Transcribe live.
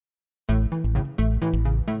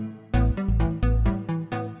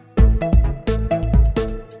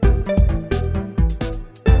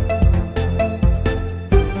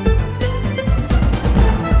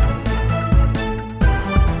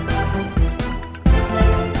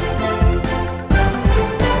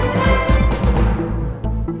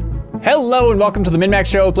Hello and welcome to the MinMax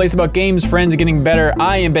Show, a place about games, friends, and getting better.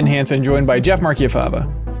 I am Ben Hansen, joined by Jeff Marchiafava.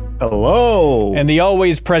 Hello. And the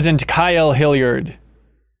always present Kyle Hilliard.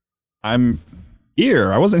 I'm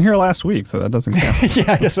here. I wasn't here last week, so that doesn't count.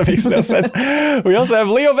 Yeah, I guess that makes no sense. We also have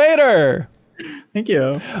Leo Vader. Thank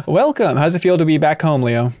you. Welcome. How's it feel to be back home,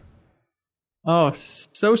 Leo? Oh,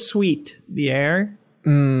 so sweet. The air.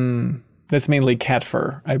 That's mainly cat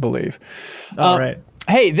fur, I believe. All right.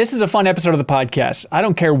 Hey, this is a fun episode of the podcast. I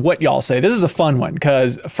don't care what y'all say. This is a fun one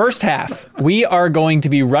because first half, we are going to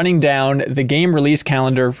be running down the game release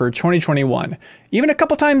calendar for 2021. Even a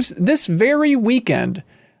couple times this very weekend,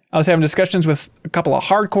 I was having discussions with a couple of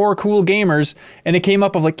hardcore cool gamers, and it came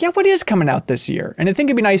up of like, yeah, what is coming out this year? And I think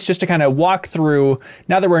it'd be nice just to kind of walk through,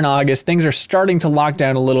 now that we're in August, things are starting to lock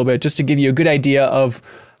down a little bit, just to give you a good idea of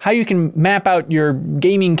how you can map out your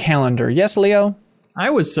gaming calendar. Yes, Leo? I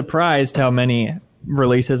was surprised how many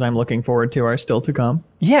releases I'm looking forward to are still to come.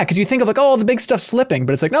 Yeah, because you think of like, oh, the big stuff's slipping,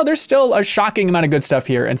 but it's like, no, there's still a shocking amount of good stuff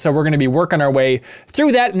here. And so we're going to be working our way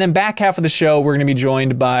through that. And then back half of the show, we're going to be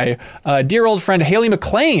joined by dear old friend Haley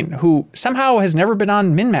McLean, who somehow has never been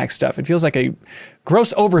on MinMax stuff. It feels like a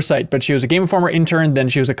gross oversight, but she was a Game Informer intern. Then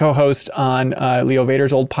she was a co-host on Leo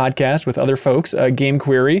Vader's old podcast with other folks, Game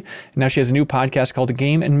Query. And now she has a new podcast called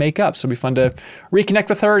Game and Makeup. So it'll be fun to reconnect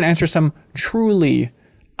with her and answer some truly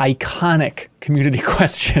iconic community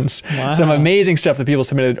questions. Wow. Some amazing stuff that people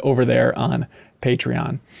submitted over there on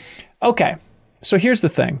Patreon. Okay, so here's the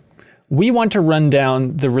thing. We want to run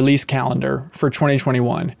down the release calendar for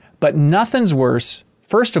 2021, but nothing's worse,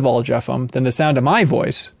 first of all, Jeffem, than the sound of my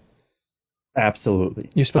voice. Absolutely.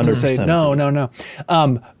 You're supposed to say, no.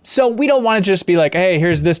 So we don't want to just be like, hey,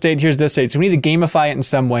 here's this date. So we need to gamify it in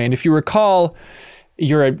some way. And if you recall,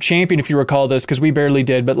 you're a champion if you recall this, because we barely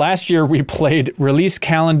did. But last year we played Release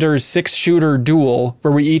Calendar's 6-shooter duel,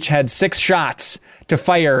 where we each had 6 shots to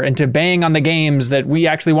fire and to bang on the games that we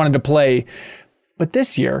actually wanted to play. But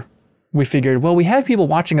this year we figured, well, we have people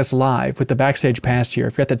watching us live with the Backstage Pass here.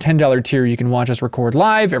 If you're at the $10 tier, you can watch us record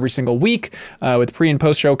live every single week with pre and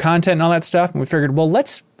post show content and all that stuff. And we figured, well,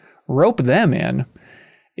 let's rope them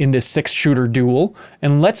in this 6-shooter duel,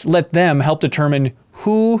 and let's let them help determine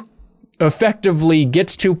who effectively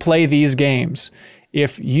gets to play these games.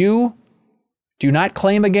 If you do not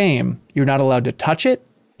claim a game, you're not allowed to touch it.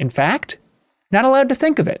 In fact, not allowed to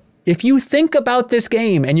think of it. If you think about this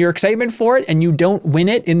game and your excitement for it and you don't win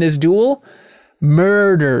it in this duel,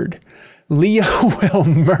 murdered. Leo will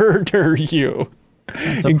murder you,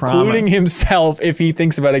 including himself if he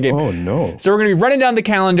thinks about a game. Oh, no. So we're going to be running down the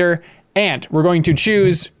calendar, and we're going to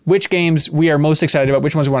choose which games we are most excited about,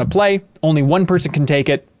 which ones we want to play. Only one person can take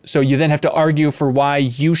it. So you then have to argue for why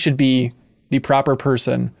you should be the proper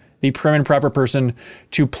person, the prim and proper person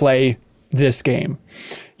to play this game.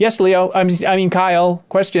 Yes, Leo. I mean, Kyle,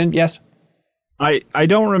 question. Yes. I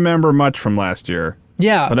don't remember much from last year.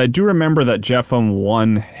 Yeah. But I do remember that Jeffem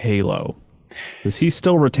won Halo. Does he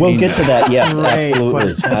still retain We'll get to that. Yes, Great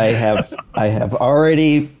absolutely. question. I have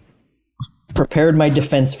already prepared my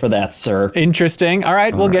defense for that, sir. Interesting. All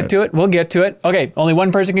right, we'll get to it. Okay, only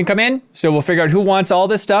one person can come in, so we'll figure out who wants all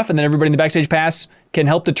this stuff, and then everybody in the Backstage Pass can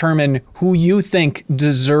help determine who you think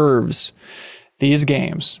deserves these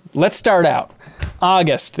games. Let's start out.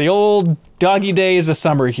 August, the old doggy days of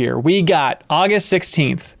summer here. We got August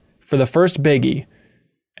 16th for the first biggie.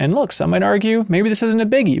 And look, some might argue maybe this isn't a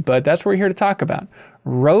biggie, but that's what we're here to talk about.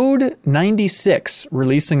 Road 96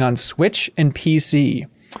 releasing on Switch and PC.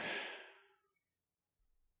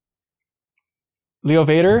 Leo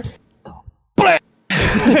Vader?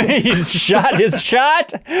 He's shot his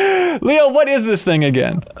shot. Leo, what is this thing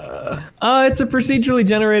again? It's a procedurally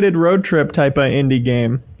generated road trip type of indie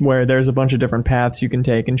game where there's a bunch of different paths you can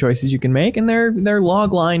take and choices you can make, and their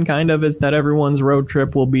log line kind of is that everyone's road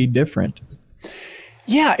trip will be different.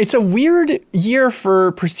 Yeah, it's a weird year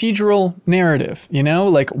for procedural narrative, you know?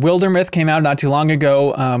 Like Wildermyth came out not too long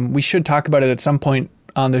ago. We should talk about it at some point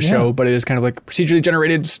on the show, but it is kind of like procedurally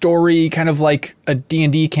generated story, kind of like a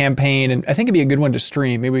D&D campaign, and I think it'd be a good one to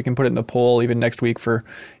stream. Maybe we can put it in the poll even next week for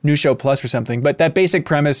New Show Plus or something. But that basic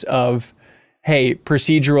premise of, hey,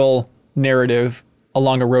 procedural narrative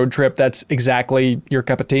along a road trip, that's exactly your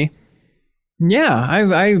cup of tea? Yeah,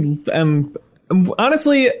 I am...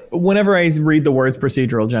 Honestly, whenever I read the words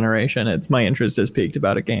procedural generation, my interest is piqued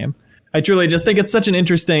about a game. I truly just think it's such an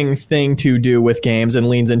interesting thing to do with games and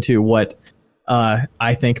leans into what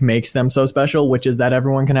I think makes them so special, which is that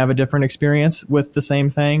everyone can have a different experience with the same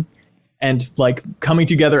thing. and like coming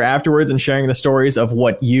together afterwards and sharing the stories of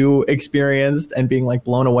what you experienced and being like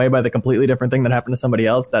blown away by the completely different thing that happened to somebody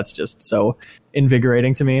else. That's just so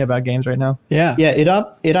invigorating to me about games right now. Yeah. Yeah,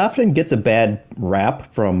 it often gets a bad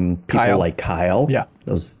rap from people like Kyle. Yeah.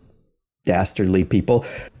 Those dastardly people.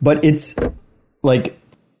 But it's like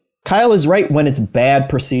Kyle is right when it's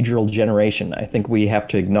bad procedural generation. I think we have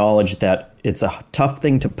to acknowledge that it's a tough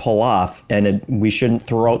thing to pull off, and we shouldn't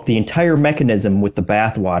throw out the entire mechanism with the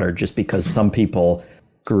bathwater just because some people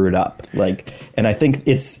screw it up. Like, and I think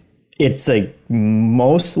it's a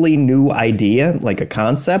mostly new idea, like a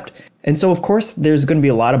concept. And so, of course, there's going to be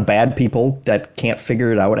a lot of bad people that can't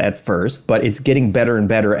figure it out at first, but it's getting better and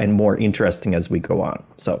better and more interesting as we go on.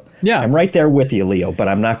 So yeah, I'm right there with you, Leo, but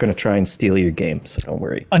I'm not going to try and steal your game, so don't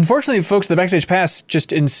worry. Unfortunately, folks, the Backstage Pass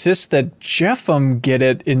just insists that Jeffem get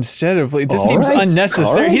it instead of... This seems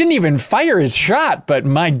unnecessary. Right. He didn't even fire his shot, but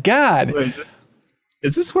my God. Wait,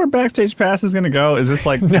 is this where Backstage Pass is going to go? Is this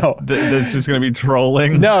like no? This is just going to be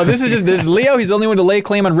trolling? No, this is Leo. He's the only one to lay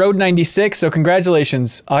claim on Road 96. So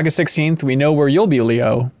congratulations, August 16th. We know where you'll be,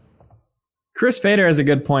 Leo. Chris Fader has a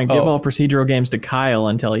good point. Give all procedural games to Kyle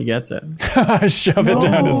until he gets it. Shove it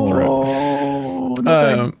down his throat.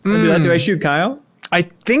 Do I shoot Kyle? I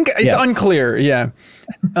think it's unclear. Yeah.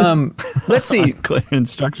 Let's see. Unclear.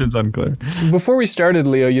 Instructions unclear. Before we started,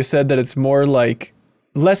 Leo, you said that it's more like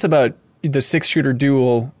less about the 6-shooter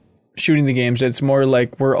duel shooting the games. It's more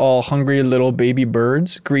like we're all hungry little baby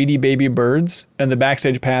birds, greedy baby birds, and the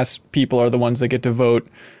Backstage Pass people are the ones that get to vote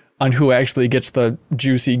on who actually gets the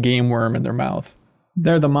juicy game worm in their mouth.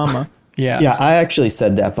 They're the mama. Yeah. Yeah, I actually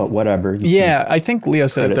said that, but whatever. Yeah, I think Leo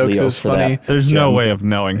said it though because it was funny. There's no way of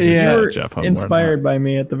knowing who's Jeff. Inspired by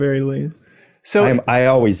me at the very least. So I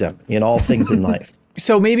always am in all things in life.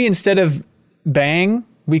 So maybe instead of bang,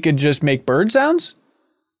 we could just make bird sounds?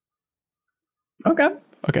 Okay,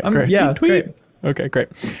 great. Yeah, great. Okay, great.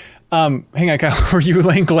 Hang on, Kyle. Were you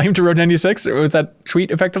laying claim to Road 96 with that tweet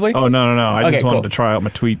effectively? Oh, no. I just wanted to try out my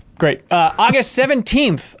tweet. Great. August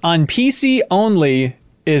 17th on PC only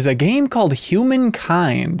is a game called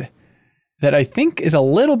Humankind that I think is a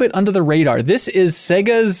little bit under the radar. This is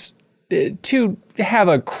Sega's, to have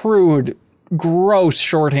a crude, gross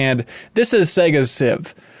shorthand, this is Sega's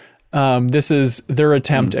Civ. This is their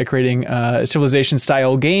attempt at creating a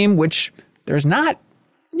Civilization-style game, which there's not,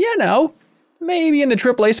 maybe in the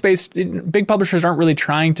AAA space, big publishers aren't really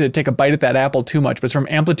trying to take a bite at that apple too much, but it's from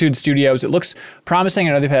Amplitude Studios. It looks promising.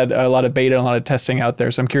 I know they've had a lot of beta and a lot of testing out there,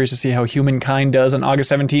 so I'm curious to see how Humankind does on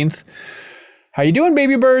August 17th. How you doing,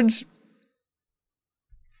 baby birds?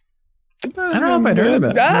 I don't know if I'd heard of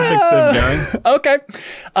it. Okay.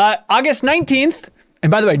 August 19th. And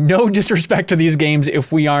by the way, no disrespect to these games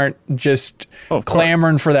if we aren't just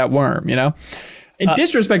clamoring for that worm, And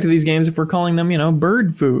disrespect to these games if we're calling them,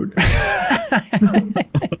 bird food.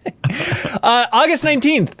 August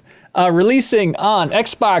 19th, releasing on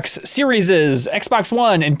Xbox Series, Xbox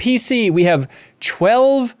One, and PC, we have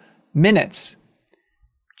 12 minutes.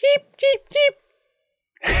 Jeep, jeep, jeep.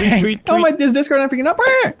 Tweet. Oh, is Discord not picking up?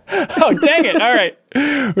 Oh, dang it. All right.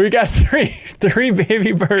 We got three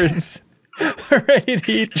baby birds ready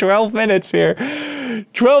to eat 12 minutes here.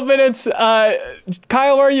 12 minutes.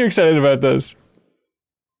 Kyle, why are you excited about this?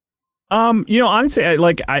 Honestly,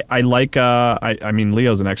 I mean,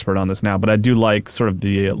 Leo's an expert on this now, but I do like sort of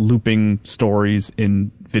the looping stories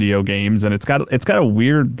in video games, and it's got a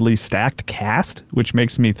weirdly stacked cast, which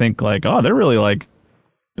makes me think like, oh, they're really like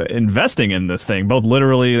investing in this thing, both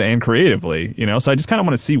literally and creatively, so I just kind of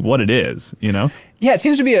want to see what it is, Yeah, it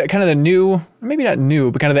seems to be a kind of the new, maybe not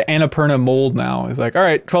new, but kind of the Annapurna mold now. It's like, all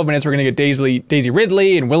right, 12 minutes, we're going to get Daisy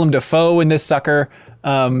Ridley and Willem Dafoe in this sucker.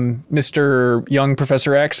 Mr. Young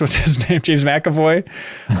Professor X, what's his name? James McAvoy.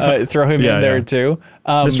 Throw him in there too.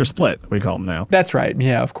 Mr. Split, we call him now. That's right.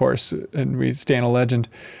 Yeah, of course. And we stand a legend.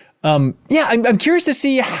 I'm curious to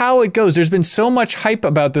see how it goes. There's been so much hype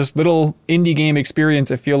about this little indie game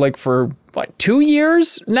experience, I feel like, for 2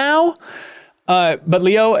 years now. But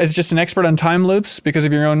Leo, as just an expert on time loops, because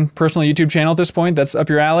of your own personal YouTube channel at this point, that's up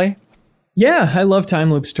your alley? Yeah, I love time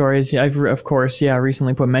loop stories. I've, of course,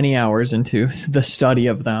 recently put many hours into the study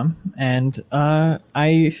of them. And for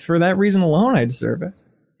that reason alone, I deserve it.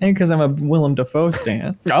 And because I'm a Willem Dafoe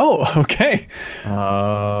stan. Oh, okay.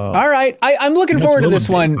 All right. I'm looking forward to this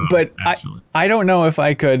one, but I don't know if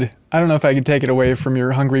I could. I don't know if I could take it away from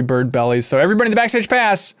your hungry bird bellies. So everybody in the Backstage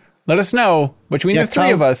Pass, let us know between the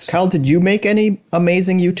three of us. Kyle, did you make any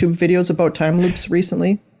amazing YouTube videos about time loops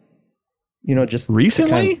recently? Just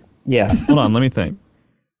recently? Yeah. Hold on, let me think.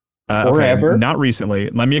 Or ever? Not recently.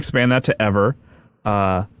 Let me expand that to ever.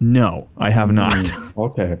 No, I have not.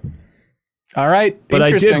 Okay. All right. But I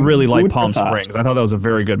did Interesting. really like Food for Palm thought. Springs. I thought that was a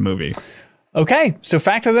very good movie. Okay, so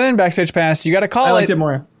factor that in, Backstage Pass. You got to call I liked it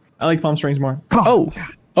more. I like Palm Springs more.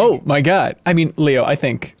 Oh my God. I mean, Leo, I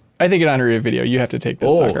think in honor of your video, you have to take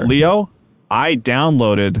this sucker. Leo, I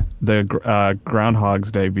downloaded the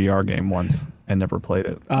Groundhog's Day VR game once and never played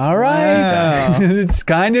it. All right. Wow. It's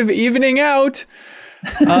kind of evening out.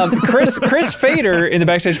 Chris Fader in the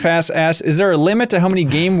Backstage Pass asks, is there a limit to how many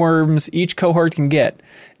game worms each cohort can get?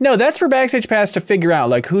 No, that's for Backstage Pass to figure out,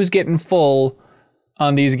 like, who's getting full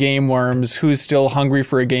on these game worms, who's still hungry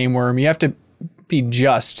for a game worm. You have to be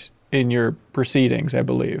just in your proceedings, I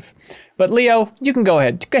believe. But Leo, you can go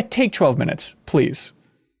ahead. Take 12 minutes, please.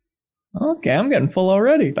 Okay, I'm getting full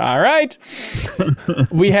already. All right.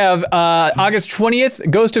 We have August 20th,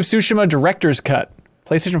 Ghost of Tsushima Director's Cut.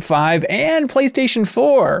 PlayStation 5 and PlayStation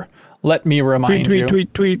 4. Let me remind you.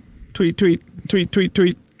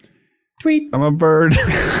 Tweet. I'm a bird.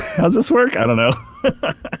 How's this work? I don't know.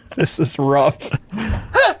 This is rough.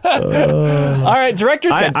 All right,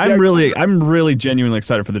 Director's Cut. I'm really genuinely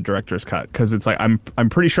excited for the Director's Cut because it's like I'm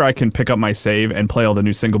pretty sure I can pick up my save and play all the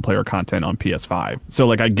new single player content on PS5. So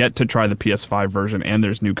like I get to try the PS5 version and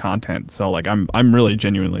there's new content. So like I'm really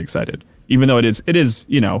genuinely excited. Even though it is,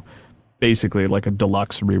 you know, basically like a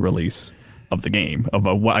deluxe re-release of the game, of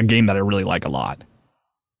a game that I really like a lot.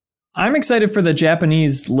 I'm excited for the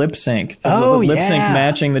Japanese lip sync. The lip sync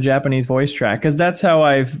matching the Japanese voice track, because that's how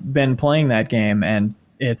I've been playing that game, and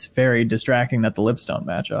it's very distracting that the lips don't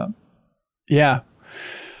match up. Yeah.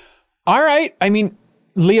 All right. I mean,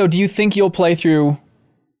 Leo, do you think you'll play through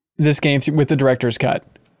this game with the Director's Cut?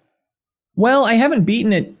 Well, I haven't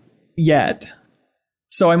beaten it yet,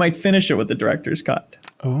 so I might finish it with the Director's Cut.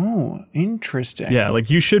 Oh, interesting. Yeah, like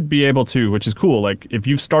you should be able to, which is cool. Like if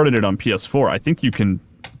you've started it on PS4, I think you can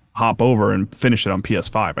hop over and finish it on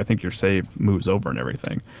PS5. I think your save moves over and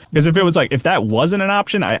everything. Because if that wasn't an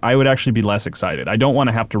option, I would actually be less excited. I don't want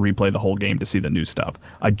to have to replay the whole game to see the new stuff.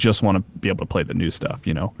 I just want to be able to play the new stuff,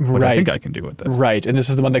 you know? Which I think I can do with this. Right, and this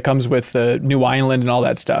is the one that comes with the new island and all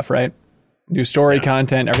that stuff, right? New story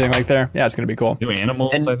content, everything like there. Yeah, it's going to be cool. New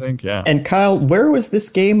animals, I think, yeah. And Kyle, where was this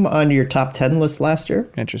game on your top 10 list last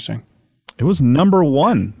year? Interesting. It was number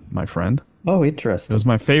 1, my friend. Oh, It interesting. was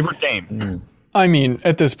my favorite game. I mean,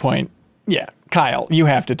 at this point, yeah, Kyle, you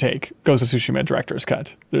have to take Ghost of Tsushima Director's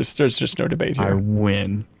Cut. There's just no debate I here.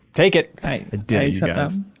 win. Take it. I did, you accept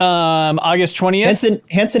guys. that. August 20th.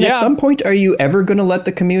 Hanson, Yeah. at some point, are you ever going to let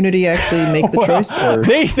the community actually make the choice? Or?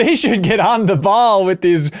 They should get on the ball with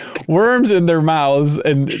these worms in their mouths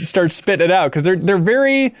and start spitting it out, because they're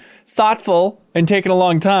very thoughtful and taking a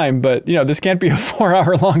long time. But you know, this can't be a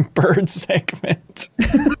 4-hour-long bird segment.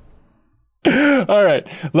 All right,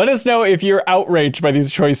 let us know if you're outraged by these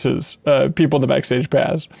choices, people in the Backstage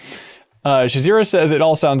Pass. Shazira says it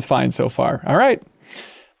all sounds fine so far. All right.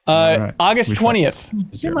 right. August We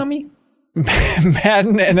 20th, Yeah, mommy.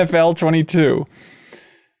 Madden NFL 22.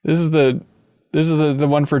 This is the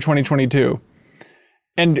one for 2022.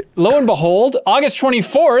 And lo and behold, August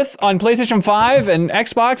 24th on PlayStation 5 and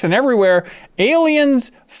Xbox and everywhere,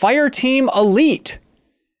 Aliens Fireteam Elite.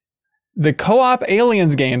 The co-op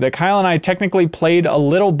Aliens game that Kyle and I technically played a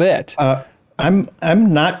little bit. I'm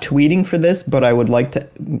not tweeting for this, but I would like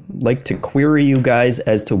to query you guys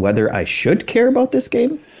as to whether I should care about this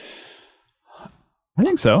game. I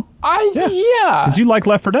think so. Yeah. Because you like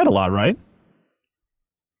Left 4 Dead a lot, right?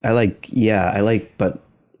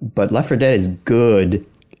 But Left 4 Dead is good.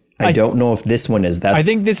 I don't know if this one is. That's I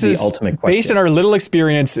think this the is ultimate question. based on our little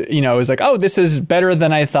experience. You know, it was like, oh, this is better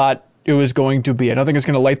than I thought it was going to be. I don't think it's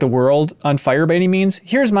going to light the world on fire by any means.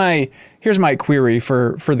 Here's my query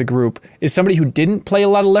for the group. Is somebody who didn't play a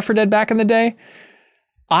lot of Left 4 Dead back in the day.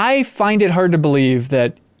 I find it hard to believe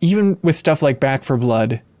that even with stuff like Back 4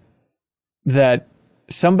 Blood, that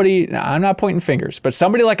somebody, I'm not pointing fingers, but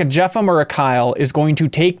somebody like a Jeffem or a Kyle is going to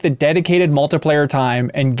take the dedicated multiplayer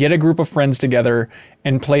time and get a group of friends together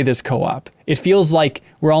and play this co-op. It feels like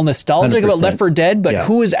we're all nostalgic about 100%. Left 4 Dead, but Yeah.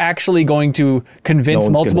 who is actually going to convince No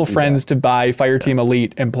one's multiple gonna do friends to buy Fireteam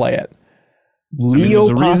Elite and play it? Leo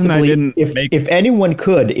there's a reason I possibly. didn't If anyone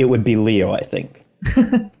could, it would be Leo, I think.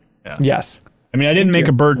 Yes. I mean, I didn't make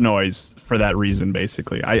a bird noise for that reason,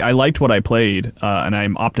 basically. I liked what I played, and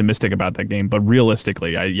I'm optimistic about that game, but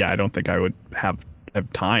realistically, I don't think I would have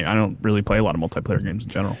time. I don't really play a lot of multiplayer games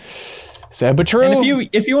in general. Sad but true. And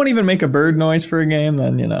if you won't even make a bird noise for a game,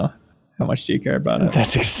 then you know, how much do you care about it?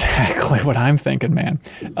 That's exactly what I'm thinking, man.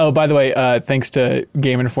 Oh, by the way, thanks to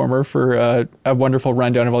Game Informer for a wonderful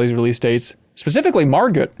rundown of all these release dates. Specifically,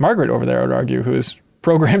 Margaret over there, I would argue, who's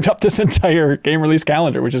programmed up this entire game release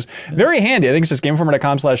calendar, which is very handy. I think it's just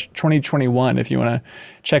gameformer.com/2021 if you want to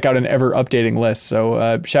check out an ever updating list.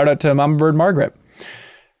 So shout out to Mama Bird Margaret.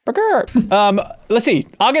 Let's see.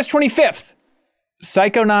 August 25th,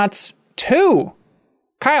 Psychonauts 2.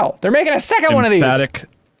 Kyle, they're making a second one of these.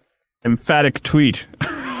 Emphatic tweet.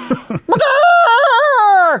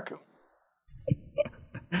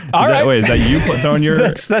 Wait, is that you throwing your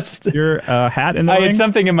hat in the ring? I had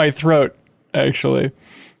something in my throat, actually.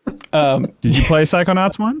 Did you play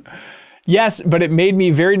Psychonauts 1? Yes, but it made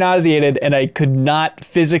me very nauseated, and I could not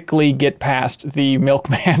physically get past the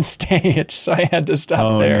milkman stage, so I had to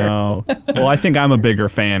stop there. No. Well, I think I'm a bigger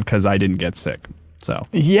fan because I didn't get sick. So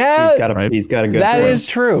yeah, he's got a good That form. is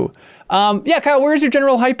true. Kyle, where's your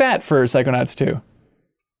general hype at for Psychonauts 2?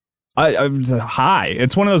 I'm high.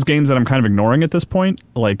 It's one of those games that I'm kind of ignoring at this point.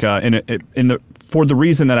 Like for the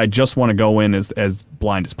reason that I just want to go in as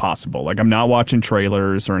blind as possible. Like I'm not watching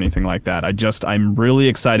trailers or anything like that. I'm really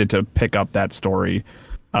excited to pick up that story.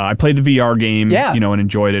 I played the VR game, and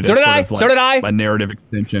enjoyed it. So did I. A narrative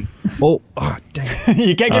extension. Oh, dang.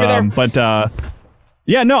 You can't get me there.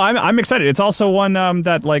 I'm excited. It's also one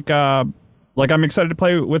that I'm excited to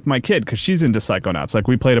play with my kid because she's into Psychonauts. Like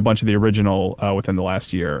we played a bunch of the original within the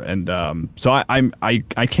last year, and so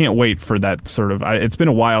I can't wait for that sort of. It's been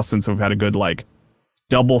a while since we've had a good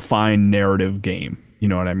Double Fine narrative game. You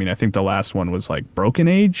know what I mean? I think the last one was Broken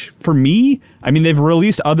Age for me. I mean, they've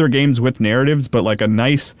released other games with narratives, but a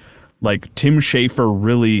nice Tim Schafer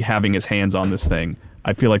really having his hands on this thing.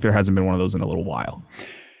 I feel like there hasn't been one of those in a little while.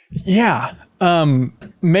 Yeah.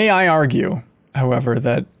 May I argue, however,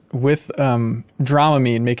 that with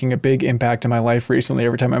Dramamine making a big impact in my life recently,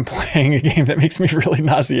 every time I'm playing a game that makes me really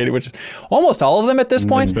nauseated, which is almost all of them at this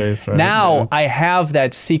point, space, right? Now I have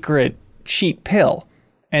that secret cheat pill.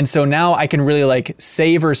 And so now I can really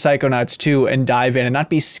savor Psychonauts 2 and dive in and not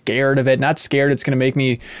be scared of it, not scared it's going to make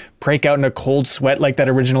me break out in a cold sweat like that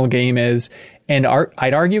original game is. And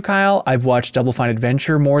I'd argue, Kyle, I've watched Double Fine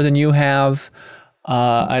Adventure more than you have.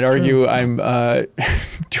 I'd argue I'm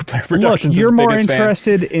Two-Player Productions. Look, you're more biggest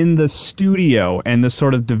interested in the studio and the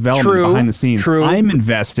sort of development behind the scenes. True. I'm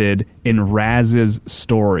invested in Raz's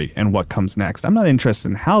story and what comes next. I'm not interested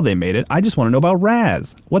in how they made it. I just want to know about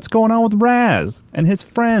Raz. What's going on with Raz and his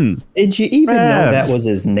friends? Did you even know that was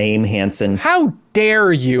his name, Hanson? How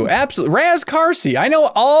dare you? Absolutely. Raz Carsey. I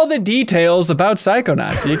know all the details about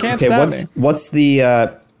Psychonauts. You can't stop me. What's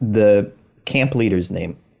the camp leader's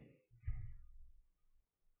name?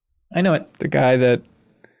 I know it. The guy that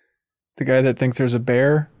thinks there's a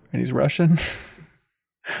bear and he's Russian.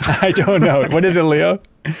 I don't know. What is it, Leo?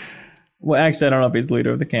 Well, actually, I don't know if he's the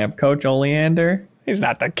leader of the camp. Coach Oleander? He's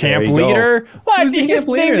not the camp leader. What? Who's the He camp just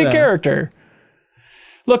leader, named the then? character.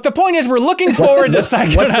 Look, the point is we're looking forward to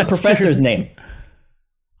Psychonauts. What's the professor's 2. name?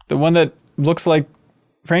 The one that looks like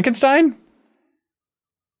Frankenstein?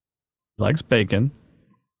 Likes bacon.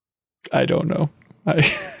 I don't know.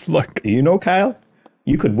 Look. Do you know, Kyle?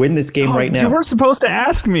 You could win this game right now. You were supposed to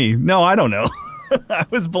ask me. No, I don't know. I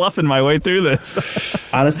was bluffing my way through this.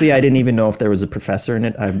 Honestly, I didn't even know if there was a professor in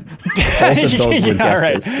it. Both of those were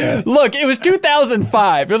guesses. Right. Look, it was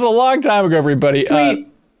 2005. It was a long time ago, everybody. Tweet.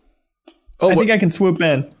 I think I can swoop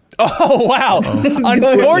in. Oh, wow.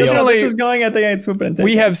 Unfortunately, this is going. I think I can swoop in and take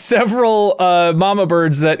we it. have several mama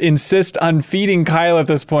birds that insist on feeding Kyle at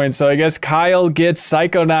this point. So I guess Kyle gets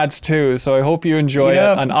Psychonauts 2. So I hope you enjoy it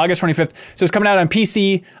on August 25th. So it's coming out on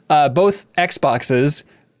PC, both Xboxes,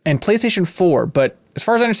 and PlayStation 4. But as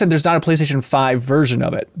far as I understand, there's not a PlayStation 5 version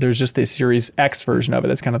of it. There's just the Series X version of it.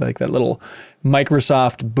 That's kind of like that little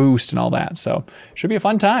Microsoft boost and all that. So should be a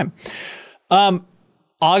fun time.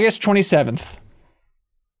 August 27th.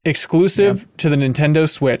 Exclusive to the Nintendo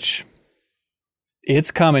Switch. It's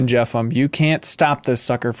coming, Jeffem. You can't stop this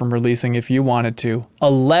sucker from releasing if you wanted to.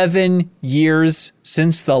 11 years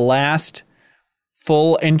since the last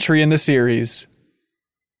full entry in the series.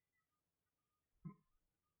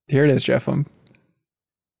 Here it is, Jeffem.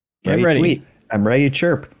 Get ready ready. Tweet. I'm ready to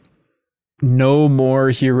chirp. No More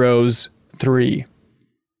Heroes 3.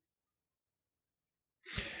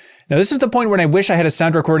 Now, this is the point when I wish I had a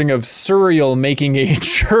sound recording of Surreal making a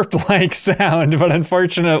chirp-like sound, but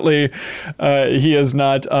unfortunately, he is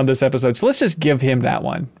not on this episode. So let's just give him that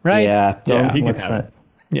one, right? Yeah. he can What's have that? it.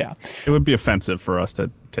 Yeah. It would be offensive for us to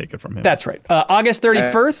take it from him. That's right. August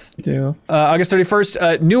 31st. August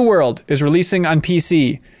 31st, New World is releasing on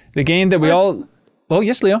PC. The game that we all... Oh,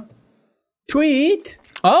 yes, Leo. Tweet.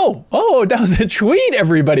 Oh, that was a tweet,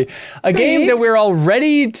 everybody. A game that we're all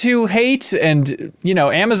ready to hate. And,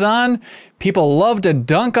 Amazon, people love to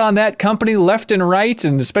dunk on that company left and right,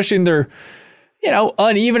 and especially in their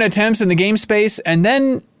uneven attempts in the game space. And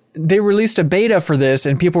then they released a beta for this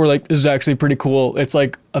and people were like, this is actually pretty cool. It's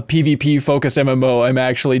like a PvP focused MMO. I'm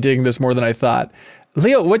actually digging this more than I thought.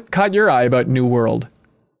 Leo, what caught your eye about New World?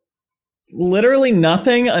 Literally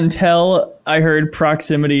nothing until I heard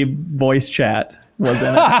proximity voice chat was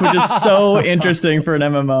in it, which is so interesting for an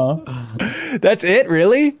MMO. That's it,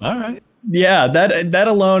 really? All right. Yeah, that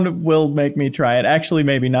alone will make me try it. Actually,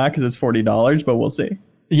 maybe not because it's $40, but we'll see.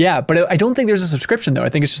 Yeah, but I don't think there's a subscription though. I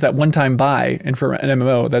think it's just that one-time buy, and for an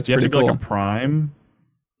MMO, that's pretty cool. Like a Prime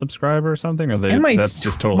subscriber or something, or that's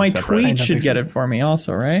just totally my separate? tweet should get it for me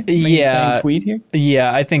also, right? Yeah, tweet here.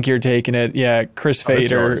 Yeah, I think you're taking it. Yeah, Chris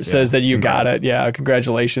Fader says that you got it. Yeah,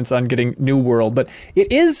 congratulations on getting New World. But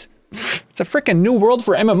it's a freaking new world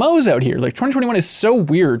for MMOs out here. Like 2021 is so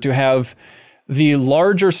weird to have the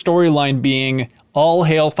larger storyline being all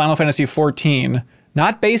hail Final Fantasy 14.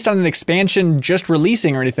 Not based on an expansion just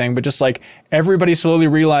releasing or anything, but just like everybody slowly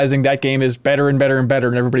realizing that game is better and better and better,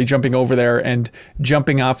 and everybody jumping over there and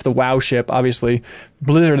jumping off the WoW ship. Obviously,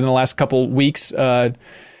 Blizzard in the last couple weeks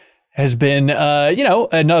has been,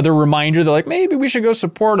 another reminder that like maybe we should go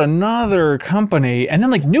support another company. And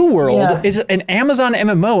then like New World is an Amazon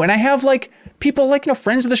MMO, and I have like people like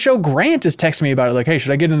friends of the show. Grant is texting me about it, like, hey,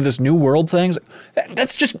 should I get into this New World thing?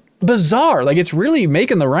 That's just bizarre. Like it's really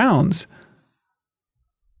making the rounds.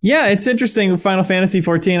 Yeah, it's interesting. Final Fantasy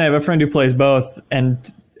 14, I have a friend who plays both,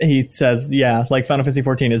 and he says, like Final Fantasy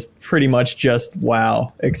 14 is pretty much just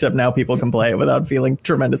WoW, except now people can play it without feeling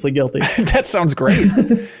tremendously guilty. That sounds great.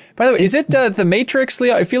 By the way, is it the Matrix,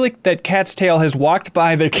 Leo? I feel like that cat's tail has walked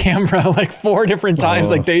by the camera like 4 different times,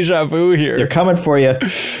 like deja vu here. They're coming for you.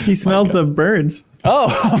 He smells the birds.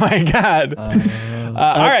 Oh my God.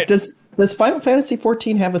 All right. Does Final Fantasy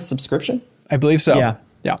 14 have a subscription? I believe so.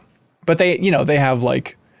 Yeah. But they have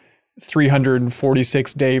like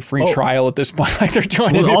 346-day free trial at this point. Like they're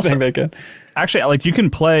doing anything they can. Actually, like you can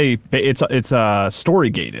play. It's story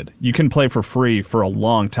gated. You can play for free for a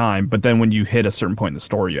long time, but then when you hit a certain point in the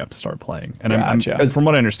story, you have to start playing. And Gotcha. from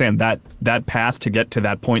what I understand, that path to get to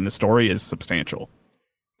that point in the story is substantial.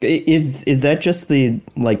 Is that just the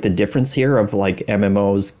difference here of like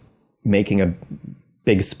MMOs making a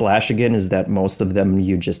big splash again? Is that most of them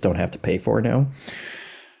you just don't have to pay for now?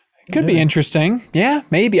 Could be interesting. Yeah,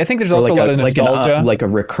 maybe. I think there's also a lot of nostalgia. Like a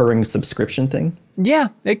recurring subscription thing? Yeah,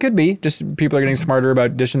 it could be. Just people are getting smarter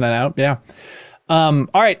about dishing that out. Yeah. All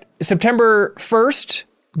right. September 1st,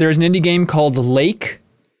 there's an indie game called Lake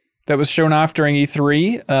that was shown off during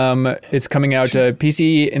E3. It's coming out to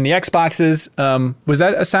PC and the Xboxes. Was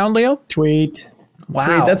that a sound, Leo? Tweet. Wow.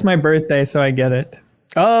 Tweet. That's my birthday, so I get it.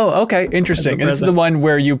 Oh, okay. Interesting. And this is the one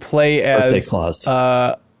where you play as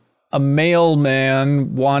a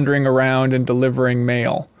mailman wandering around and delivering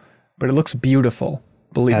mail. But it looks beautiful,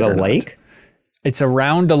 believe it or not. At a lake? It's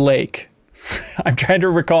around a lake. I'm trying to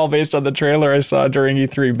recall based on the trailer I saw during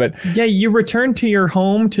E3, but... Yeah, you return to your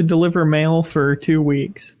home to deliver mail for 2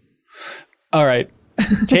 weeks. All right.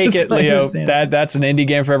 Take it, Leo. That's an indie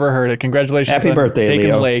game forever heard it. Congratulations. Happy birthday, taking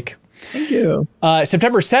Leo. Lake. Thank you.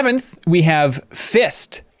 September 7th, we have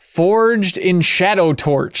Fist, Forged in Shadow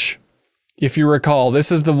Torch. If you recall,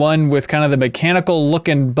 this is the one with kind of the mechanical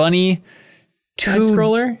looking bunny. Side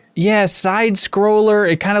scroller? Yeah, side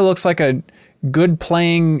scroller. It kind of looks like a good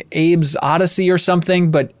playing Abe's Odyssey or something,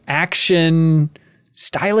 but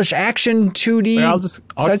stylish action 2D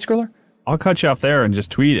side scroller. I'll cut you off there and just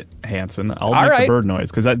tweet it, Hanson. I'll make the bird noise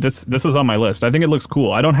because this was on my list. I think it looks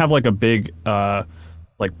cool. I don't have like a big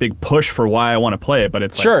push for why I want to play it, but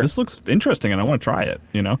it's like this looks interesting and I want to try it.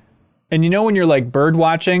 And when you're like bird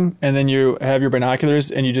watching and then you have your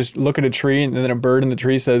binoculars and you just look at a tree and then a bird in the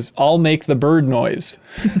tree says, I'll make the bird noise.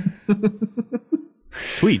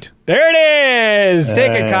 Tweet. There it is.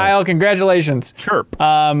 Take it, Kyle. Congratulations. Chirp.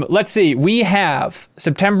 Let's see. We have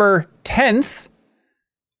September 10th,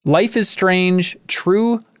 Life is Strange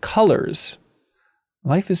True Colors.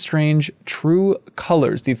 Life is Strange True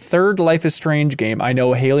Colors. The third Life is Strange game. I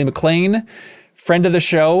know Haley McLean, friend of the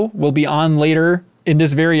show, will be on later in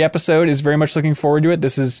this very episode, is very much looking forward to it.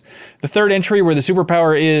 This is the third entry where the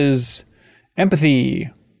superpower is empathy.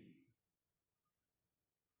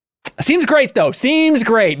 Seems great, though. Seems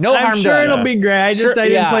great. No harm done. I'm sure it'll be great. I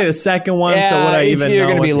didn't play the second one, so what I even know. You're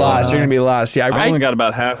going to be lost. You're going to be lost. Yeah, I only got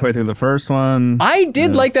about halfway through the first one. I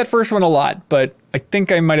did like that first one a lot, but I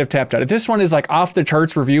think I might have tapped out. If this one is like off the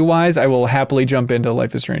charts review-wise, I will happily jump into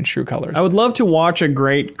Life is Strange True Colors. I would love to watch a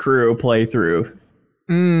great crew play through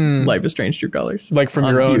Life is Strange True Colors. Like from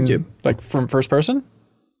your own YouTube. Like from first person?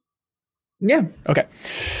 Yeah. Okay.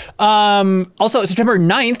 Also, September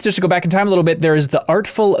 9th, just to go back in time a little bit, there is The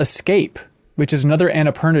Artful Escape, which is another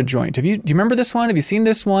Annapurna joint. Do you remember this one? Have you seen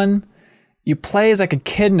this one? You play as like a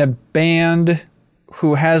kid in a band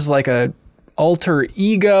who has like a alter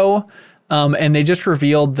ego, and they just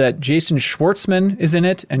revealed that Jason Schwartzman is in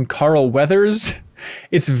it and Carl Weathers.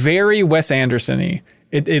 It's very Wes Anderson-y.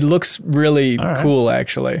 It looks really cool,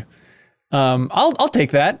 actually. I'll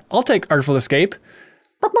take that. I'll take Artful Escape.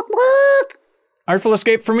 Artful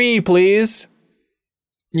Escape for me, please.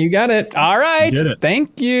 You got it. All right. You did it.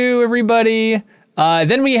 Thank you, everybody.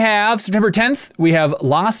 Then we have September 10th. We have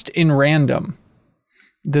Lost in Random.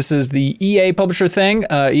 This is the EA publisher thing.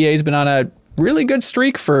 EA's been on a really good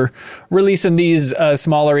streak for releasing these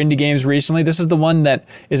smaller indie games recently. This is the one that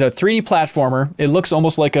is a 3D platformer. It looks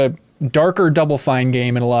almost like a darker Double Fine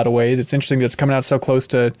game in a lot of ways. It's interesting that it's coming out so close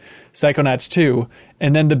to Psychonauts 2.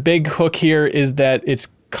 And then the big hook here is that it's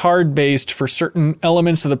card-based for certain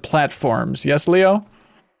elements of the platforms. Yes, Leo?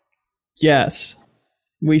 Yes.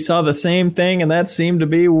 We saw the same thing, and that seemed to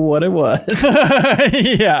be what it was.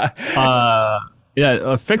 Yeah.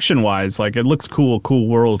 Fiction-wise, like it looks cool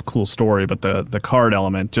world, cool story, but the card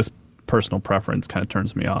element, just personal preference, kind of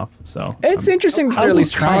turns me off. So it's interesting that How they're at do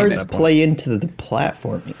least trying cards it. play into the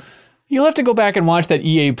platforming? You'll have to go back and watch that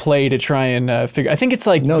EA play to try and figure. I think it's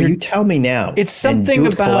like No, you tell me now. It's something and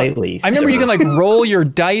do it about. politely, I remember sir. you can like roll your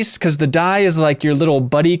dice because the die is like your little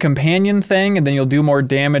buddy companion thing, and then you'll do more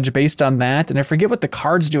damage based on that. And I forget what the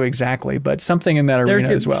cards do exactly, but something in that arena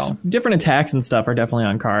as well. Different attacks and stuff are definitely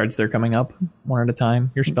on cards. They're coming up one at a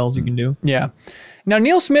time. Your spells you can do. Yeah. Now,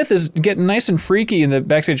 Neil Smith is getting nice and freaky in the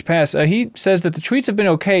Backstage Pass. He says that the tweets have been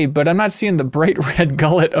okay, but I'm not seeing the bright red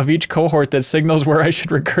gullet of each cohort that signals where I should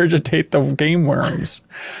regurgitate the game worms.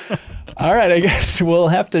 All right, I guess we'll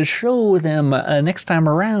have to show them next time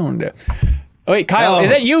around. Oh, wait, Kyle,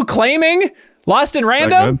 is that you claiming Lost in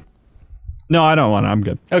Random? No, I don't want to. I'm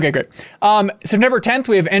good. Okay, great. September 10th,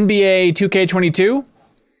 we have NBA 2K22.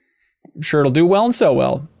 I'm sure it'll do well and so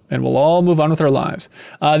well, and we'll all move on with our lives.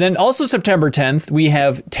 Then also September 10th, we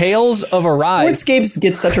have Tales of Arise. Sports games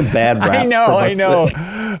get such a bad rap. I know.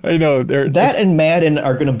 That and Madden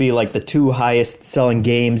are going to be like the two highest selling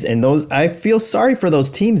games, and those I feel sorry for those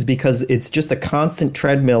teams because it's just a constant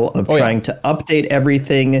treadmill of trying to update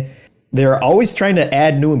everything. They're always trying to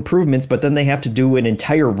add new improvements, but then they have to do an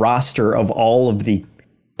entire roster of all of the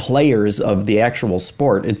players of the actual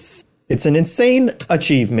sport. It's an insane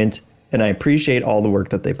achievement, and I appreciate all the work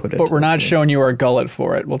that they put into it. But we're not showing you our gullet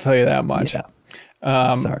for it. We'll tell you that much.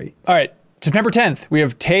 Yeah. Sorry. All right. September 10th, we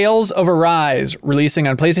have Tales of Arise releasing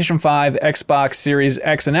on PlayStation 5, Xbox Series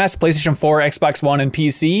X and S, PlayStation 4, Xbox One, and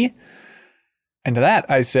PC. And to that,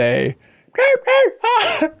 I say,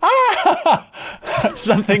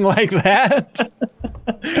 something like that.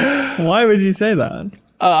 Why would you say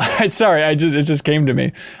that? Sorry, it just came to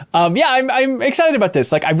me. I'm excited about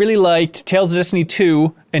this. Like, I really liked Tales of Destiny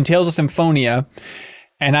 2 and Tales of Symphonia,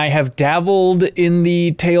 and I have dabbled in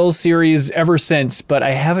the Tales series ever since, but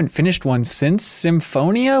I haven't finished one since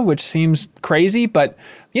Symphonia, which seems crazy. But,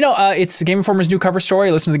 it's Game Informer's new cover story.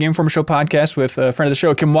 I listened to the Game Informer Show podcast with a friend of the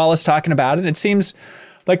show, Kim Wallace, talking about it. It seems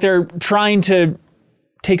like they're trying to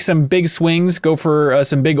take some big swings, go for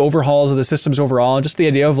some big overhauls of the systems overall. And just the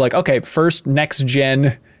idea of like, okay, first next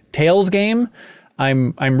gen Tales game.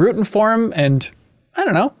 I'm rooting for them, and I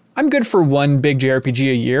don't know. I'm good for one big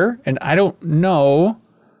JRPG a year, and I don't know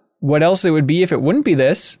what else it would be if it wouldn't be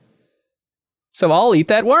this. So I'll eat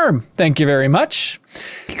that worm. Thank you very much.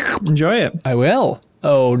 Enjoy it. I will.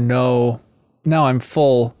 Oh no. Now I'm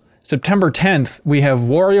full. September 10th, we have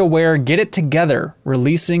WarioWare Get It Together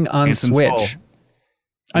releasing on Hanson's Switch. full.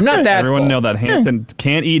 I'm not that Everyone full. know that Hanson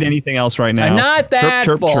can't eat anything else right now. I'm not that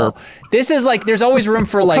chirp, full. Chirp. This is like, there's always room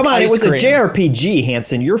for like Come on, ice it was cream. a JRPG,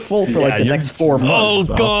 Hanson. You're full for like the next 4 months.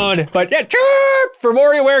 Oh, God. But yeah, chirp for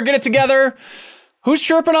WarioWare Get It Together. Who's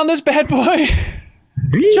chirping on this bad boy?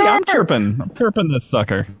 I'm chirping. I'm chirping this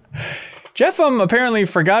sucker. Jeff apparently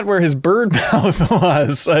forgot where his bird mouth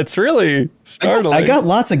was. It's really startling. I got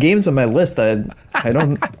lots of games on my list. I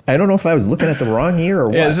don't know if I was looking at the wrong year or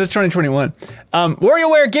what. Yeah, this is 2021.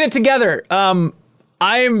 WarioWare Get It Together. I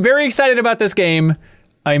am very excited about this game.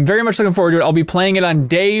 I'm very much looking forward to it. I'll be playing it on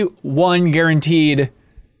day one, guaranteed.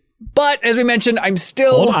 But as we mentioned, I'm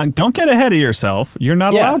still. Hold on, don't get ahead of yourself. You're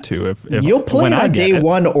not allowed to. If You'll play when it I on get day it.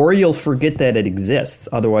 one, or you'll forget that it exists.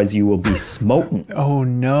 Otherwise, you will be smoten. Oh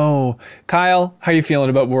no, Kyle, how are you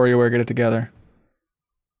feeling about WarioWare Get It Together?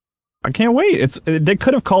 I can't wait. They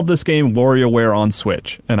could have called this game WarioWare on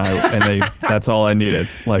Switch, and that's all I needed.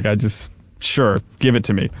 Like sure, give it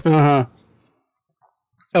to me.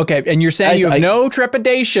 Okay, and you're saying you have no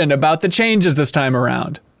trepidation about the changes this time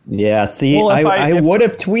around. Yeah, see, Well, I would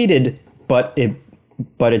have tweeted, but it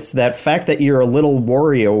but it's that fact that you're a little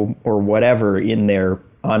Wario or whatever in there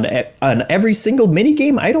on every single mini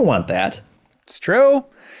game. I don't want that. It's true.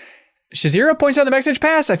 Shazira points out the backstage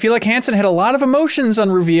pass. I feel like Hansen had a lot of emotions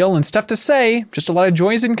on reveal and stuff to say, just a lot of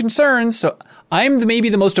joys and concerns. So I'm maybe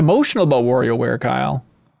the most emotional about WarioWare, Kyle.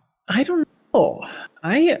 I don't know.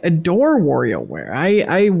 I adore WarioWare.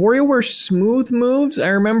 I WarioWare smooth moves. I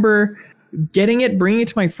remember getting it, bringing it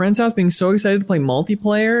to my friend's house, being so excited to play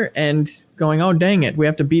multiplayer, and going, "Oh dang it, we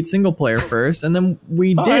have to beat single player first." And then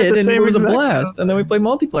we did, and it was a blast. And then we played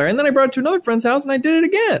multiplayer, and then I brought it to another friend's house, and I did it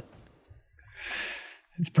again.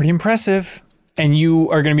 It's pretty impressive. And you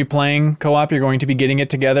are going to be playing co-op. You're going to be getting it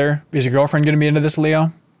together. Is your girlfriend going to be into this,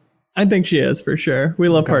 Leo? I think she is, for sure. We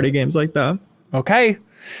love party games like that. Okay.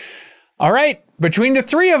 All right. Between the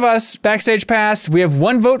three of us, Backstage Pass, we have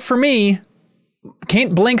one vote for me.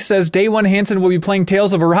 Kent Blink says Day One Hansen will be playing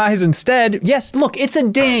Tales of Arise instead. Yes, look, it's a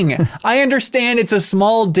ding. I understand it's a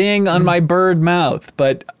small ding on my bird mouth,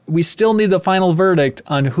 but we still need the final verdict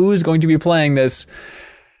on who's going to be playing this.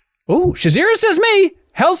 Oh, Shazira says me.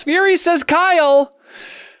 Hell's Fury says Kyle.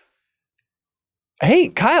 Hey,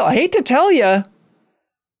 Kyle, I hate to tell you.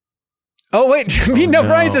 Oh, wait.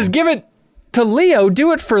 Brian says give it to Leo.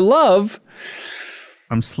 Do it for love.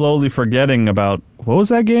 I'm slowly forgetting about, what was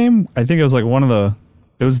that game? I think it was like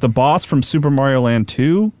it was the boss from Super Mario Land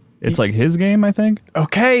 2. It's like his game, I think.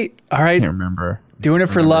 Okay. All right. I can't remember. Doing it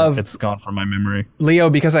for love. It's gone from my memory. Leo,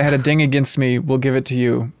 because I had a ding against me, we'll give it to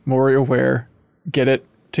you. WarioWare, get it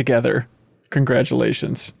together.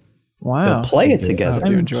 Congratulations. Wow. We'll play it together.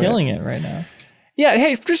 I'm killing it right now. Yeah,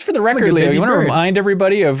 hey, just for the record, Leo, you want to remind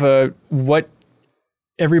everybody of what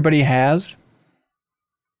everybody has?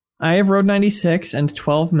 I have Road 96 and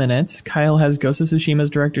 12 minutes. Kyle has Ghost of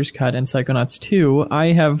Tsushima's Director's Cut and Psychonauts 2. I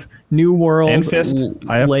have New World. And Fist.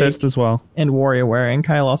 I have Lake, Fist as well. And WarioWare. And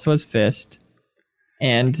Kyle also has Fist.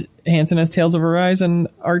 And Hansen has Tales of Arise and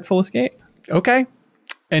Artful Escape. Okay.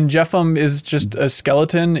 And Jeffum is just a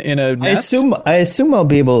skeleton in a nest? I assume I'll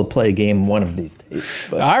be able to play a game one of these days.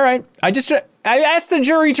 But. All right. I asked the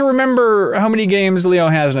jury to remember how many games Leo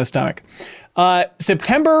has in his stomach.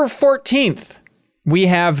 September 14th. We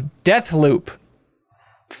have Deathloop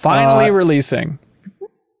finally releasing.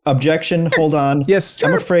 Objection, hold on. Yes.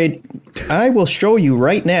 I'm afraid I will show you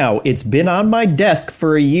right now. It's been on my desk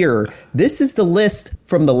for a year. This is the list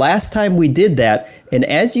from the last time we did that. And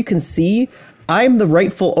as you can see, I'm the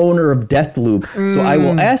rightful owner of Deathloop. So I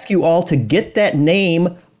will ask you all to get that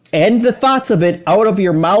name and the thoughts of it out of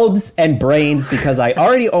your mouths and brains because I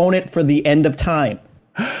already own it for the end of time.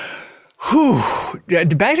 Whew.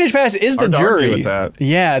 The Backstage Pass is the jury. With that.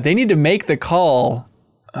 Yeah, they need to make the call.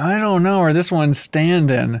 I don't know where this one's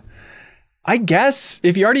standing. I guess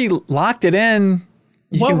if you already locked it in.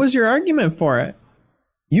 What was your argument for it?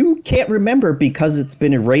 You can't remember because it's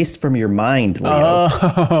been erased from your mind, Leo.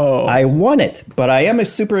 Oh. I won it, but I am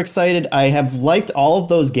super excited. I have liked all of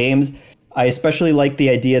those games. I especially like the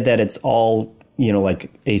idea that it's all,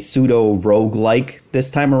 like a pseudo roguelike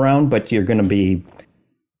this time around, but you're going to be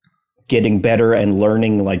getting better and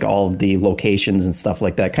learning like all of the locations and stuff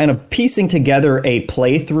like that. Kind of piecing together a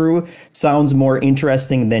playthrough sounds more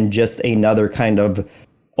interesting than just another kind of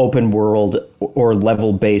open world or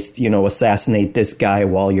level based, assassinate this guy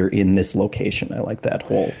while you're in this location. I like that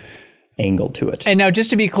whole angle to it. And now just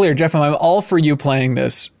to be clear, Jeff, I'm all for you playing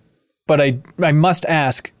this, but I must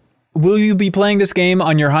ask, will you be playing this game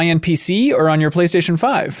on your high-end PC or on your PlayStation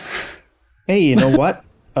 5? Hey, you know what?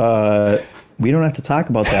 We don't have to talk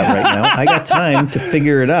about that right now. I got time to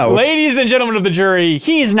figure it out. Ladies and gentlemen of the jury,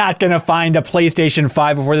 he's not going to find a PlayStation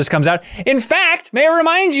 5 before this comes out. In fact, may I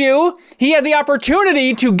remind you, he had the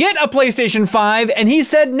opportunity to get a PlayStation 5 and he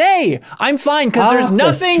said, nay, I'm fine because there's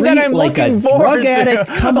nothing that I'm looking forward to. Like a drug addict?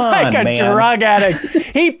 Come on, man. Like a drug addict.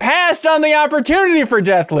 He passed on the opportunity for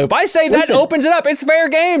Deathloop. I say that opens it up. It's fair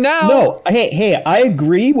game now. No, hey, I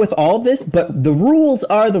agree with all this, but the rules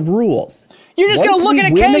are the rules. You're just going to look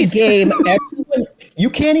at a case. You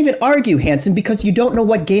can't even argue, Hansen, because you don't know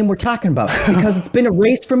what game we're talking about because it's been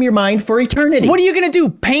erased from your mind for eternity. What are you going to do?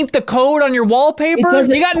 Paint the code on your wallpaper?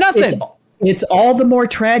 You got nothing. It's all the more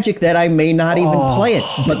tragic that I may not even play it,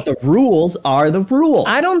 but the rules are the rules.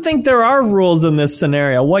 I don't think there are rules in this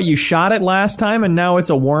scenario. What, you shot it last time and now it's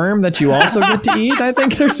a worm that you also get to eat? I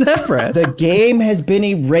think they're separate. The game has been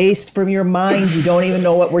erased from your mind. You don't even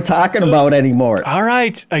know what we're talking about anymore. All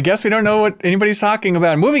right. I guess we don't know what anybody's talking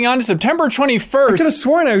about. Moving on to September 21st. I could have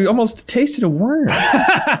sworn I almost tasted a worm.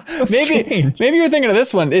 Maybe you're thinking of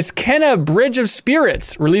this one. It's Kenna Bridge of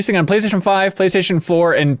Spirits, releasing on PlayStation 5, PlayStation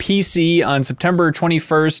 4, and PC on September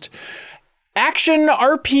 21st. action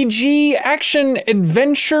RPG, action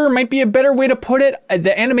adventure might be a better way to put it.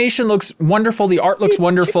 The animation looks wonderful. The art looks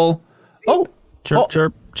wonderful. Oh, Chirp,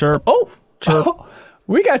 chirp, chirp. oh, Chirp. oh.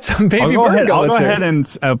 We got some baby I'll bird go goats here. ahead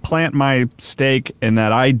and plant my stake in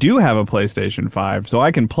that I do have a PlayStation 5, so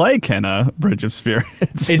I can play Kenna Bridge of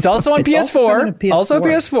Spirits. It's also on It's PS4. also coming to PS4. Also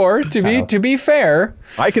PS4. To be fair.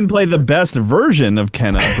 I can play the best version of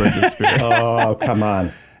Kenna Bridge of Spirits. Oh, come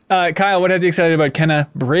on. Kyle, what has you excited about Kenna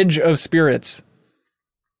Bridge of Spirits?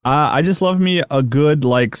 I just love me a good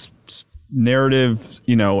narrative,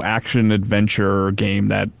 action adventure game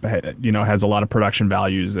that has a lot of production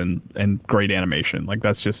values and great animation. Like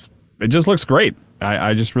it just looks great.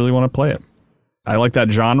 I just really want to play it. I like that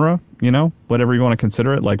genre, whatever you want to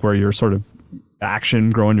consider it, like where you're sort of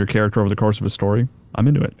action growing your character over the course of a story. I'm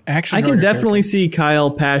into it. Action. I can definitely see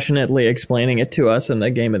Kyle passionately explaining it to us in the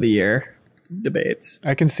Game of the Year debates.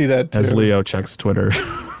 I can see that too. As Leo checks Twitter.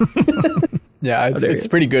 Yeah, it's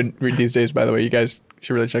pretty good these days, by the way. You guys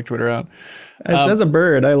should really check Twitter out. As a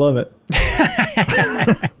bird, I love it.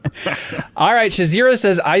 All right, Shazira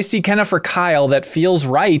says, I see Kenna for Kyle. That feels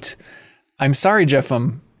right. I'm sorry,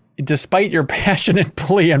 Jeffem. Despite your passionate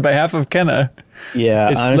plea on behalf of Kenna, Yeah,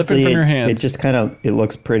 it's honestly, slipping from your hands. it just it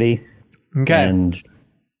looks pretty. Okay. And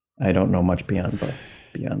I don't know much beyond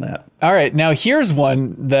that. All right, now here's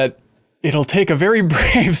one that it'll take a very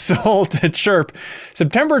brave soul to chirp.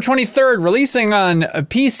 September 23rd, releasing on a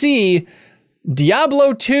PC,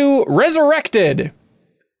 Diablo 2 Resurrected.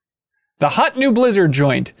 The hot new Blizzard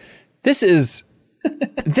joint. This is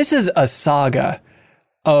a saga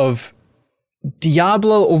of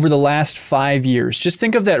Diablo over the last 5 years. Just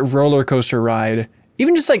think of that roller coaster ride.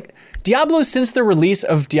 Even just like Diablo since the release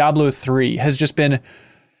of Diablo 3 has just been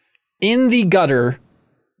in the gutter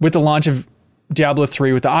with the launch of Diablo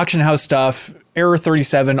 3, with the auction house stuff, Error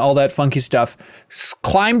 37, all that funky stuff.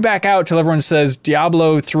 Climbed back out till everyone says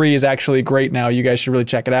Diablo 3 is actually great now. You guys should really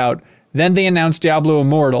check it out. Then they announced Diablo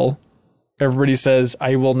Immortal. Everybody says,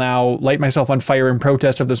 I will now light myself on fire in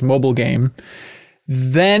protest of this mobile game.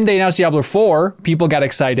 Then they announced Diablo 4. People got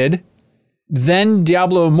excited. Then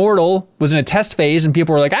Diablo Immortal was in a test phase and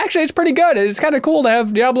people were like, actually, it's pretty good. It's kind of cool to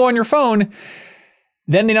have Diablo on your phone.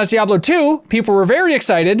 Then they announced Diablo 2. People were very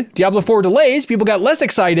excited. Diablo 4 delays. People got less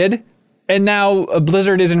excited. And now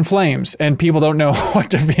Blizzard is in flames and people don't know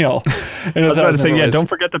what to feel. I was about to say, don't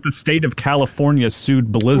forget that the state of California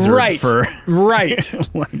sued Blizzard for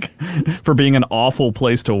for being an awful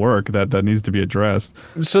place to work that needs to be addressed.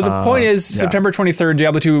 So the point is, September 23rd,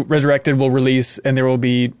 Diablo 2 Resurrected will release, and there will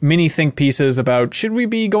be many think pieces about, should we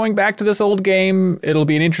be going back to this old game? It'll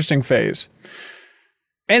be an interesting phase.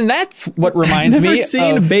 And that's what reminds me of... Never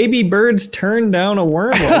seen baby birds turn down a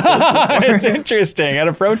worm like this. It's interesting, at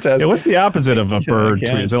a protest. Yeah, what's the opposite of a bird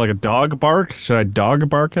tweet? Is it like a dog bark? Should I dog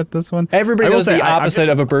bark at this one? Everybody knows the opposite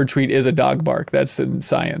of a bird tweet is a dog bark. That's in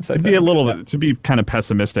science, I think. To be kind of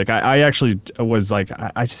pessimistic, I actually was like,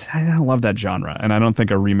 I don't love that genre, and I don't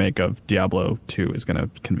think a remake of Diablo 2 is going to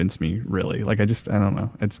convince me, really. Like, I don't know.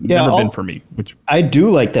 It's never been for me. I do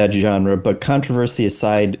like that genre, but controversy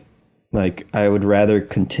aside... Like, I would rather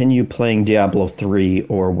continue playing Diablo 3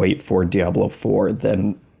 or wait for Diablo 4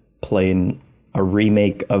 than playing a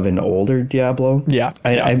remake of an older Diablo. Yeah.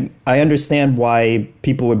 I understand why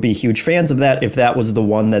people would be huge fans of that if that was the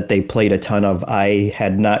one that they played a ton of. I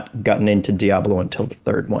had not gotten into Diablo until the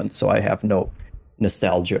third one, so I have no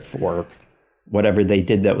nostalgia for whatever they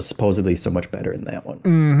did that was supposedly so much better in that one.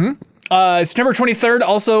 Mm-hmm. September 23rd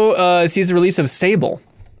also sees the release of Sable.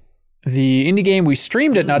 The indie game, we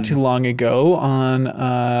streamed it not too long ago on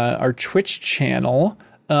our Twitch channel.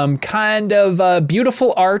 Kind of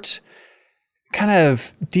beautiful art, kind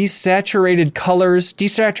of desaturated colors,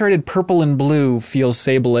 desaturated purple and blue feels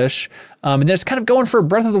Sable-ish. And then it's kind of going for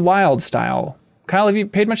Breath of the Wild style. Kyle, have you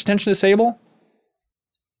paid much attention to Sable?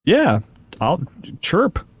 Yeah, I'll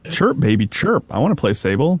chirp, baby, chirp. I want to play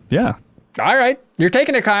Sable. Yeah. All right, you're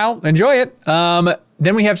taking it, Kyle. Enjoy it.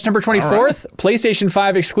 Then we have September 24th, PlayStation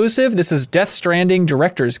 5 exclusive. This is Death Stranding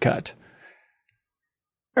Director's Cut.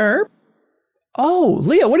 Oh,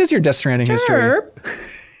 Leah, what is your Death Stranding history?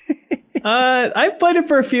 I played it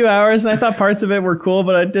for a few hours and I thought parts of it were cool,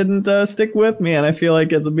 but it didn't stick with me. And I feel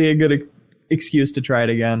like it'll be a good excuse to try it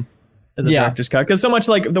again as a director's cut. Because so much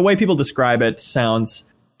like the way people describe it sounds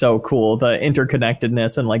so cool. The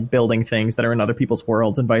interconnectedness and like building things that are in other people's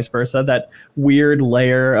worlds and vice versa. That weird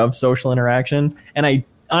layer of social interaction. And I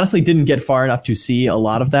honestly didn't get far enough to see a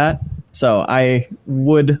lot of that. So I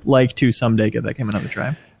would like to someday give that game another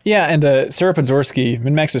try. Yeah, and Sarah Podzorsky,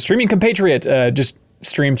 MinMax's streaming compatriot, just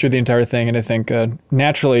streamed through the entire thing, and I think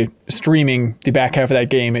naturally streaming the back half of that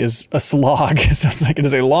game is a slog. So it's like it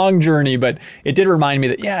is a long journey, but it did remind me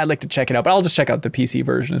that, yeah, I'd like to check it out, but I'll just check out the PC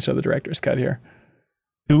version instead of the director's cut here.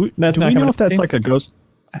 Do we know if that's like a ghost?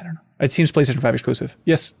 I don't know. It seems PlayStation 5 exclusive.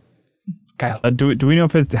 Yes, Kyle. Do we know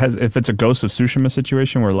if it's a Ghost of Tsushima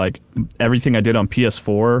situation where like everything I did on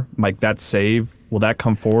PS4, like that save, will that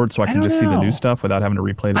come forward so I can just see the new stuff without having to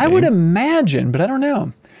replay the game? I would imagine, but I don't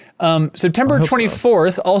know. September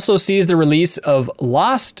 24th also sees the release of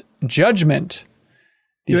Lost Judgment.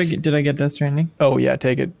 Did I get Death Stranding? Oh yeah,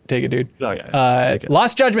 take it, dude. Oh, yeah, take it.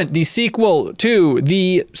 Lost Judgment, the sequel to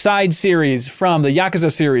the side series from the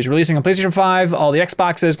Yakuza series, releasing on PlayStation 5, all the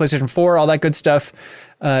Xboxes, PlayStation 4, all that good stuff.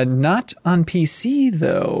 Not on PC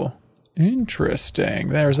though. Interesting.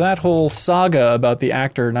 There's that whole saga about the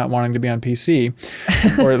actor not wanting to be on PC,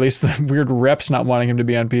 or at least the weird reps not wanting him to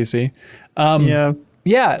be on PC.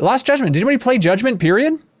 Yeah, Lost Judgment. Did anybody play Judgment,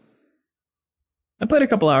 period? I played a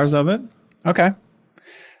couple hours of it. Okay.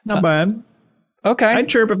 Not bad. Okay. I'd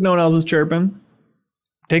chirp if no one else is chirping.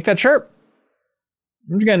 Take that chirp.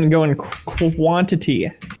 I'm just going to go in quantity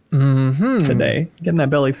today. Getting that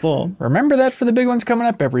belly full. Remember that for the big ones coming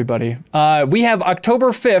up, everybody. We have October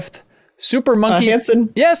 5th, Super Monkey...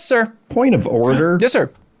 Hanson? Yes, sir. Point of order. Yes,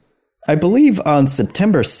 sir. I believe on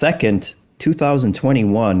September 2nd,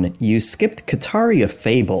 2021, you skipped Kataria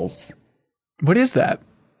Fables. What is that?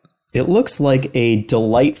 It looks like a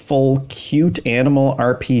delightful, cute animal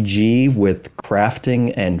RPG with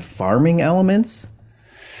crafting and farming elements.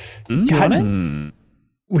 Would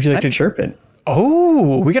you like to chirp it?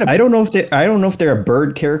 Oh, we got. I don't know if there are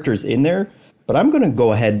bird characters in there, but I'm going to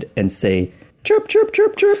go ahead and say chirp, chirp,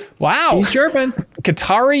 chirp, chirp. Wow, he's chirping.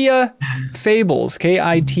 Kataria Fables,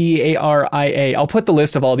 Kitaria. I'll put the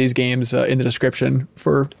list of all these games in the description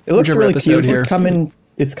for. It looks really cute. Here.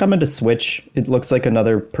 It's coming to Switch. It looks like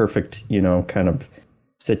another perfect, kind of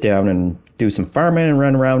sit down and do some farming and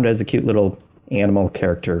run around as a cute little animal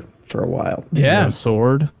character for a while. Yeah. A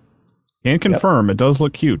sword. And confirm, It does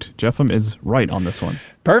look cute. Jeffem is right on this one.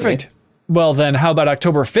 Perfect. Okay. Well, then how about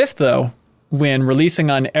October 5th, though? When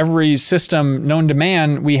releasing on every system known to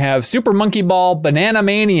man, we have Super Monkey Ball Banana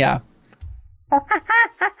Mania.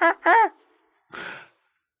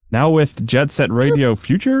 Now with Jet Set Radio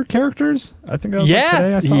Future characters? I think that was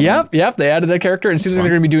today I saw Yep. They added that character. And it seems like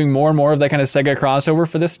they're going to be doing more and more of that kind of Sega crossover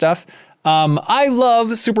for this stuff. I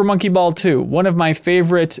love Super Monkey Ball 2, one of my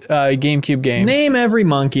favorite GameCube games. Name every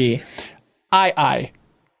monkey. I.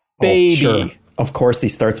 Baby. Oh, sure. Of course he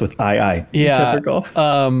starts with I. Yeah. Typical.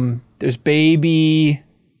 There's Baby.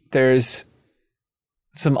 There's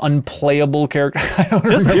some unplayable character. I don't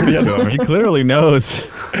Just remember. give it to him. He clearly knows.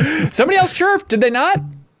 Somebody else chirped, did they not?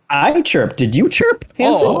 I chirped. Did you chirp,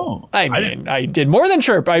 Hanson? Oh, I did more than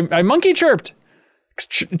chirp. I monkey chirped.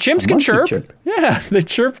 Chimps can chirp. Yeah, they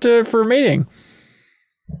chirped for mating.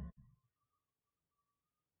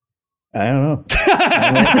 I don't know.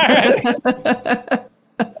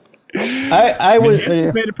 I was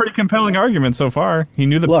He's made a pretty compelling argument so far. He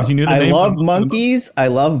knew the names. I love monkeys. I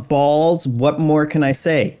love balls. What more can I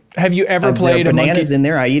say? Have you ever played a bananas in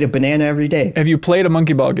there? I eat a banana every day. Have you played a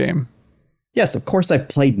monkey ball game? Yes, of course I've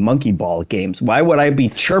played monkey ball games. Why would I be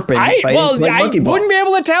chirping if I didn't play monkey ball? Wouldn't be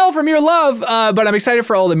able to tell from your love, but I'm excited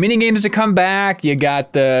for all the mini games to come back. You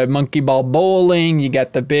got the monkey ball bowling, you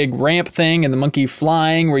got the big ramp thing and the monkey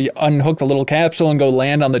flying where you unhook the little capsule and go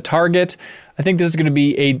land on the target. I think this is going to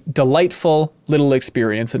be a delightful little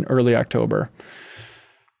experience in early October.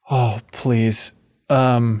 Oh, please.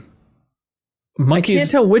 Monkeys. I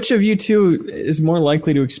can't tell which of you two is more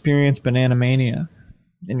likely to experience Banana Mania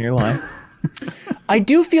in your life. I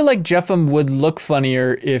do feel like Jeffem would look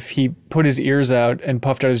funnier if he put his ears out and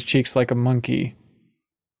puffed out his cheeks like a monkey.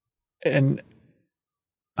 And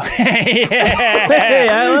hey,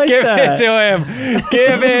 I like give that. it to him.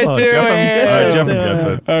 Give it to him. Jeffem gets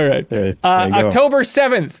it. All right. There October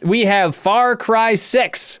 7th, we have Far Cry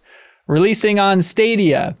 6 releasing on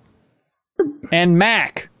Stadia and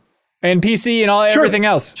Mac and PC and everything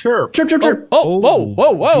else. Chirp, chirp, chirp. Whoa.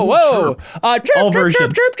 Chirp, all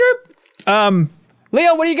versions. Chirp.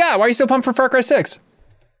 Leo, what do you got? Why are you so pumped for Far Cry 6?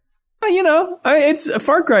 It's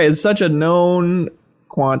Far Cry is such a known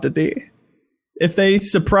quantity. If they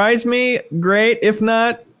surprise me, great. If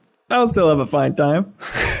not, I'll still have a fine time.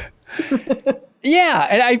 Yeah,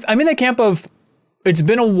 and I'm in the camp of it's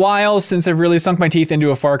been a while since I've really sunk my teeth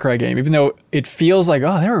into a Far Cry game, even though it feels like,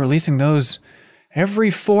 they were releasing those every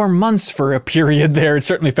 4 months for a period there. It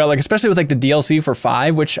certainly felt like, especially with like the DLC for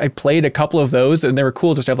 5, which I played a couple of those and they were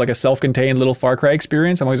cool just to have like a self-contained little Far Cry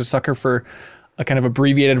experience. I'm always a sucker for a kind of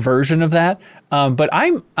abbreviated version of that. But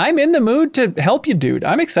I'm in the mood to help you, dude.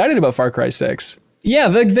 I'm excited about Far Cry 6. Yeah,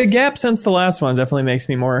 the gap since the last one definitely makes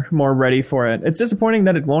me more ready for it. It's disappointing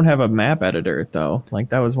that it won't have a map editor, though. Like,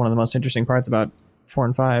 that was one of the most interesting parts about 4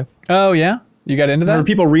 and 5. Oh, yeah? You got into that? There were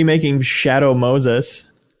people remaking Shadow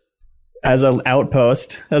Moses as an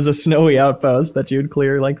outpost, as a snowy outpost that you'd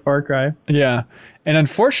clear like Far Cry. Yeah. And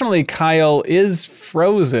unfortunately, Kyle is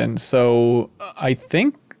frozen. So I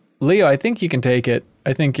think, Leo, I think you can take it.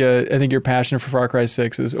 I think your passion for Far Cry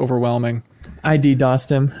 6 is overwhelming. I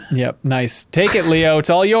DDoSed him. Yep, nice. Take it, Leo. It's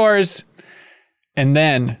all yours. And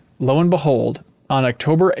then, lo and behold, on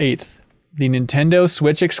October 8th, the Nintendo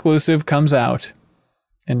Switch exclusive comes out.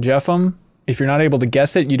 And Jeffem, if you're not able to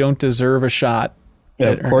guess it, you don't deserve a shot. Yeah,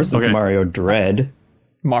 of course, it's Mario Dread.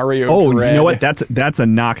 Mario Dread. You know what? That's a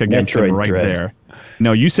knock against Metroid him right Dread. there.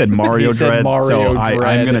 No, you said Mario He said Dread, Mario so Dread.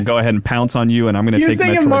 I'm going to go ahead and pounce on you, and I'm going to You're take Metroid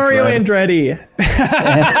thinking Mario Dread. Andretti.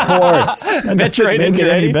 Of course. Metroid Make it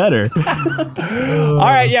any Dread. better. All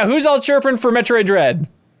right, yeah. Who's all chirping for Metroid Dread?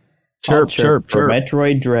 Chirp. For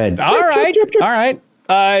Metroid Dread. All right.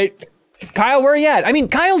 Kyle, where are you at? I mean,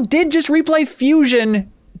 Kyle did just replay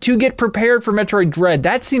Fusion to get prepared for Metroid Dread.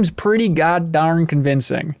 That seems pretty god darn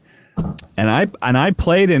convincing. And I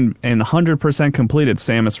played and 100% completed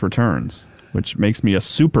Samus Returns, which makes me a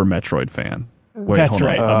Super Metroid fan. Wait, That's hold on.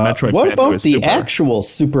 right. A Metroid What fan who about is the super. actual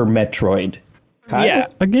Super Metroid? Kyle? Yeah.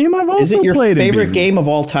 A game I've also Is it your played and favorite beaten. game of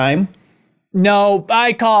all time? No,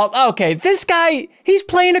 okay, this guy, he's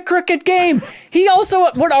playing a crooked game. He also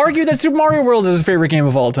would argue that Super Mario World is his favorite game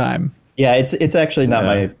of all time. Yeah, it's actually not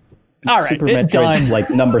my All right, Super it's Metroid's done. like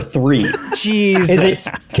number 3. Jesus. Is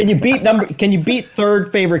it? Can you beat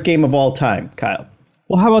third favorite game of all time, Kyle?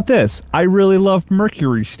 Well, how about this? I really love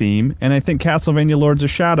Mercury Steam, and I think Castlevania Lords of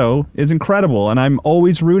Shadow is incredible, and I'm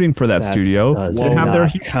always rooting for that studio Does to have their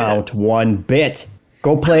not count one bit.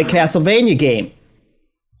 Go play a Castlevania game.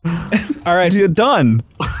 All right, You're done.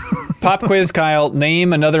 pop quiz, Kyle.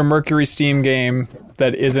 Name another Mercury Steam game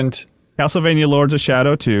that isn't. Castlevania Lords of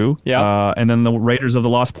Shadow 2, Yeah. and then the Raiders of the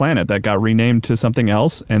Lost Planet that got renamed to something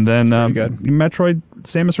else, and then good. Metroid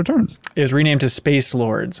Samus Returns. Is renamed to Space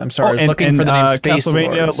Lords. I'm sorry, I was and- looking and, for the name Space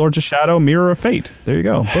Castlevania Lords. of Shadow, Mirror of Fate. There you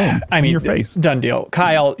go. Boom. I mean, in your face. done deal.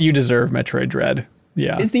 Kyle, you deserve Metroid Dread.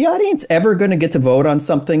 Yeah. Is the audience ever going to get to vote on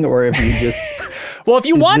something, or if you just Well, if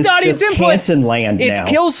you want this the audience just input, Hanson land it's now?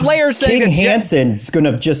 Killslayer saying King that Hanson's going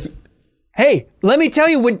to just hey, let me tell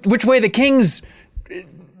you which way the king's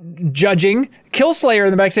judging. Killslayer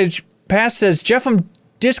in the backstage pass says Jeffem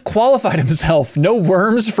disqualified himself. No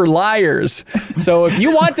worms for liars. So if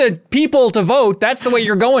you want the people to vote, that's the way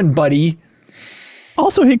you're going, buddy.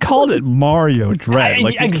 Also, he called it Mario Dread.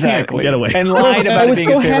 Like, you can't Exactly. get away. And lied about I it was being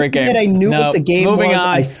so his favorite happy game. that I knew No, what the game moving was. on.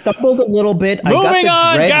 I stumbled a little bit. Moving I got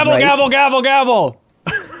on. the dread Gavel, right. gavel, gavel, gavel.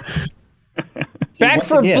 Back Once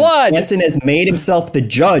for again, blood. Hanson has made himself the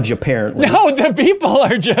judge, apparently. No, the people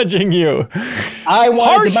are judging you. I want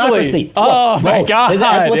Harshly. democracy. Oh Look, my vote. God.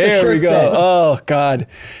 That's what the There we shirt go. says. Oh God.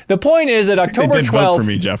 The point is that They October did vote for 12th,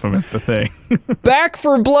 me, Jeff. That's the thing. Back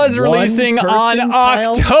for Blood's One releasing on person,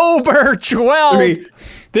 Kyle? October 12th. Three.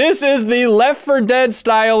 This is the Left 4 Dead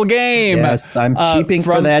style game. Yes, I'm cheaping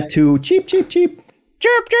for from- that too. Cheap. Chirp, chirp,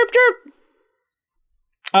 chirp.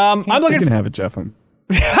 I'm You looking. can have it, Jeff.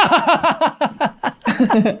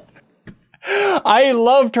 I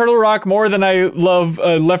love Turtle Rock more than I love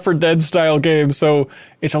Left 4 Dead style games, so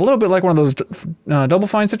it's a little bit like one of those Double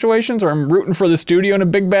Fine situations where I'm rooting for the studio in a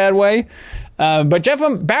big bad way. But Jeff,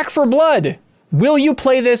 I'm Back for Blood. Will you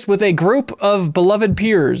play this with a group of beloved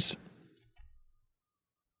peers?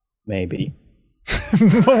 Maybe.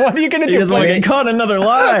 What are you going to He do? doesn't want to Play- get caught in another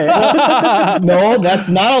lie. No, that's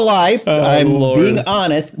not a lie. I'm Lord. being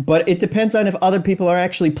honest, but it depends on if other people are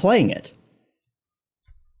actually playing it.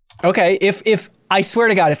 Okay, if I swear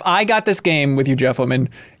to God, if I got this game with you, Jeff, and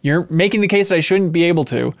you're making the case that I shouldn't be able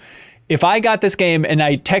to, if I got this game and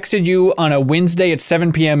I texted you on a Wednesday at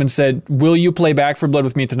 7 p.m. and said, will you play Back for Blood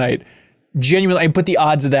with me tonight? Genuinely, I put the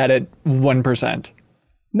odds of that at 1%.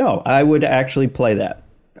 No, I would actually play that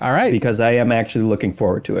All right. because I am actually looking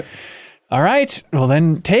forward to it. All right. Well,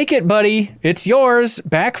 then take it, buddy. It's yours.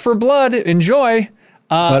 Back for Blood. Enjoy.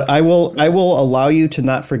 But I will allow you to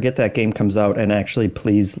not forget that game comes out and actually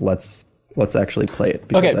please let's actually play it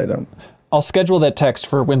because Okay. I don't. I'll schedule that text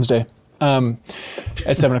for Wednesday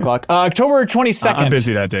at 7 o'clock. October 22nd. I'm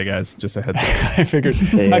busy that day, guys. Just a heads up. I figured.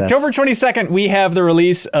 Yeah, October 22nd, we have the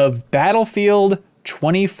release of Battlefield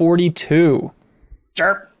 2042.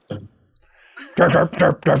 Chirp. Chirp, chirp,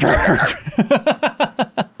 chirp, chirp, chirp.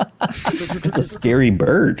 It's a scary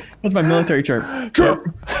bird. That's my military chirp.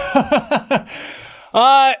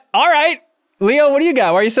 All right. Leo, what do you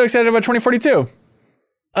got? Why are you so excited about 2042?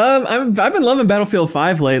 I've been loving Battlefield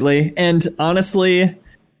 5 lately, and honestly,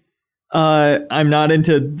 I'm not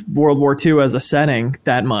into World War II as a setting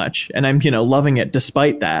that much, and I'm loving it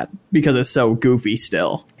despite that because it's so goofy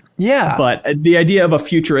still. Yeah. But the idea of a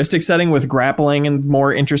futuristic setting with grappling and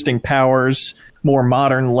more interesting powers, more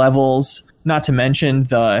modern levels, not to mention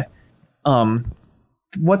the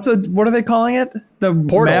what are they calling it? The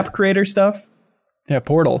Portal. map creator stuff? Yeah,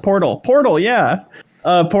 Portal. Portal, yeah.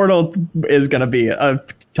 Portal is going to be a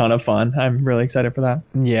ton of fun. I'm really excited for that.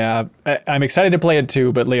 Yeah, I'm excited to play it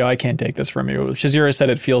too, but Leo, I can't take this from you. Shazira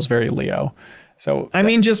said it feels very Leo. So I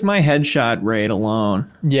mean, just my headshot rate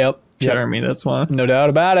alone. Yep. Jeremy, this one. No doubt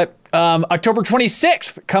about it. October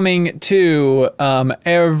 26th, coming to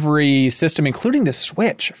every system, including the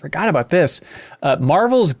Switch. I forgot about this.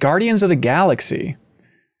 Marvel's Guardians of the Galaxy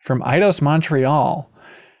from Eidos Montreal.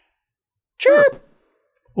 Chirp!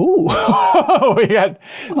 Ooh, we got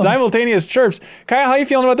simultaneous chirps. Kyle, how are you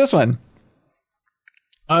feeling about this one?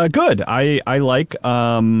 Good. I like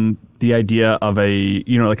the idea of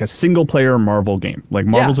like a single player Marvel game. Like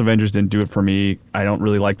Marvel's Avengers didn't do it for me. I don't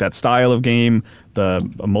really like that style of game, the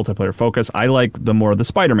multiplayer focus. I like the more the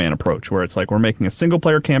Spider-Man approach, where it's like we're making a single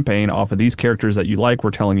player campaign off of these characters that you like.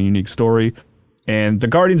 We're telling a unique story. And the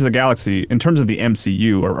Guardians of the Galaxy, in terms of the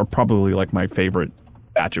MCU, are probably like my favorite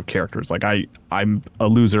batch of characters. Like I'm a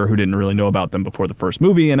loser who didn't really know about them before the first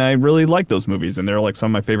movie, and I really like those movies, and they're like some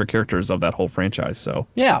of my favorite characters of that whole franchise. So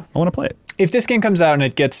yeah, I want to play it. If this game comes out and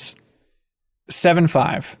it gets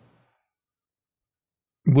 7.5,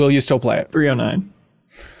 will you still play it? 309.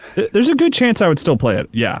 There's a good chance I would still play it.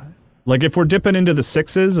 Yeah. Like if we're dipping into the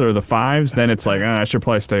 6s or the 5s, then it's like I should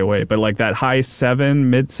probably stay away. But like that high 7,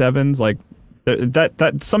 mid 7s, like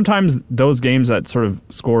that sometimes those games that sort of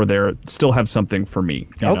score there still have something for me.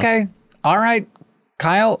 Okay. All right.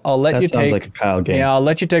 Kyle, I'll let you take. That sounds like a Kyle game. Yeah, I'll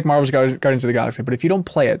let you take Marvel's Guardians of the Galaxy, but if you don't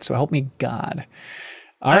play it, so help me God.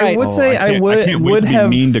 All right. I would say I can't wait would to be have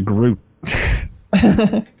mean to Groot.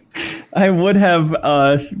 I would have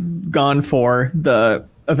gone for the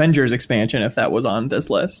Avengers expansion if that was on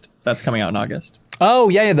this list. That's coming out in August. Oh,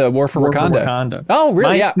 yeah, the War for Wakanda. Oh,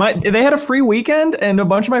 really? They had a free weekend, and a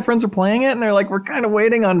bunch of my friends are playing it, and they're like, we're kind of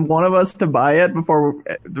waiting on one of us to buy it before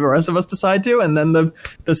the rest of us decide to, and then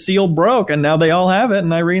the seal broke, and now they all have it,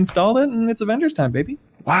 and I reinstalled it, and it's Avengers time, baby.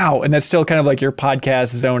 Wow, and that's still kind of like your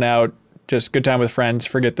podcast zone out, just good time with friends,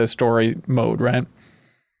 forget the story mode, right?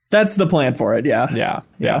 That's the plan for it, yeah.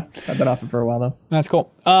 Yeah. I've been off it for a while, though. That's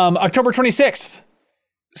cool. October 26th,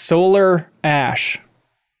 Solar Ash.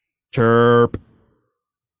 Chirp.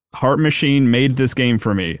 Heart Machine made this game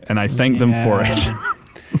for me, and I thank them for it.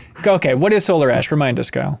 Okay, what is Solar Ash? Remind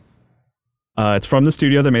us, Kyle. It's from the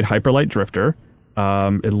studio that made Hyper Light Drifter.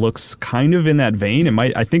 It looks kind of in that vein.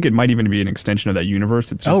 I think it might even be an extension of that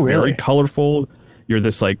universe. It's just very colorful. You're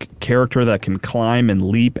this like character that can climb and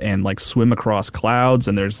leap and like swim across clouds,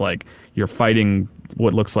 and there's like you're fighting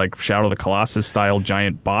what looks like Shadow of the Colossus style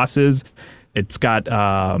giant bosses. It's got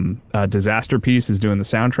Disaster Piece is doing the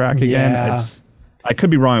soundtrack again. Yeah. I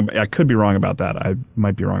could be wrong. I could be wrong about that. I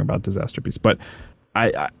might be wrong about Disaster Piece, but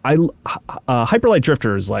Hyper Light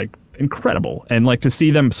Drifter is like incredible, and like to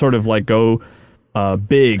see them sort of like go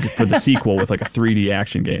big for the sequel with like a 3D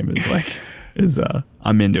action game is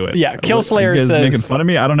I'm into it. Yeah, Killslayer says making fun of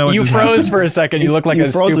me. I don't know. What you froze for a second. You look like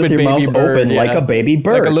a froze stupid with your baby mouth bird, open, like a baby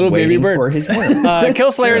bird, like a little baby bird for his word.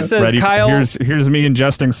 Killslayer says, Ready? Kyle. Here's me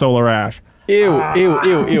ingesting Solar Ash. Ew.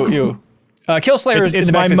 Killslayer is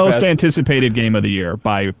it's my most anticipated game of the year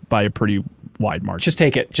by a pretty wide margin. Just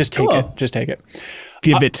take it. Just take it. Just take it.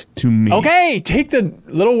 Give it to me. Okay, take the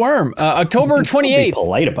little worm. October 28th. Be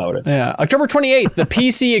polite about it. Yeah, October 28th, the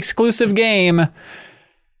PC exclusive game,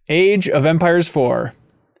 Age of Empires 4.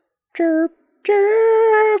 Chirp,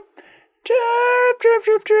 chirp, chirp, chirp,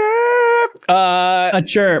 chirp, chirp. A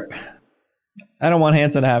chirp. I don't want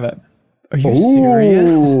Hanson to have it. Are you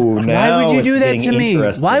serious? Why would you do that to me?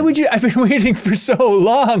 Why would you? I've been waiting for so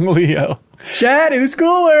long, Leo. Chad, who's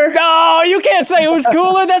cooler? No, you can't say who's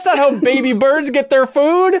cooler. That's not how baby birds get their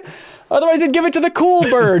food. Otherwise, they'd give it to the cool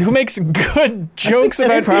bird who makes good jokes about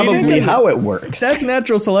That's probably eating. how it works. That's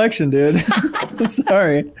natural selection, dude.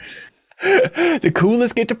 Sorry. The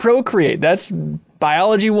coolest get to procreate. That's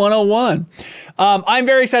biology 101. I'm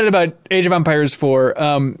very excited about Age of Empires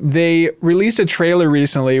 4. They released a trailer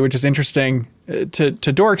recently, which is interesting to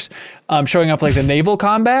dorks, showing off like the naval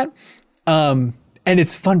combat. And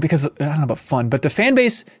it's fun because, I don't know about fun, but the fan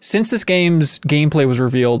base, since this game's gameplay was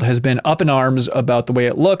revealed, has been up in arms about the way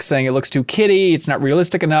it looks, saying it looks too kiddie, it's not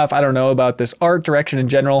realistic enough, I don't know about this art direction in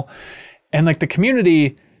general. And like the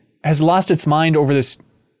community has lost its mind over this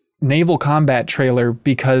naval combat trailer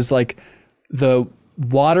because like the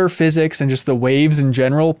water physics and just the waves in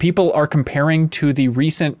general, people are comparing to the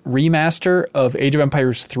recent remaster of Age of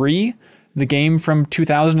Empires 3, the game from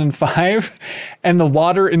 2005, and the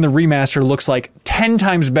water in the remaster looks like 10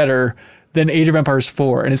 times better than Age of Empires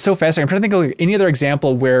 4. And it's so fascinating. I'm trying to think of like any other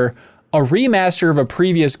example where a remaster of a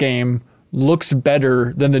previous game looks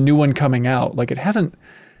better than the new one coming out. Like, it hasn't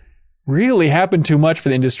really happened too much for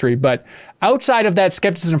the industry, but outside of that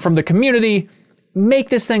skepticism from the community, make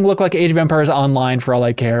this thing look like Age of Empires Online for all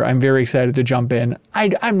I care. I'm very excited to jump in.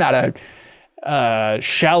 I'm not a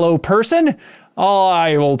shallow person.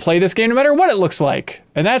 I will play this game no matter what it looks like.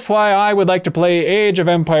 And that's why I would like to play Age of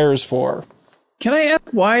Empires 4. Can I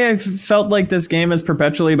ask why I felt like this game is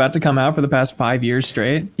perpetually about to come out for the past 5 years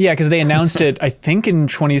straight? Yeah, because they announced it, I think, in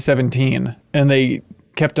 2017. And they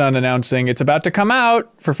kept on announcing it's about to come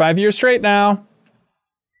out for 5 years straight now.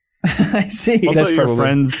 I see. Also, That's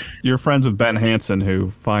probably... you're friends with Ben Hansen, who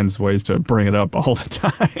finds ways to bring it up all the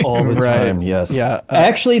time. All the Right. time, yes. Yeah.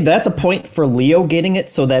 Actually, that's a point for Leo getting it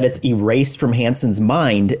so that it's erased from Hansen's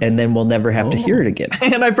mind, and then we'll never have to hear it again.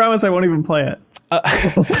 And I promise I won't even play it.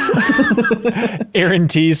 Aaron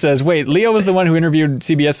T says, wait, Leo was the one who interviewed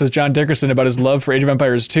CBS's John Dickerson about his love for Age of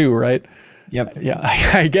Empires 2, right? Yep. Yeah,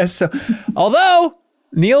 I guess so. Although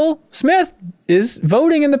Neil Smith is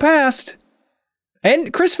voting in the past,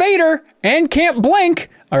 and Chris Fader and Camp Blink.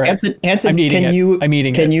 All right, Hansen, I'm eating it. I'm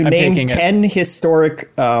eating can it. you I'm name taking 10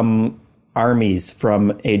 historic armies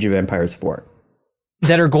from Age of Empires 4?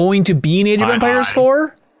 that are going to be in Age of Empires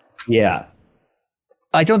 4? Yeah.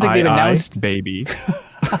 I don't think they've announced. Baby.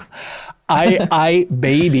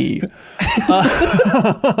 Baby.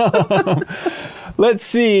 Let's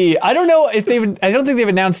see. I don't know if they've. I don't think they've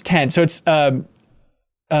announced 10. So it's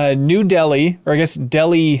New Delhi, or I guess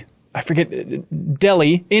Delhi. I forget.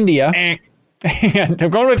 Delhi, India. And I'm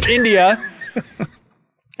going with India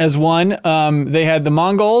as one. They had the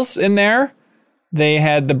Mongols in there. They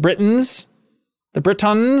had the Britons. The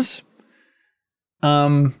Britons.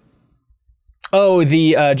 The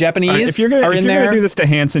Japanese If you're gonna do this to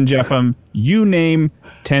Hansen, Jeff, you name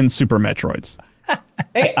 10 Super Metroids.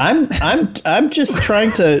 Hey, I'm just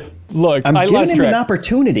trying to look. I'm I giving lost him track. an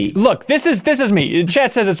opportunity. Look, this is me.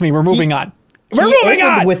 Chat says it's me. We're moving on. We're He moving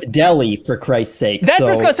opened on. with Delhi, for Christ's sake. That's so.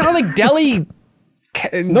 what's going to sound like Delhi.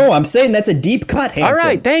 No, I'm saying that's a deep cut, Hansen. All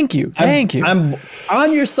right, thank you. I'm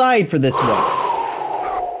on your side for this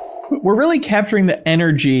one. We're really capturing the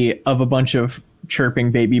energy of a bunch of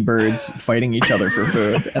chirping baby birds fighting each other for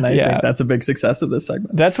food. And I think that's a big success of this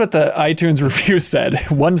segment. That's what the iTunes review said.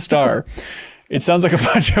 1 star. It sounds like a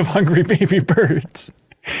bunch of hungry baby birds.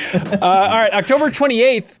 All right, October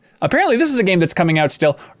 28th. Apparently, this is a game that's coming out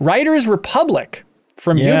still. Riders Republic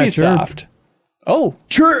from Ubisoft. Chirp. Oh.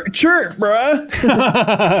 Chirp, bruh.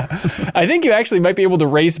 I think you actually might be able to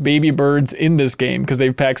race baby birds in this game because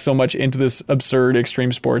they've packed so much into this absurd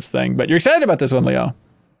extreme sports thing. But you're excited about this one, Leo.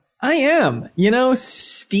 I am.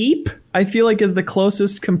 Steep, I feel like, is the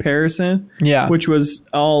closest comparison. Yeah. Which was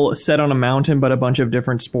all set on a mountain, but a bunch of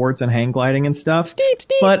different sports and hang gliding and stuff. Steep.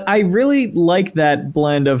 But I really like that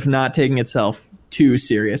blend of not taking itself too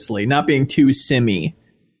seriously, not being too simmy.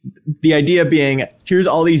 The idea being, here's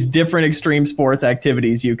all these different extreme sports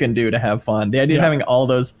activities you can do to have fun. The idea of having all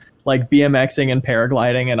those, like BMXing and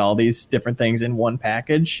paragliding and all these different things in one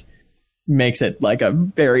package makes it like a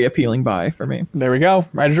very appealing buy for me. There we go.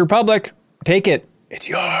 Riders Republic. Take it. It's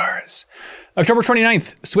yours. October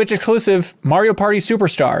 29th, Switch exclusive Mario Party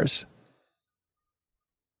Superstars.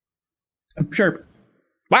 Sure.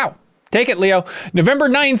 Wow. Take it, Leo. November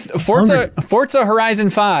 9th, Forza Horizon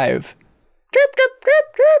 5. Drip, drip,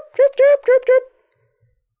 drip, drip, drip, drip, drip, drip.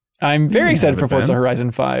 I'm very excited for Forza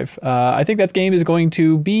Horizon 5. I think that game is going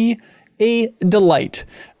to be a delight.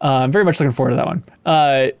 I'm very much looking forward to that one.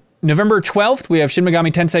 November 12th, we have Shin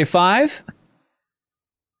Megami Tensei 5.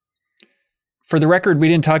 For the record, we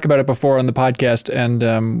didn't talk about it before on the podcast,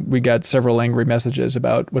 and we got several angry messages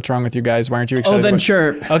about what's wrong with you guys. Why aren't you excited? Oh, then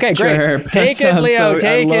chirp. Okay, great. Chirp. Take it, Leo.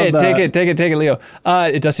 Take it, Leo.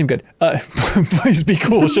 It does seem good. Please be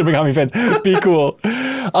cool, Shin Megami fan. Be cool.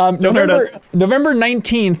 November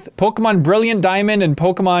 19th, Pokemon Brilliant Diamond and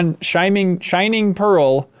Pokemon Shining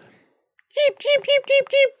Pearl. Jeep, jeep, jeep, jeep,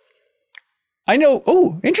 jeep. I know.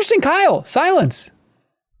 Oh, interesting, Kyle. Silence.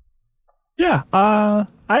 Yeah,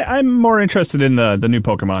 I'm more interested in the new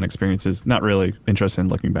Pokemon experiences. Not really interested in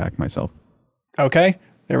looking back myself. Okay,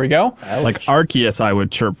 there we go. Like Arceus, I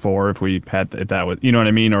would chirp for if we had that would, you know what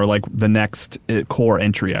I mean, or like the next core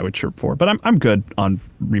entry, I would chirp for. But I'm good on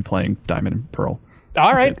replaying Diamond and Pearl.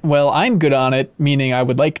 All right. Well, I'm good on it, meaning I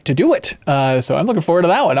would like to do it. So I'm looking forward to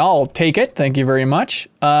that one. I'll take it. Thank you very much.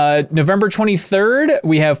 November 23rd,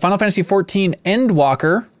 we have Final Fantasy XIV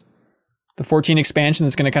Endwalker, the 14 expansion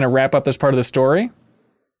that's going to kind of wrap up this part of the story.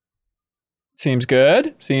 Seems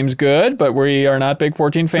good, but we are not big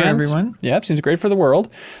 14 fans. For everyone. Yep, seems great for the world.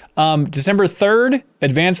 December 3rd,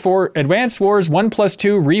 Advance Wars 1+2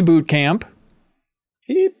 Reboot Camp.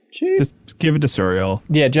 Cheap. Just give it to Suriel.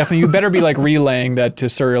 Yeah, Jeff, you better be like relaying that to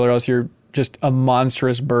Suriel, or else you're just a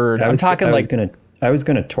monstrous bird. I was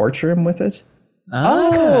gonna torture him with it.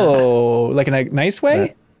 Oh, like in a nice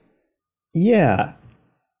way? Yeah.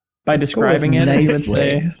 By describing it, I would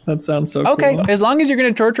say that sounds so okay, cool. as long as you're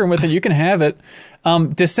going to torture him with it, you can have it.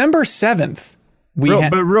 December 7th.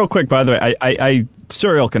 But real quick, by the way, I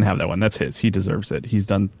Suriel can have that one. That's his. He deserves it.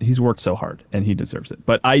 He's worked so hard, and he deserves it.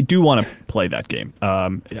 But I do want to play that game.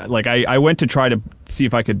 Like I went to try to see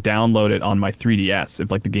if I could download it on my 3DS,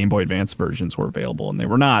 if like the Game Boy Advance versions were available, and they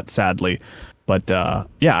were not, sadly. But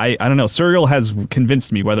yeah, I don't know. Suriel has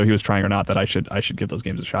convinced me, whether he was trying or not, that I should give those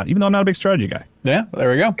games a shot, even though I'm not a big strategy guy. Yeah,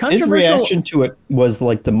 there we go. His reaction to it was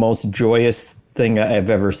like the most joyous thing I've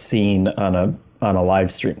ever seen on a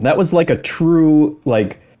live stream. That was like a true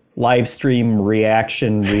like live stream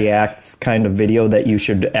reacts kind of video that you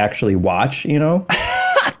should actually watch, you know?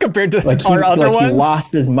 Compared to like our other ones? He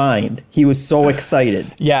lost his mind. He was so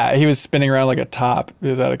excited. Yeah, he was spinning around like a top. It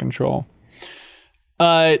was out of control.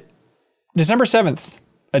 December 7th,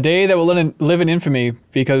 a day that will live in infamy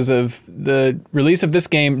because of the release of this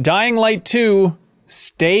game, Dying Light 2,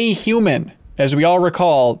 Stay Human. As we all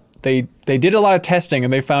recall, they did a lot of testing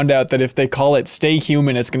and they found out that if they call it Stay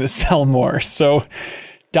Human, it's going to sell more. So,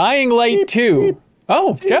 Dying Light 2.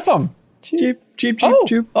 Oh, Jeffem. Cheap.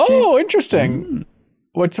 Oh, interesting.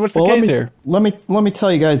 What's the case here? Let me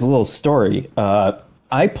tell you guys a little story.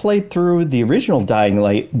 I played through the original Dying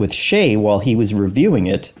Light with Shay while he was reviewing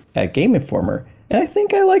it at Game Informer, and I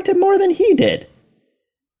think I liked it more than he did.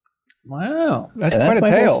 Wow, that's quite a my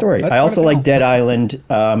tale. Whole story. I also like Dead Island.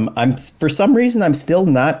 I'm for some reason I'm still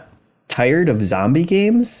not tired of zombie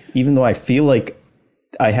games, even though I feel like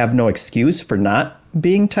I have no excuse for not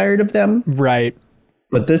being tired of them. Right.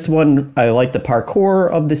 But this one, I like the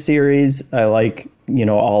parkour of the series. I like,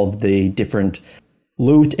 all of the different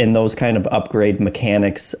loot and those kind of upgrade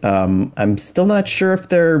mechanics. I'm still not sure if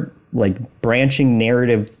their like branching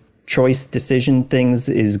narrative choice decision things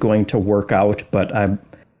is going to work out, but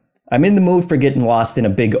I'm in the mood for getting lost in a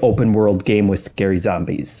big open world game with scary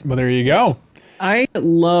zombies. Well, there you go. I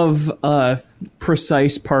love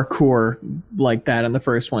precise parkour like that in the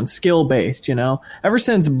first one, skill based. Ever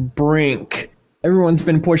since Brink, everyone's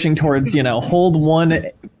been pushing towards hold one.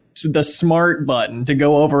 The smart button to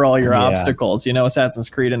go over all your obstacles,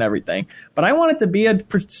 Assassin's Creed and everything. But I want it to be a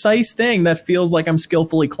precise thing that feels like I'm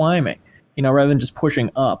skillfully climbing, rather than just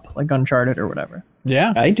pushing up like Uncharted or whatever.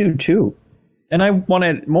 Yeah, I do too. And I want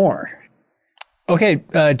it more. Okay,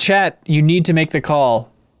 chat, you need to make the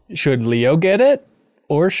call. Should Leo get it?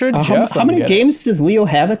 Or should Jeff? How many games does Leo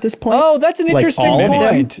have at this point? Oh, that's an interesting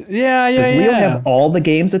point. Yeah. Does Leo have all the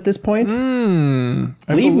games at this point?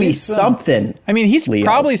 Leave me something. I mean, he's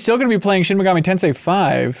probably still going to be playing Shin Megami Tensei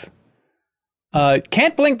 5.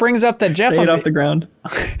 Can't Blink brings up that Jeffem... Stay it off the ground.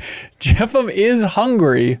 Jeffem is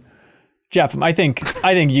hungry. Jeffem, I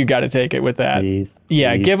think you got to take it with that. Please.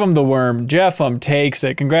 Give him the worm. Jeffem takes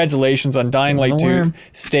it. Congratulations on Dying Light 2.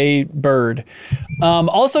 Stay bird.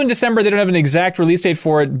 Also in December, they don't have an exact release date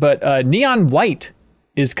for it, but Neon White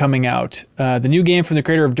is coming out. The new game from the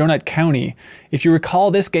creator of Donut County. If you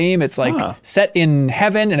recall this game, it's like set in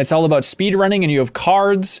heaven and it's all about speed running and you have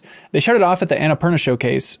cards. They showed it off at the Annapurna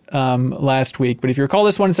showcase last week. But if you recall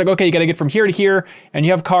this one, it's like, okay, you got to get from here to here and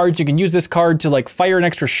you have cards. You can use this card to like fire an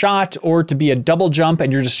extra shot or to be a double jump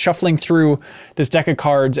and you're just shuffling through this deck of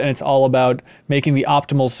cards and it's all about making the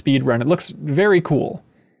optimal speed run. It looks very cool.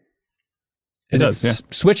 It does, yeah.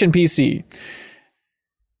 Switch and PC.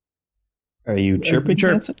 Are you chirping?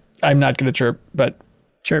 I'm not going to chirp, but...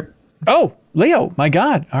 Chirp. Oh, Leo, my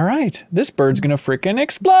God. All right. This bird's going to freaking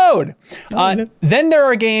explode. Then there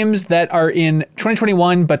are games that are in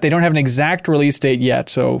 2021, but they don't have an exact release date yet.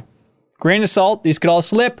 So grain of salt, these could all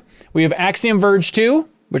slip. We have Axiom Verge 2,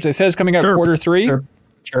 which they said is coming out quarter 3.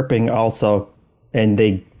 Chirping also. And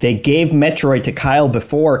they gave Metroid to Kyle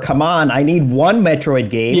before. Come on, I need one Metroid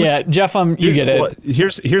game. Yeah, Jeffem, you get it.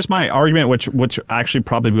 Here's my argument, which actually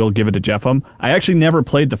probably will give it to Jeffem. I actually never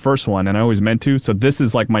played the first one, and I always meant to. So this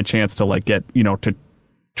is like my chance to like get to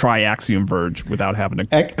try Axiom Verge without having to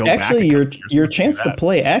go Actually, back. your chance to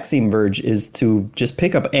play Axiom Verge is to just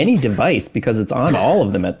pick up any device because it's on all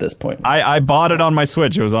of them at this point. I bought it on my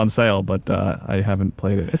Switch. It was on sale, but I haven't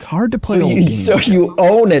played it. It's hard to play old games. So you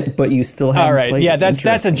own it, but you still haven't All right, played yeah, it.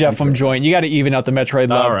 that's a Jeff joint. You got to even out the Metroid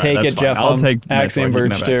love. All right, take that's it, fine. Jeff. I'll take Axiom Metroid. You can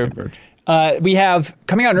Verge have too. Axiom Verge. We have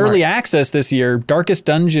coming out in early access this year, Darkest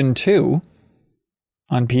Dungeon 2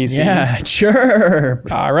 on PC. Yeah, sure.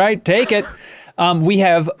 All right, take it. We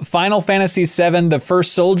have Final Fantasy VII, The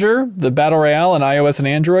First Soldier, the Battle Royale on iOS and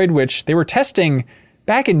Android, which they were testing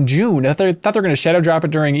back in June. I thought they were going to shadow drop it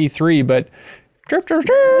during E3, but drip, drip,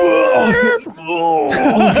 drip.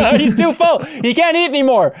 He's too full. He can't eat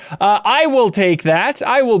anymore. I will take that.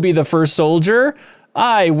 I will be the first soldier.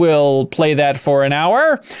 I will play that for an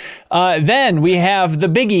hour. Then we have the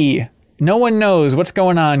biggie. No one knows what's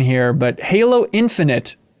going on here, but Halo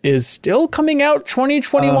Infinite is still coming out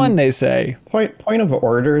 2021, they say. Point of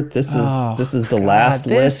order. This is the last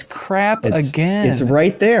this list. Crap It's- again. It's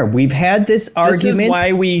right there. We've had this argument. This is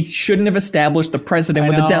why we shouldn't have established the precedent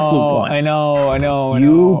with the Deathloop one. I know.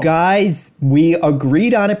 You guys, we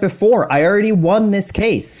agreed on it before. I already won this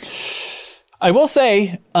case. I will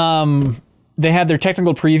say, they had their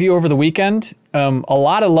technical preview over the weekend. A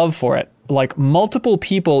lot of love for it. Like multiple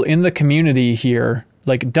people in the community here,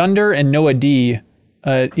 like Dunder and Noah D.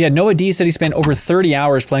 Noah D said he spent over 30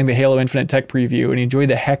 hours playing the Halo Infinite tech preview and he enjoyed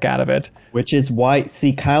the heck out of it. Which is why,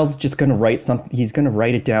 see, Kyle's just going to write something. He's going to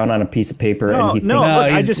write it down on a piece of paper. No, and he no.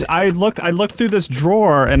 thinks, Look, I looked through this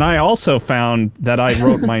drawer, and I also found that I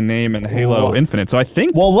wrote my name in Halo Infinite. So I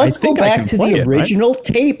think. well, let's I go think I back can to play the it, right? original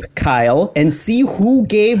tape, Kyle, and see who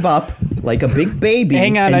gave up like a big baby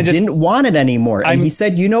Hang on, and didn't want it anymore. And he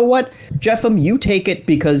said, you know what, Jeffem, you take it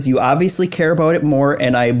because you obviously care about it more,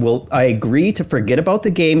 and I agree to forget about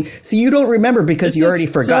the game. See, you don't remember because you already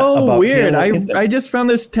forgot about weird. Halo Infinite. I just found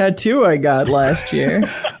this tattoo I got last year.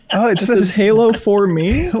 Oh, it Says Halo for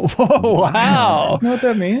me. Whoa, wow. You know what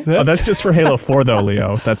that means? Oh, that's just for Halo 4, though,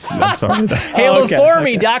 Leo. I'm sorry. Halo for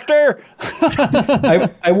me, doctor.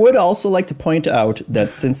 I would also like to point out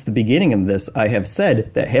that since the beginning of this, I have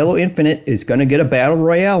said that Halo Infinite is going to get a Battle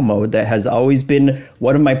Royale mode. That has always been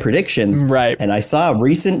one of my predictions. Right. And I saw a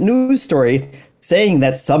recent news story saying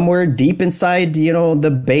that somewhere deep inside, the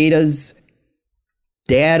betas,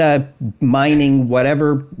 data mining,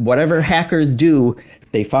 whatever hackers do,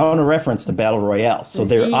 they found a reference to Battle Royale. So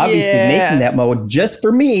they're obviously making that mode just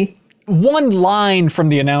for me. One line from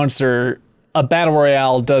the announcer, a Battle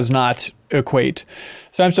Royale does not equate.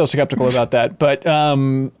 So I'm still skeptical about that. But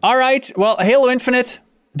all right. Well, Halo Infinite.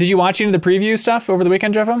 Did you watch any of the preview stuff over the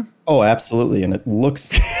weekend, Jeffem? Oh, absolutely. And it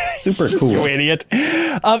looks super cool. You idiot.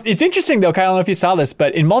 It's interesting, though, Kyle, I don't know if you saw this,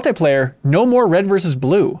 but in multiplayer, no more red versus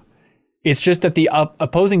blue. It's just that the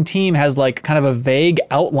opposing team has like kind of a vague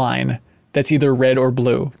outline that's either red or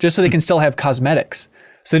blue, just so they can still have cosmetics.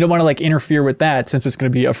 So they don't want to like interfere with that since it's going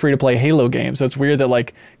to be a free-to-play Halo game. So it's weird that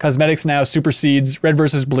like cosmetics now supersedes red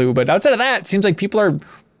versus blue. But outside of that, it seems like people are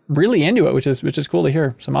really into it, which is cool to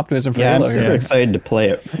hear. Some optimism for Halo I'm super here. excited to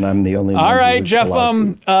play it, and I'm the only one. All right, who's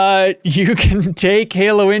allowed Jeff, you can take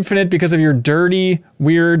Halo Infinite because of your dirty,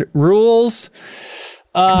 weird rules.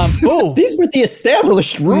 These were the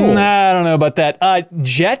established rules. I don't know about that.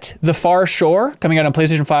 Jet: The Far Shore coming out on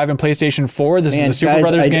PlayStation 5 and PlayStation 4. This is a Super Guys,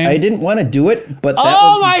 Brothers game. I didn't want to do it, but that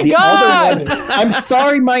Oh was my the God! other one. I'm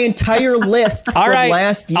sorry, my entire list from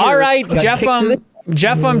last year. All right, got kicked to the-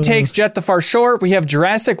 Jeffem takes Jet: The Far Shore. We have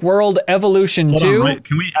Jurassic World Evolution 2. Hold on, wait,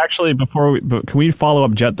 can we actually can we follow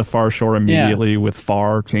up Jet the Far Shore immediately with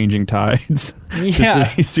Far Changing Tides? Yeah.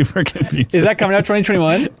 Just to be super confused. Is that coming out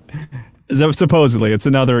 2021? Supposedly, it's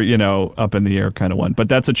another, up in the air kind of one. But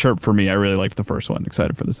that's a chirp for me. I really liked the first one.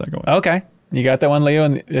 Excited for the second one. Okay. You got that one, Leo,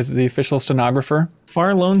 and is the official stenographer?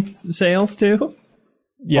 Far loan sales too.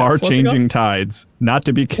 Yes. Far Changing Tides, not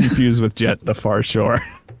to be confused with Jet the Far Shore.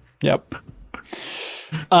 Yep.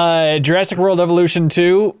 Jurassic World Evolution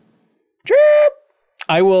 2. Chirp.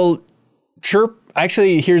 I will chirp.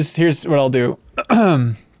 Actually, here's what I'll do.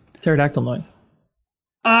 Pterodactyl noise.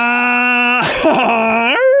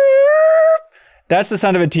 That's the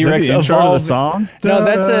sound of a T-Rex Is that the intro to evolving. the song? No,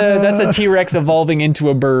 that's a T-Rex evolving into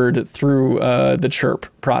a bird through the chirp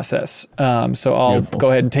process. So I'll Beautiful. go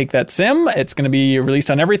ahead and take that sim. It's going to be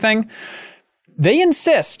released on everything. They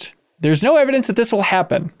insist there's no evidence that this will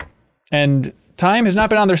happen, and time has not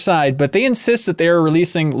been on their side. But they insist that they are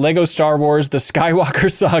releasing Lego Star Wars: The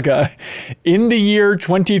Skywalker Saga in the year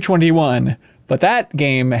 2021. But that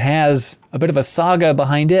game has a bit of a saga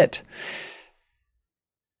behind it.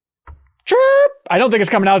 Chirp! I don't think it's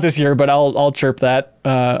coming out this year, but I'll chirp that.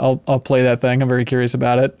 I'll play that thing. I'm very curious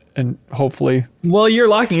about it. and hopefully. Well, you're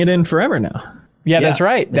locking it in forever now. Yeah, that's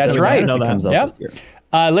right. That's right. It comes out Yep. this year.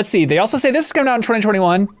 Let's see. They also say this is coming out in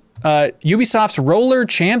 2021. Ubisoft's Roller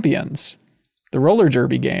Champions, the roller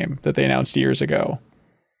derby game that they announced years ago.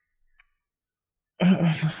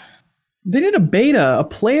 They did a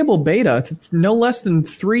playable beta, no less than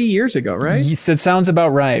 3 years ago, right? Yes, that sounds about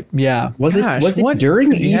right. Yeah. Was it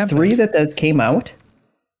during E3 that came out?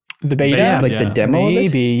 The beta? Yeah. Like the demo of it?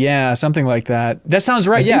 Maybe, yeah, something like that. That sounds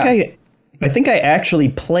right, I think I actually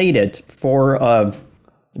played it for a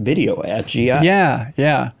video at GI. Yeah.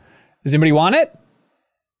 Does anybody want it?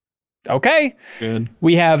 Okay. Good.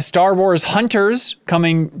 We have Star Wars Hunters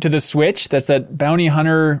coming to the Switch. That's that bounty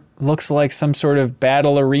hunter, looks like some sort of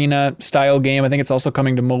battle arena style game. I think it's also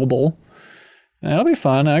coming to mobile. That'll be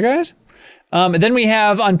fun, huh, guys? And then we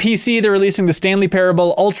have on PC, they're releasing the Stanley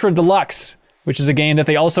Parable Ultra Deluxe, which is a game that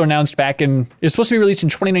they also announced it's supposed to be released in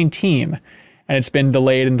 2019. And it's been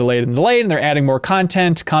delayed, and they're adding more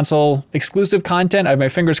content, console exclusive content. I have my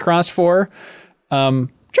fingers crossed for.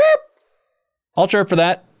 Chirp! I'll chirp for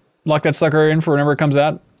that. Lock that sucker in for whenever it comes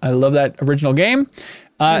out. I love that original game.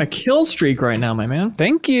 On a kill streak right now, my man.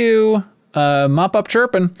 Thank you. Mop up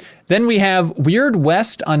chirping. Then we have Weird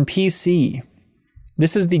West on PC.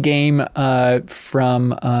 This is the game from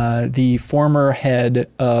the former head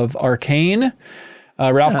of Arcane,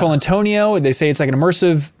 Ralph Colantonio. They say it's like an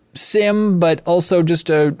immersive sim, but also just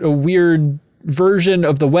a weird version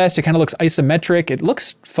of the West. It kind of looks isometric. It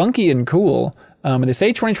looks funky and cool. And they say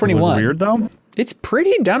 2021. Weird though. It's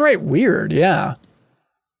pretty downright weird. Yeah.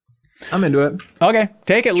 I'm into it. Okay,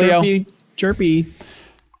 take it, Leo. Chirpy.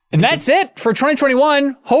 And that's it for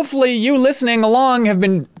 2021. Hopefully you listening along have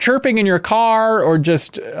been chirping in your car or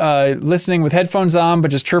just listening with headphones on, but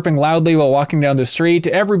just chirping loudly while walking down the street.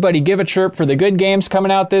 Everybody give a chirp for the good games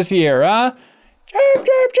coming out this year, huh? Chirp,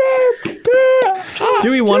 chirp, chirp. Do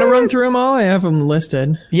we want to run through them all? I have them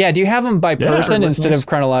listed. Yeah, do you have them by person instead of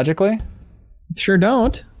chronologically? Sure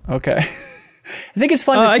don't. Okay. I think it's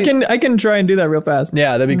fun to see. I can try and do that real fast.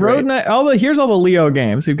 Yeah, that'd be great. Here's all the Leo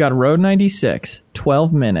games. We've got Road 96,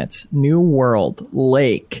 12 Minutes, New World,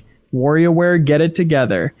 Lake, WarioWare Get It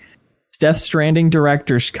Together, Death Stranding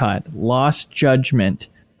Director's Cut, Lost Judgment,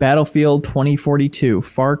 Battlefield 2042,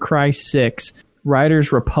 Far Cry 6,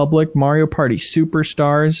 Riders Republic, Mario Party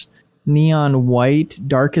Superstars, Neon White,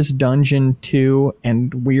 Darkest Dungeon 2,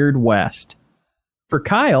 and Weird West. For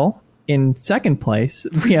Kyle, in second place,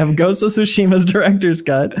 we have Ghost of Tsushima's Director's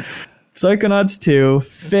Cut, Psychonauts 2,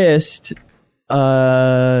 Fist,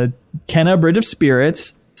 Kenna Bridge of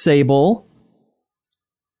Spirits, Sable,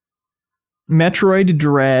 Metroid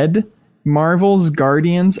Dread, Marvel's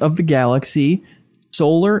Guardians of the Galaxy,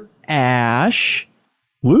 Solar Ash.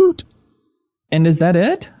 Woot. And is that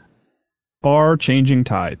it? Far Changing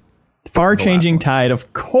Tide. Far Changing Tide,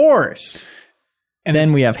 of course. And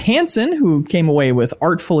then we have Hanson, who came away with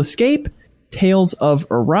Artful Escape, Tales of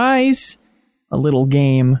Arise, a little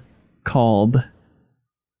game called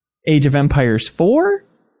Age of Empires 4,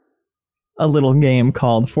 a little game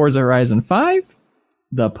called Forza Horizon 5,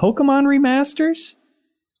 the Pokemon remasters,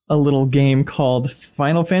 a little game called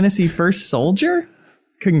Final Fantasy First Soldier.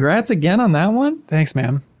 Congrats again on that one. Thanks,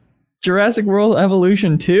 ma'am. Jurassic World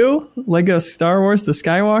Evolution 2, Lego Star Wars The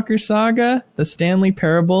Skywalker Saga, The Stanley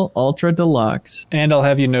Parable Ultra Deluxe. And I'll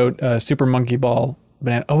have you note Super Monkey Ball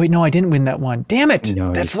Banana. Oh wait, no, I didn't win that one. Damn it!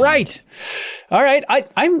 No, that's right. All right,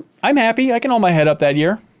 I'm happy. I can hold my head up that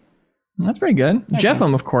year. That's pretty good.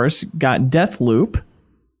 Jeffem, of course, got Deathloop,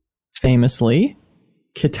 famously,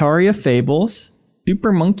 Kitaria Fables,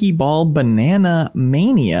 Super Monkey Ball Banana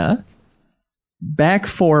Mania, Back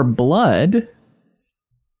 4 Blood,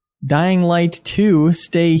 Dying Light 2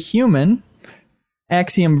 Stay Human,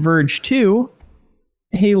 Axiom Verge 2,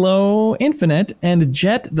 Halo Infinite, and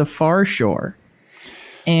Jet the Far Shore.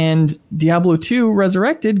 And Diablo 2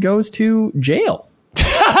 Resurrected goes to jail.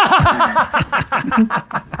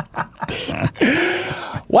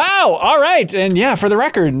 Wow. All right. And yeah, for the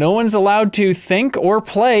record, no one's allowed to think or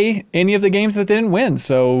play any of the games that didn't win.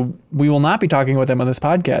 So we will not be talking about them on this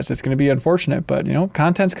podcast. It's going to be unfortunate, but you know,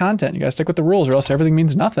 content's content. You got to stick with the rules or else everything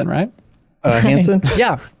means nothing, right? Hanson?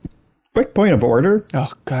 Yeah. Quick point of order.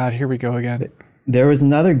 Oh God, here we go again. There was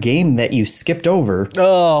another game that you skipped over.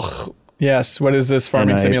 Oh, yes. What is this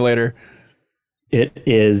farming simulator? It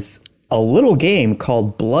is a little game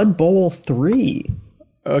called Blood Bowl 3.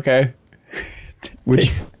 Okay.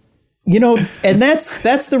 Which, you know, and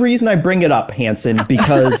that's the reason I bring it up, Hanson,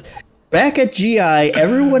 because back at GI,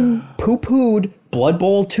 everyone poo-pooed Blood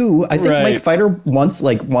Bowl 2. I think Mike Fighter once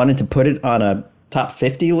wanted to put it on a top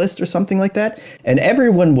 50 list or something like that. And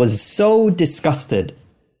everyone was so disgusted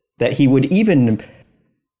that he would even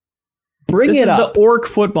Bring This it is up. the orc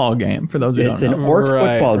football game, for those who It's don't an know. orc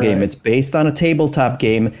Right, football game. right. It's based on a tabletop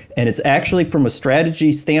game, and it's actually, from a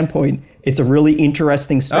strategy standpoint, it's a really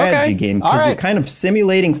interesting strategy Okay, game all because you're right. kind of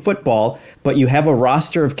simulating football, but you have a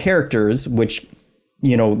roster of characters which,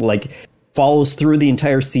 like follows through the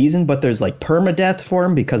entire season, but there's like permadeath for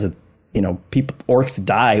them because of, orcs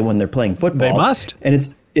die when they're playing football. They must. And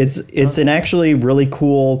it's an actually really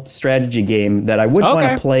cool strategy game that I would want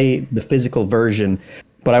Okay. to play the physical version.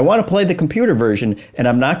 But I want to play the computer version, and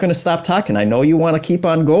I'm not going to stop talking. I know you want to keep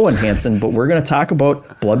on going, Hanson, but we're going to talk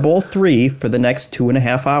about Blood Bowl 3 for the next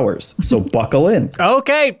 2.5 hours. So buckle in.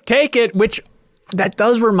 Okay, take it. Which that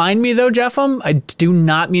does remind me, though, Jeffem. I do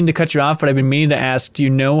not mean to cut you off, but I've been meaning to ask, do you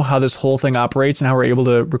know how this whole thing operates and how we're able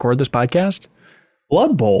to record this podcast?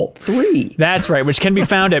 Blood Bowl 3. That's right, which can be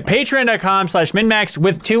found at patreon.com/minmax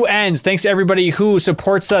with 2 N's. Thanks to everybody who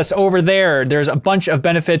supports us over there. There's a bunch of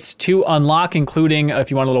benefits to unlock, including if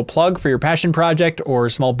you want a little plug for your passion project or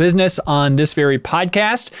small business on this very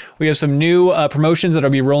podcast. We have some new promotions that'll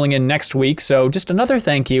be rolling in next week. So just another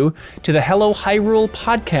thank you to the Hello Hyrule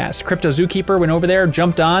podcast. Crypto Zookeeper went over there,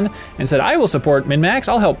 jumped on, and said, I will support MinMax.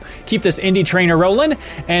 I'll help keep this indie trainer rolling,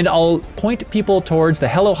 and I'll point people towards the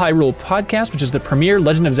Hello Hyrule podcast, which is the premier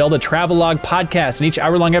Legend of Zelda travelogue podcast. In each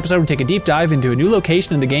hour-long episode, we take a deep dive into a new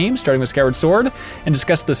location in the game, starting with Skyward Sword, and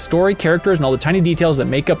discuss the story, characters, and all the tiny details that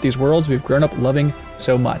make up these worlds we've grown up loving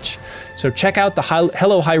so much. So check out the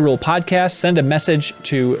Hello Hyrule podcast. Send a message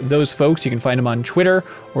to those folks. You can find them on Twitter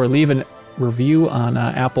or leave a review on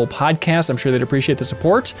Apple Podcasts. I'm sure they'd appreciate the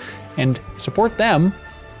support, and support them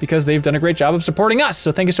because they've done a great job of supporting us.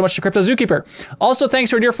 So thank you so much to Crypto Zookeeper. Also, thanks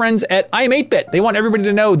to our dear friends at I'm 8-Bit. They want everybody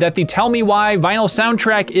to know that the Tell Me Why vinyl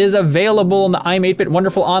soundtrack is available in the I'm 8-Bit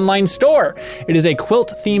wonderful online store. It is a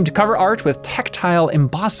quilt-themed cover art with tactile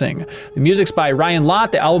embossing. The music's by Ryan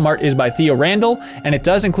Lott, the album art is by Theo Randall, and it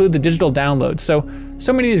does include the digital download. So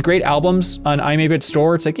many of these great albums on I'm 8-Bit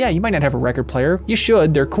store, it's like, yeah, you might not have a record player. You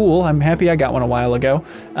should, they're cool. I'm happy I got one a while ago.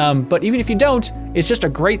 But even if you don't, it's just a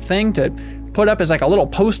great thing to put up as like a little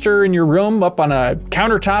poster in your room, up on a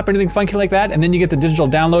countertop, anything funky like that, and then you get the digital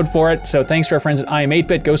download for it. So thanks to our friends at I Am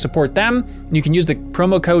 8-Bit, go support them. You can use the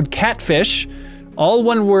promo code CATFISH, all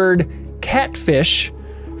one word, CATFISH,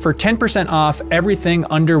 for 10% off everything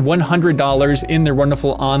under $100 in their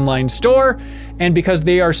wonderful online store. And because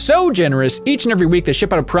they are so generous, each and every week they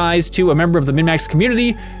ship out a prize to a member of the MinMax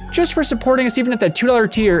community just for supporting us even at that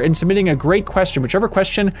 $2 tier and submitting a great question. Whichever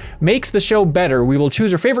question makes the show better, we will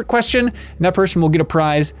choose our favorite question, and that person will get a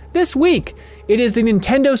prize this week. It is the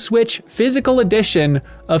Nintendo Switch physical edition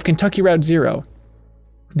of Kentucky Route Zero.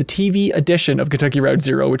 The TV edition of Kentucky Route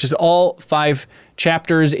Zero, which is all 5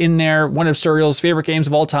 chapters in there. One of Suriel's favorite games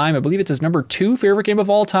of all time. I believe it's his number 2 favorite game of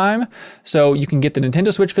all time. So you can get the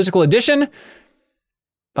Nintendo Switch physical edition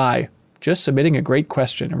by just submitting a great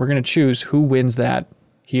question. And we're going to choose who wins that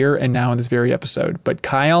here and now in this very episode. But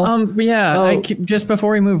Kyle? Just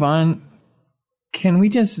before we move on, can we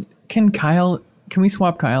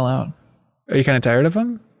swap Kyle out? Are you kind of tired of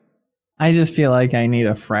him? I just feel like I need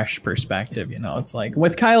a fresh perspective, It's like,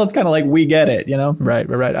 with Kyle, it's kind of like, we get it,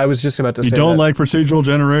 Right. I was just about to say You don't that. like procedural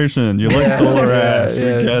generation. You like Solar Ash. We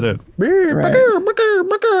get it.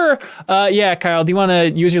 Yeah, Kyle, do you want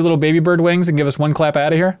to use your little baby bird wings and give us one clap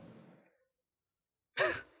out of here?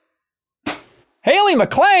 Haley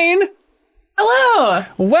McLean! Hello.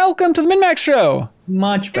 Welcome to the MinMax Show.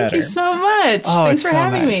 Much better. Thank you so much. Thanks for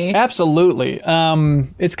having me. Absolutely.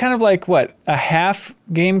 It's kind of like, what, a half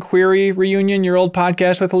Game Query reunion, your old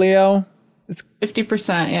podcast with Leo?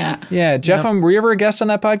 50%, yeah. Yeah. Jeff, were you ever a guest on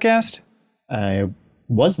that podcast? I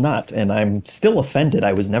was not, and I'm still offended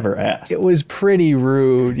I was never asked. It was pretty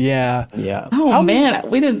rude, yeah. Yeah. Oh, man.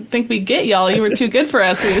 We didn't think we'd get y'all. You were too good for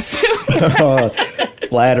us, we assumed.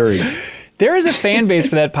 Flattery. There is a fan base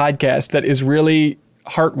for that podcast that is really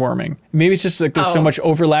heartwarming. Maybe it's just like there's so much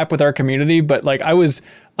overlap with our community, but like I was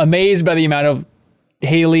amazed by the amount of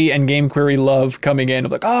Haley and Game Query love coming in.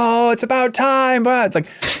 I'm like, oh, it's about time. But like,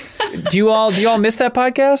 do you all miss that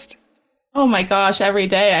podcast? Oh my gosh, every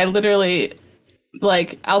day. I literally,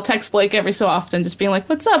 I'll text Blake every so often, just being like,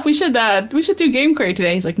 what's up? We should do Game Query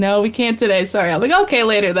today. He's like, no, we can't today. Sorry. I'm like, okay,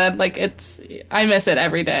 later then. I miss it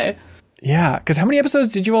every day. Yeah. Because how many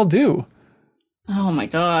episodes did you all do? Oh my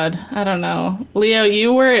God. I don't know. Leo,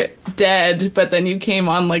 you were dead, but then you came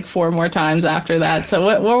on 4 more times after that. So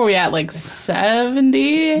what were we at?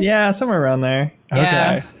 70? Yeah, somewhere around there.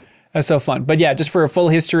 Yeah. Okay. That's so fun. But yeah, just for a full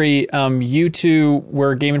history, you two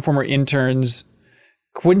were Game Informer interns.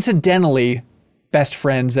 Coincidentally, best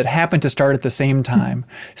friends that happen to start at the same time,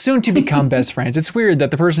 soon to become best friends. It's weird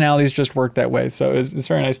that the personalities just work that way. So it's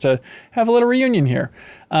very nice to have a little reunion here.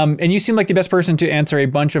 And you seem like the best person to answer a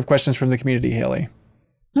bunch of questions from the community, Haley.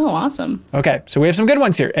 Oh, awesome. Okay, so we have some good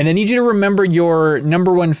ones here. And I need you to remember your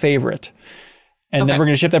number one favorite. And then we're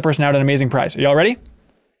going to ship that person out an amazing prize. Are y'all ready?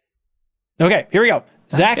 Okay, here we go.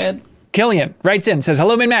 Zach good. Killian writes in, says,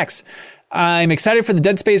 hello, Min-Max. I'm excited for the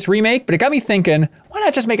Dead Space remake, but it got me thinking, why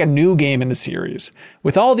not just make a new game in the series?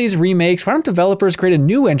 With all these remakes, why don't developers create a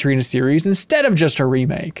new entry in a series instead of just a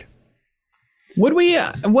remake? Would we,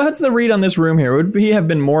 what's the read on this room here? Would we have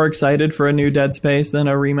been more excited for a new Dead Space than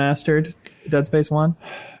a remastered Dead Space 1?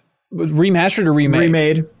 Remastered or remade?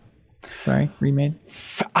 Remade. Sorry, remade.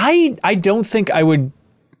 I don't think I would.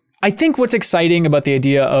 I think what's exciting about the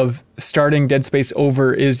idea of starting Dead Space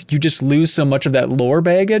over is you just lose so much of that lore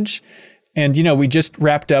baggage. And, you know, we just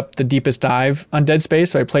wrapped up the deepest dive on Dead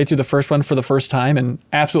Space. So I played through the first one for the first time and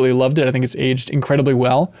absolutely loved it. I think it's aged incredibly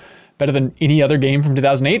well. Better than any other game from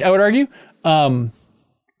 2008, I would argue.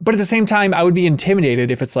 But at the same time, I would be intimidated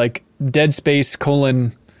if it's like Dead Space :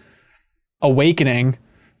 Awakening,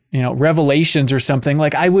 you know, Revelations or something.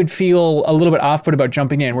 Like, I would feel a little bit off-put about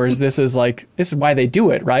jumping in, whereas this is why they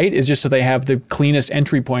do it, right? Is just so they have the cleanest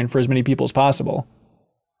entry point for as many people as possible.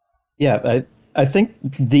 Yeah, I think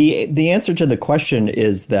the answer to the question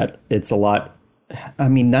is that it's a lot, I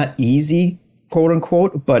mean, not easy, quote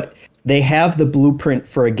unquote, but they have the blueprint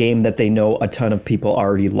for a game that they know a ton of people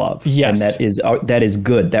already love. Yes. And that is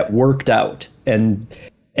good, that worked out. And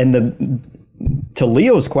to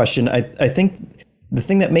Leo's question, I think the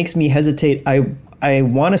thing that makes me hesitate, I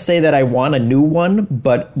want to say that I want a new one,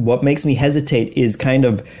 but what makes me hesitate is kind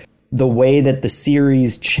of the way that the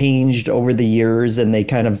series changed over the years, and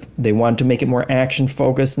they wanted to make it more action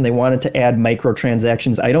focused, and they wanted to add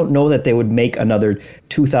microtransactions. I don't know that they would make another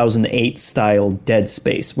 2008 style Dead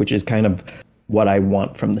Space, which is kind of what I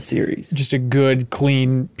want from the series. Just a good,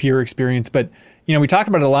 clean, pure experience. But, you know, we talked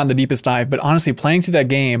about it a lot in the deepest dive, but honestly, playing through that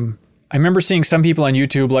game, I remember seeing some people on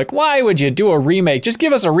YouTube like, why would you do a remake? Just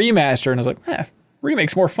give us a remaster. And I was like,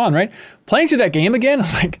 remake's more fun, right? Playing through that game again, I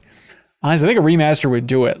was like, honestly, I think a remaster would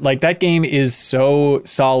do it. Like, that game is so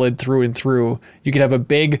solid through and through. You could have a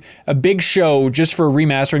big show just for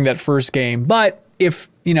remastering that first game. But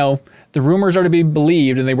if, you know, the rumors are to be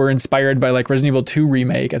believed and they were inspired by like Resident Evil 2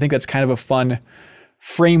 remake, I think that's kind of a fun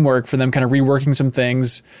framework for them kind of reworking some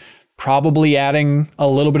things, probably adding a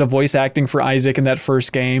little bit of voice acting for Isaac in that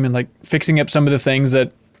first game and like fixing up some of the things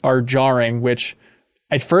that are jarring, which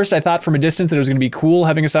at first I thought from a distance that it was going to be cool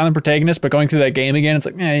having a silent protagonist, but going through that game again, it's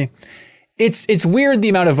like, It's weird the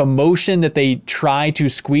amount of emotion that they try to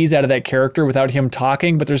squeeze out of that character without him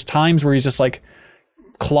talking, but there's times where he's just like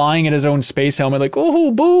clawing at his own space helmet, like,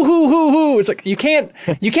 ooh, boo, hoo, hoo, hoo. It's like, you can't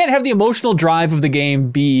have the emotional drive of the game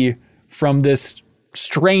be from this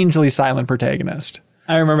strangely silent protagonist.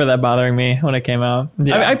 I remember that bothering me when it came out.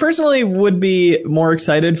 Yeah. I personally would be more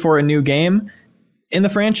excited for a new game in the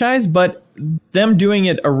franchise, but them doing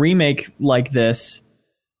it a remake like this,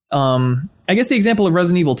 I guess the example of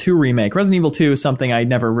Resident Evil 2 remake. Resident Evil 2 is something I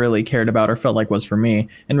never really cared about or felt like was for me.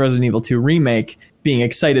 And Resident Evil 2 remake, being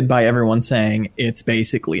excited by everyone saying it's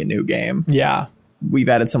basically a new game. Yeah. We've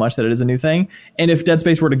added so much that it is a new thing. And if Dead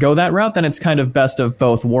Space were to go that route, then it's kind of best of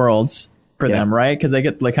both worlds for them, right? Because they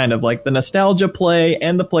get like kind of like the nostalgia play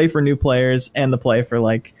and the play for new players and the play for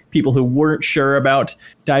like people who weren't sure about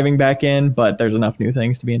diving back in, but there's enough new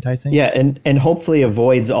things to be enticing. Yeah, and hopefully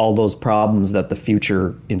avoids all those problems that the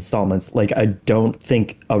future installments, like I don't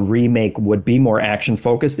think a remake would be more action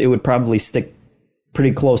focused. It would probably stick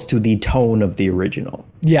pretty close to the tone of the original.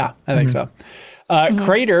 Yeah, I think so.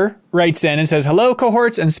 Crater writes in and says, hello,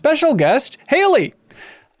 cohorts and special guest, Haley.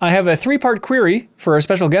 I have a 3-part query for our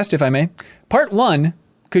special guest, if I may. Part 1,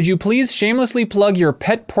 could you please shamelessly plug your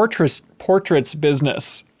pet portraits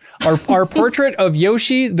business? Our portrait of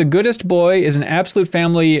Yoshi, the goodest boy, is an absolute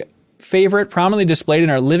family favorite, prominently displayed in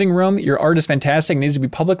our living room. Your art is fantastic and needs to be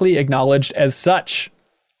publicly acknowledged as such.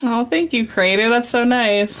 Oh, thank you, Crater. That's so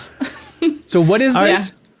nice. So what is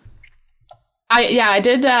this? I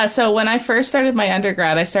did. So when I first started my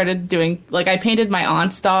undergrad, I started doing, like, I painted my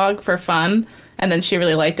aunt's dog for fun, and then she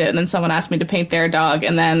really liked it. And then someone asked me to paint their dog.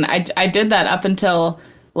 And then I did that up until,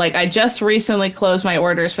 like, I just recently closed my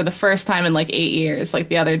orders for the first time in like 8 years, like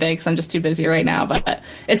the other day, because I'm just too busy right now. But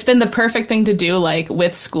it's been the perfect thing to do, like,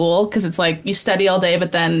 with school, because it's like you study all day,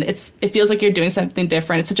 but then it feels like you're doing something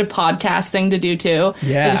different. It's such a podcast thing to do too.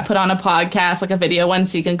 Yeah. You just put on a podcast, like a video one,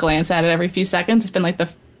 so you can glance at it every few seconds. It's been like the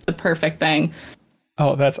perfect thing.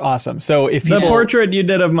 Oh, that's awesome. So if The people, portrait you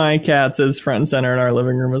did of my cats is front and center in our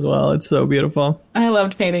living room as well. It's so beautiful. I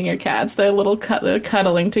loved painting your cats. They're little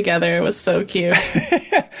cuddling together. It was so cute.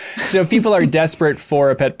 so if people are desperate for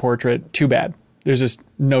a pet portrait, too bad. There's just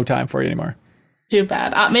no time for you anymore. Too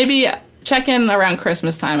bad. Maybe check in around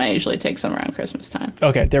Christmas time. I usually take some around Christmas time.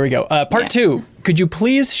 Okay, there we go. Part 2. Could you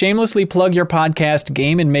please shamelessly plug your podcast,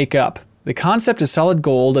 Game and Makeup? The concept is solid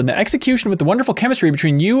gold, and the execution with the wonderful chemistry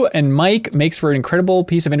between you and Mike makes for an incredible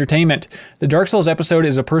piece of entertainment. The Dark Souls episode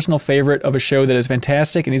is a personal favorite of a show that is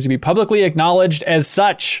fantastic and needs to be publicly acknowledged as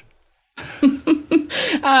such.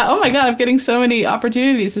 Oh my god, I'm getting so many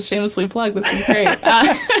opportunities to shamelessly plug. This is great.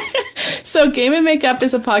 So Game and Makeup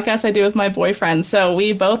is a podcast I do with my boyfriend. So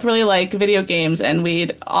we both really like video games, and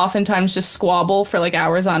we'd oftentimes just squabble for like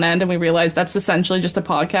hours on end, and we realized that's essentially just a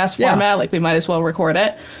podcast format. Yeah. Like we might as well record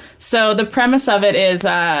it. So the premise of it is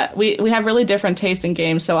we have really different taste in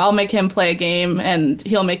games. So I'll make him play a game, and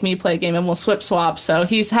he'll make me play a game, and we'll swap. So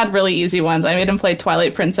he's had really easy ones. I made him play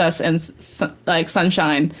Twilight Princess and like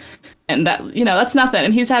Sunshine. And that, you know, that's nothing.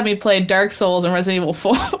 And he's had me play Dark Souls and Resident Evil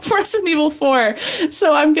 4. Resident Evil 4.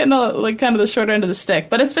 So I'm getting kind of the short end of the stick.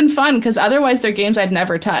 But it's been fun because otherwise they're games I'd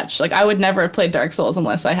never touch. Like I would never have played Dark Souls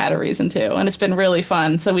unless I had a reason to. And it's been really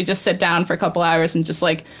fun. So we just sit down for a couple hours and just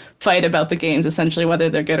like fight about the games, essentially, whether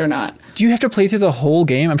they're good or not. Do you have to play through the whole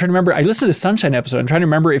game? I'm trying to remember. I listened to the Sunshine episode. I'm trying to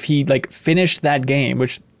remember if he like finished that game,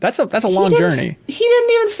 which that's a long journey. He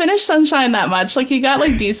didn't even finish Sunshine that much. Like he got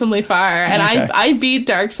like decently far. And Okay. I beat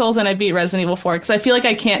Dark Souls and I beat Resident Evil 4 because I feel like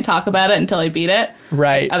I can't talk about it until I beat it.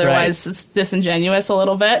 Right. Otherwise it's disingenuous a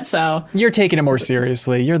little bit. So You're taking it more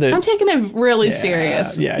seriously. I'm taking it really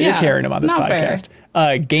serious. Yeah, you're carrying him on this not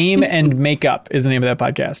podcast. Game and Makeup is the name of that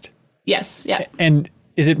podcast. Yes. Yeah. And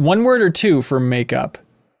is it one word or two for makeup?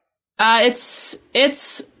 It's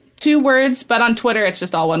 2 words, but on Twitter it's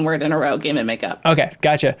just all one word in a row. Game and Makeup. Okay,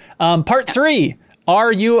 gotcha. Part 3.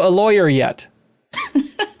 Are you a lawyer yet?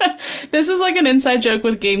 This is like an inside joke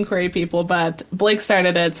with game query people, but Blake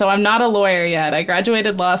started it, so I'm not a lawyer yet. I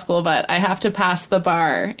graduated law school, but I have to pass the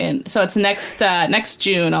bar, so it's next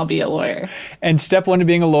June I'll be a lawyer. And step 1 to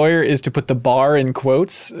being a lawyer is to put the bar in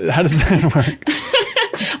quotes. How does that work?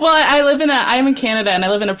 Well, I'm in Canada, and I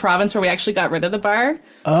live in a province where we actually got rid of the bar.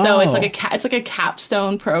 Oh. So it's like a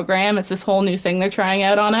capstone program. It's this whole new thing they're trying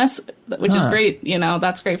out on us, which is great. You know,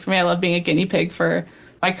 that's great for me. I love being a guinea pig for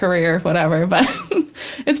my career, whatever. But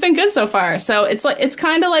it's been good so far. So it's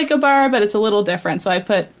kind of like a bar, but it's a little different. So I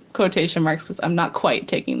put quotation marks because I'm not quite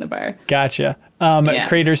taking the bar. Gotcha.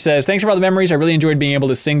 Crater says, thanks for all the memories. I really enjoyed being able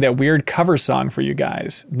to sing that weird cover song for you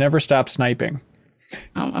guys. Never stop sniping.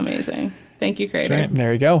 Oh, amazing. Thank you, Crater. Right,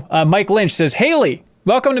 there you go. Mike Lynch says, Haley,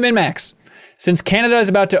 welcome to MinMax. Since Canada is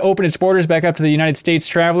about to open its borders back up to the United States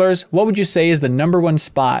travelers, what would you say is the #1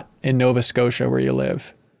 spot in Nova Scotia where you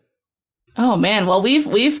live? Oh man, well we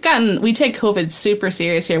take COVID super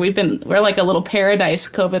serious here. We're like a little paradise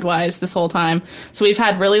COVID wise this whole time. So we've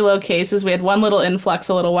had really low cases. We had one little influx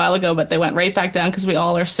a little while ago, but they went right back down because we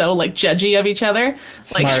all are so like judgy of each other.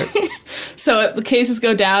 Smart. Like, so the cases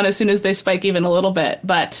go down as soon as they spike even a little bit.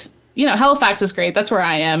 But you know, Halifax is great. That's where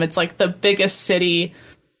I am. It's like the biggest city,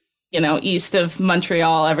 you know, east of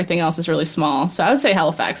Montreal. Everything else is really small. So I would say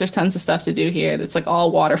Halifax. There's tons of stuff to do here. That's like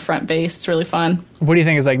all waterfront based. It's really fun. What do you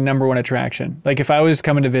think is like #1 attraction? Like if I was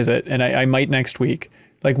coming to visit, and I might next week,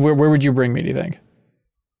 like where would you bring me, do you think?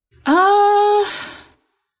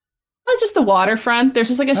 Just the waterfront. There's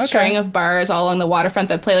just like a string of bars all along the waterfront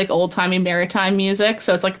that play like old timey maritime music.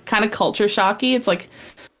 So it's like kind of culture shocky. It's like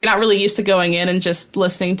you're not really used to going in and just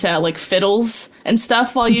listening to like fiddles and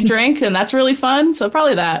stuff while you drink, and that's really fun. So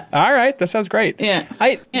probably that. All right, that sounds great. Yeah.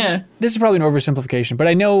 This is probably an oversimplification, but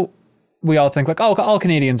I know we all think like, oh, all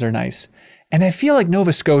Canadians are nice. And I feel like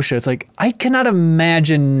Nova Scotia, it's like, I cannot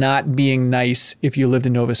imagine not being nice if you lived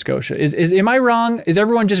in Nova Scotia. Am I wrong? Is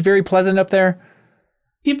everyone just very pleasant up there?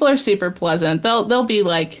 People are super pleasant. They'll be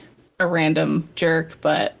like a random jerk,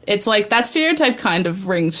 but it's like that stereotype kind of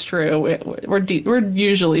rings true. We're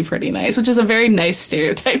usually pretty nice, which is a very nice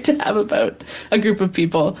stereotype to have about a group of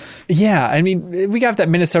people. Yeah, I mean, we got that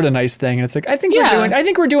Minnesota nice thing, and it's like I think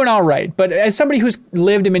we're doing all right. But as somebody who's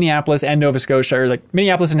lived in Minneapolis and Nova Scotia, or like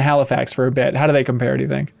Minneapolis and Halifax for a bit, how do they compare? Do you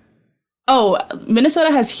think? Oh,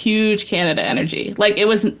 Minnesota has huge Canada energy. Like it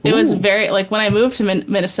was very like when I moved to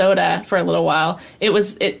Minnesota for a little while,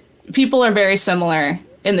 people are very similar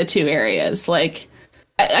in the two areas. Like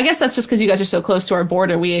I guess that's just because you guys are so close to our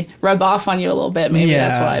border. We rub off on you a little bit. Maybe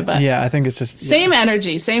that's why. But yeah, I think it's just same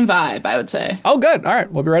energy, same vibe, I would say. Oh, good. All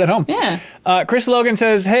right. We'll be right at home. Yeah. Chris Logan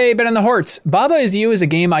says, hey, Ben and the Horts. Baba Is You is a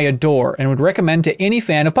game I adore and would recommend to any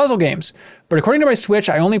fan of puzzle games. But according to my Switch,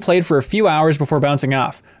 I only played for a few hours before bouncing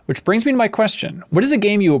off. Which brings me to my question. What is a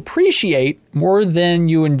game you appreciate more than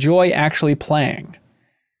you enjoy actually playing?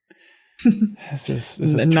 This is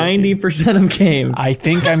 90% of games. I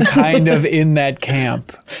think I'm kind of in that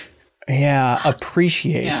camp. Yeah,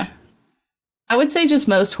 appreciate. Yeah. I would say just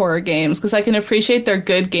most horror games, because I can appreciate they're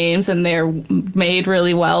good games and they're made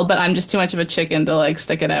really well, but I'm just too much of a chicken to like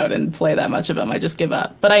stick it out and play that much of them. I just give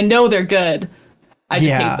up. But I know they're good. I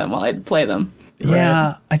just hate them while I play them. Yeah,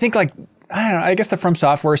 Right. I think like, I don't know, I guess the From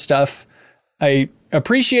Software stuff, I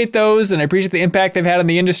appreciate those and I appreciate the impact they've had on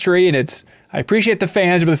the industry, and I appreciate the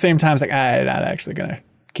fans, but at the same time, it's like, I'm not actually going to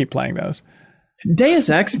keep playing those. Deus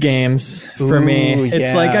Ex games for me.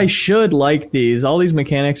 It's like I should like these. All these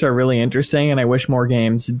mechanics are really interesting, and I wish more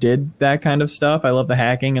games did that kind of stuff. I love the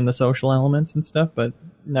hacking and the social elements and stuff, but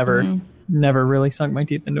never really sunk my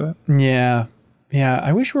teeth into it. Yeah. Yeah.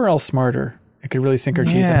 I wish we were all smarter. I could really sink our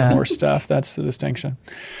teeth into more stuff. That's the distinction.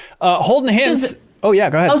 Holden Hints. Oh,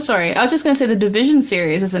 yeah, go ahead. Oh, sorry. I was just going to say the Division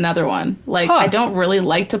series is another one. Like, I don't really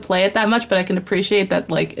like to play it that much, but I can appreciate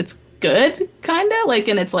that, like, it's good, kind of. Like,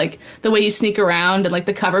 and it's, like, the way you sneak around and, like,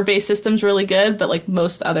 the cover-based system's really good, but, like,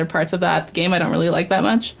 most other parts of that game I don't really like that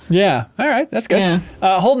much. Yeah. All right. That's good.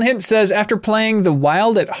 Yeah. Holden Hint says, after playing The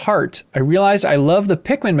Wild at Heart, I realized I love the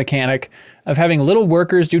Pikmin mechanic of having little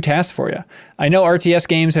workers do tasks for you. I know RTS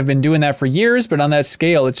games have been doing that for years, but on that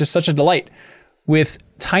scale, it's just such a delight. With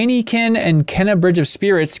Tinykin and Kenna Bridge of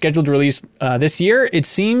Spirits scheduled to release this year, it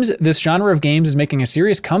seems this genre of games is making a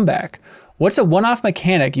serious comeback. What's a one-off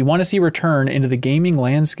mechanic you want to see return into the gaming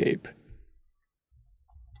landscape?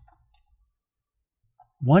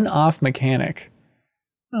 One-off mechanic.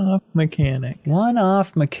 One-off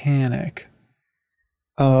mechanic.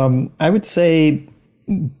 I would say,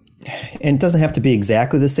 and it doesn't have to be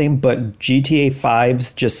exactly the same, but GTA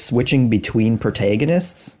 5's just switching between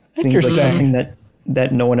protagonists seems like something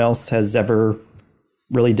that no one else has ever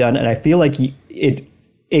really done. And I feel like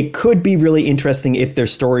it could be really interesting if their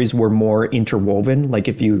stories were more interwoven. Like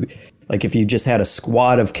if you just had a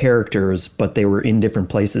squad of characters, but they were in different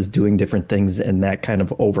places doing different things, and that kind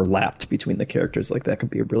of overlapped between the characters. Like that could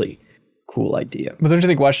be a really cool idea. But don't you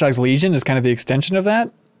think Watch Dogs Legion is kind of the extension of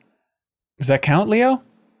that? Does that count, Leo?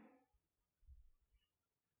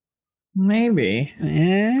 Maybe.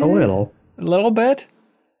 A little bit.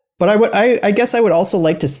 But I guess I would also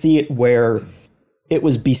like to see it where it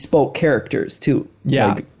was bespoke characters too.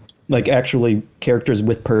 Yeah. Like actually characters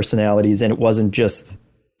with personalities, and it wasn't just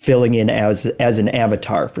filling in as an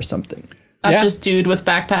avatar for something. Not just dude with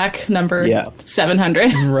backpack number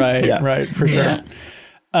 700. Right, for sure.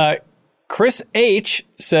 Yeah. Chris H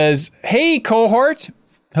says, hey, cohort.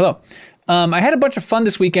 Hello. I had a bunch of fun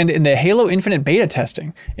this weekend in the Halo Infinite beta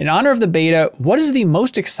testing. In honor of the beta, what is the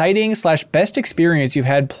most exciting / best experience you've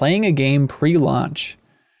had playing a game pre-launch?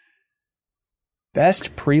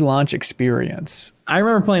 Best pre-launch experience. I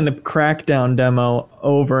remember playing the Crackdown demo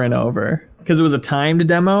over and over because it was a timed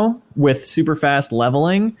demo with super fast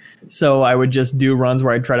leveling. So I would just do runs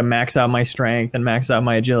where I'd try to max out my strength and max out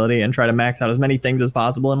my agility and try to max out as many things as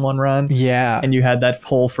possible in one run. Yeah. And you had that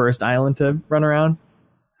whole first island to run around.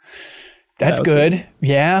 That's good. Cool.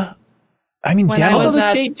 Yeah. I mean, also the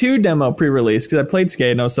Skate 2 demo pre-release, because I played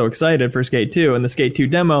Skate and I was so excited for Skate 2. And the Skate 2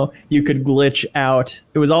 demo, you could glitch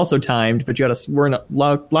we're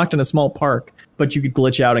locked in a small park, but you could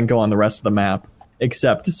glitch out and go on the rest of the map,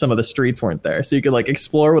 except some of the streets weren't there. So you could like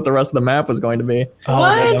explore what the rest of the map was going to be. Oh,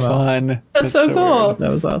 that's fun. That's so cool. Weird. That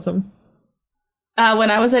was awesome. When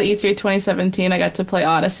I was at E3 2017, I got to play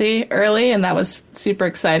Odyssey early, and that was super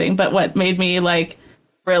exciting. But what made me like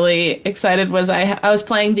really excited was I was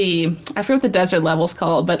playing I forget what the desert level's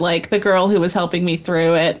called, but like the girl who was helping me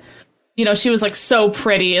through it, you know, she was like so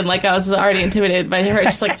pretty, and like I was already intimidated by her.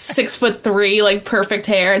 She's like 6'3", like perfect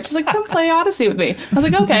hair, and she's like, come play Odyssey with me. I was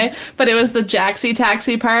like, okay. But it was the Jaxi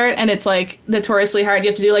taxi part, and it's like notoriously hard. You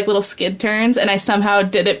have to do like little skid turns, and I somehow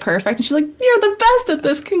did it perfect. And she's like, you're the best at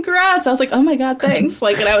this, congrats. I was like, oh my god, thanks.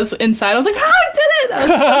 Like, and I was inside, I was like, oh, I did it. I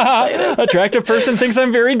was so excited. Attractive person thinks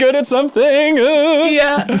I'm very good at something.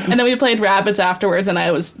 Yeah. And then we played Rabbids afterwards, and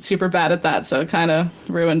I was super bad at that, so it kind of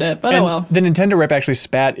ruined it. But oh well. The Nintendo rep actually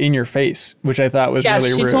spat in your face, which I thought was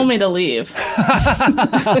really rude. Yeah, she told me to leave.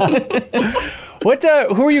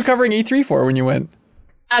 Who were you covering E3 for when you went?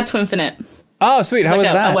 At Twinfinite. Oh, sweet. How was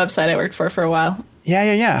that? A website I worked for a while.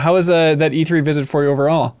 Yeah. How was that E3 visit for you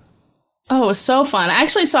overall? Oh, it was so fun. I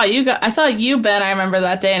actually saw you. I saw you, Ben. I remember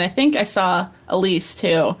that day, and I think I saw Elise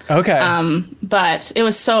too. Okay. But it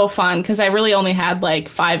was so fun because I really only had like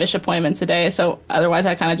 5-ish appointments a day. So otherwise,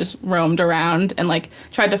 I kind of just roamed around and like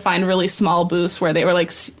tried to find really small booths where they were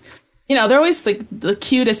like, they're always like the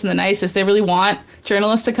cutest and the nicest. They really want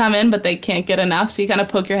journalists to come in, but they can't get enough. So you kind of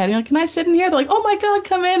poke your head and you're like, can I sit in here? They're like, oh my God,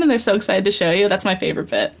 come in. And they're so excited to show you. That's my favorite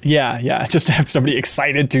bit. Yeah. Just to have somebody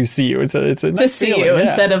excited to see you. It's a nice to see feeling, you yeah.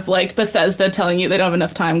 Instead of like Bethesda telling you they don't have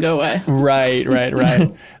enough time, go away.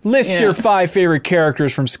 Right. List your 5 favorite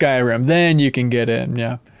characters from Skyrim. Then you can get in.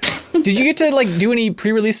 Yeah. Did you get to like do any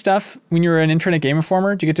pre-release stuff when you were an intern at Game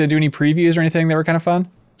Informer? Did you get to do any previews or anything that were kind of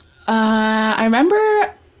fun? I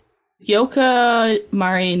remember Yoka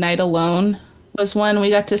Mari Night Alone was one we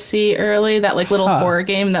got to see early. That like little horror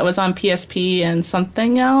game that was on PSP and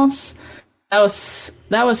something else. That was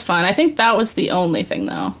fun. I think that was the only thing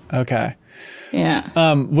though. Okay. Yeah.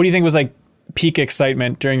 What do you think was like peak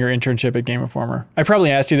excitement during your internship at Game Informer? I probably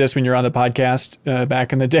asked you this when you were on the podcast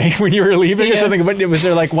back in the day when you were leaving or something. But was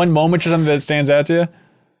there like one moment or something that stands out to you?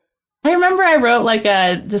 I remember I wrote like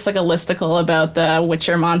a listicle about the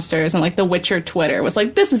Witcher monsters, and like the Witcher Twitter was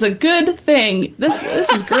like, this is a good thing. This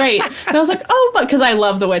is great. And I was like, oh, but because I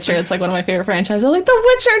love The Witcher. It's like one of my favorite franchises. I'm like, The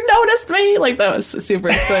Witcher noticed me. Like that was super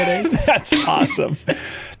exciting. That's awesome.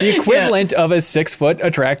 The equivalent of a 6-foot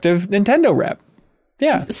attractive Nintendo rep.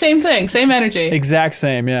 Yeah. Same thing. Same energy. Exact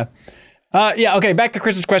same. Yeah. Okay. Back to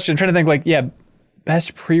Chris's question. I'm trying to think like,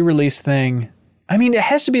 best pre-release thing. I mean, it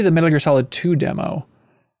has to be the Metal Gear Solid 2 demo.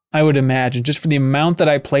 I would imagine, just for the amount that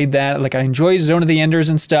I played that. Like, I enjoy Zone of the Enders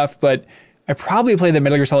and stuff, but I probably played the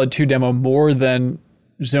Metal Gear Solid 2 demo more than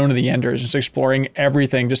Zone of the Enders, just exploring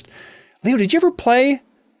everything. Just, Leo, did you ever play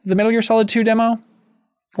the Metal Gear Solid 2 demo?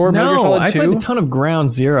 Or Metal Gear Solid 2? I played a ton of Ground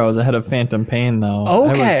Zeroes ahead of Phantom Pain, though.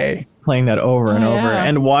 Okay. I was playing that over and over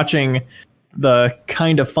and watching the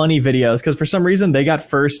kind of funny videos, because for some reason they got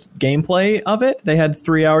first gameplay of it. They had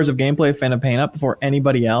 3 hours of gameplay of Phantom Pain up before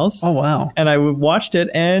anybody else. Oh, wow. And I watched it,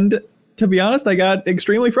 and to be honest, I got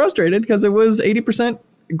extremely frustrated because it was 80%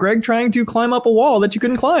 Greg trying to climb up a wall that you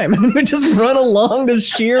couldn't climb. And would just run along this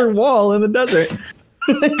sheer wall in the desert.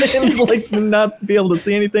 And like not be able to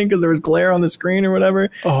see anything because there was glare on the screen or whatever.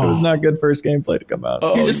 It was not good first gameplay to come out.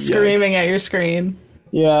 You're just screaming at your screen.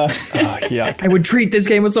 Yeah. I would treat this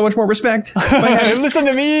game with so much more respect. Listen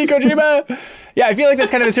to me, Kojima. Yeah, I feel like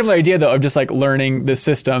that's kind of a similar idea, though, of just like learning the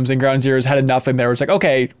systems. And Ground Zeroes had enough in there. It's like,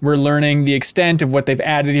 okay, we're learning the extent of what they've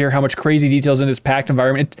added here, how much crazy details in this packed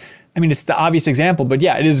environment. I mean, it's the obvious example, but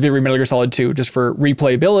yeah, it is very Metal Gear Solid 2, just for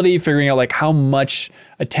replayability, figuring out like how much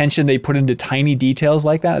attention they put into tiny details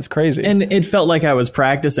like that. It's crazy. And it felt like I was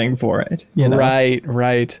practicing for it. You know?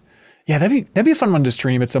 Right. Yeah, that'd be a fun one to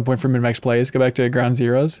stream at some point for Mid-Max Plays. Go back to Ground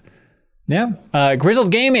Zeroes. Yeah.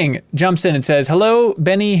 Grizzled Gaming jumps in and says, hello,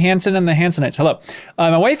 Benny Hansen and the Hansenites. Hello.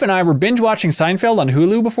 My wife and I were binge watching Seinfeld on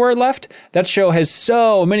Hulu before it left. That show has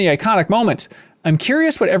so many iconic moments. I'm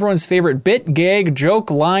curious what everyone's favorite bit, gag, joke,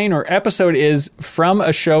 line, or episode is from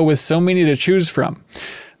a show with so many to choose from.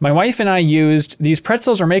 My wife and I used "these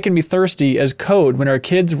pretzels are making me thirsty" as code when our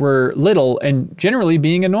kids were little and generally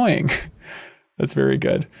being annoying. That's very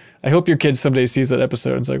good. I hope your kid someday sees that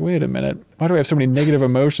episode and is like, wait a minute, why do I have so many negative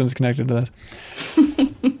emotions connected to this?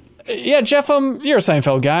 Yeah, Jeff, you're a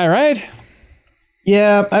Seinfeld guy, right?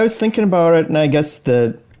 Yeah, I was thinking about it, and I guess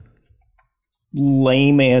the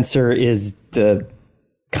lame answer is the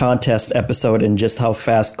contest episode and just how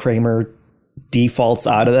fast Kramer defaults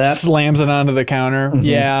out of that. Slams it onto the counter. Mm-hmm.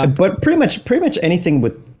 Yeah. But pretty much anything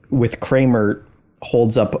with Kramer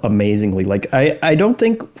holds up amazingly. Like I don't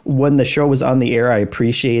think when the show was on the air I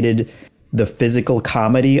appreciated the physical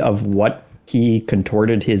comedy of what he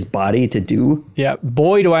contorted his body to do. Yeah,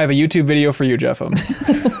 boy, do I have a YouTube video for you, Jeff.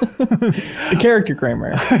 The character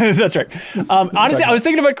Kramer. That's right. Honestly, I was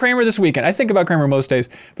thinking about Kramer this weekend. I think about Kramer most days,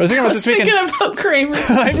 but I was thinking about this weekend. About Kramer.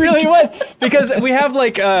 I really was, because we have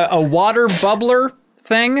like a water bubbler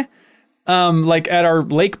thing, like at our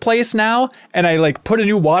lake place now, and I like put a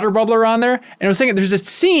new water bubbler on there, and I was thinking there's this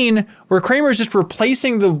scene where Kramer is just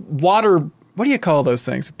replacing the water. What do you call those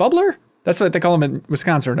things? Bubbler? That's what they call them in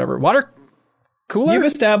Wisconsin or whatever. Water cooler? You've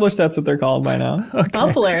established that's what they're called by now. Okay.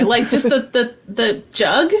 Bubbler, like just the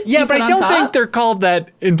jug? Yeah, but I don't think they're called that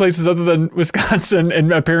in places other than Wisconsin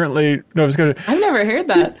and apparently Nova Scotia. I've never heard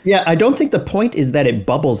that. Yeah, I don't think the point is that it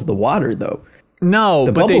bubbles the water, though. No,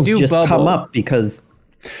 the but bubbles they do just bubble. come up because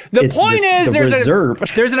the point is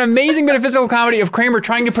there's an amazing bit of physical comedy of Kramer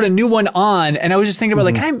trying to put a new one on, and I was just thinking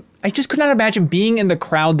about I just could not imagine being in the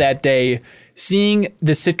crowd that day, seeing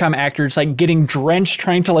the sitcom actors like getting drenched,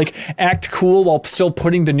 trying to like act cool while still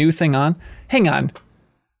putting the new thing on. Hang on.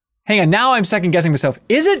 hang on. Now I'm second guessing myself.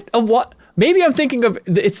 Is it a what? Maybe I'm thinking of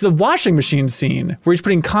it's the washing machine scene where he's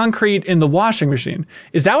putting concrete in the washing machine.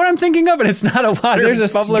 Is that what I'm thinking of? And it's not a water. There's a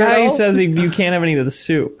bubbler guy at who all? says you can't have any of the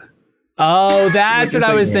soup. Oh, that's what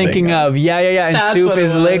I was thinking of. Yeah. And That's soup what it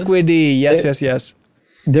is was. liquidy. Yes.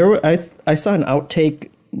 I saw an outtake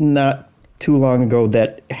not too long ago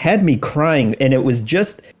that had me crying, and it was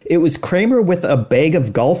Kramer with a bag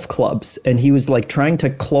of golf clubs, and he was like trying to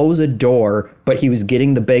close a door, but he was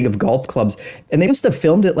getting the bag of golf clubs, and they must have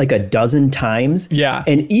filmed it like a dozen times. Yeah.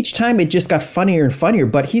 And each time it just got funnier and funnier,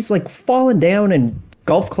 but he's like falling down and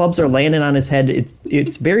golf clubs are landing on his head.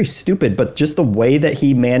 It's very stupid, but just the way that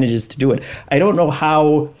he manages to do it. I don't know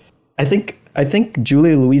how. I think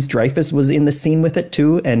Julia Louis-Dreyfus was in the scene with it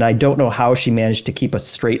too, and I don't know how she managed to keep a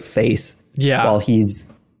straight face while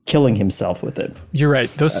he's killing himself with it. You're right.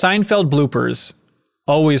 Those Seinfeld bloopers,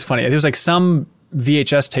 always funny. There was like some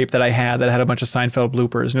VHS tape that I had a bunch of Seinfeld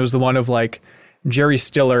bloopers, and it was the one of like Jerry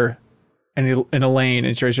Stiller and Elaine,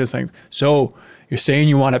 and Jerry's just like, so you're saying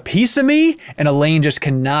you want a piece of me? And Elaine just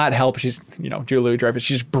cannot help. She's, Julia Louis-Dreyfus.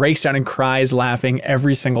 She just breaks down and cries laughing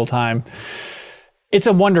every single time. It's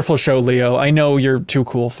a wonderful show, Leo. I know you're too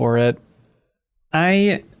cool for it.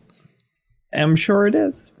 I am sure it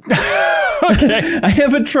is. Okay. I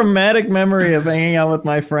have a traumatic memory of hanging out with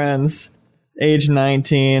my friends, age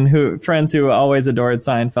 19, friends who always adored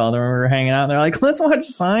Seinfeld. And we were hanging out and they're like, let's watch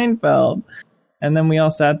Seinfeld. And then we all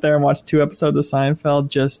sat there and watched 2 episodes of Seinfeld,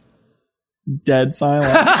 just dead silence.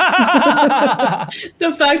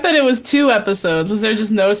 The fact that it was 2 episodes, was there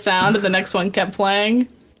just no sound and the next one kept playing?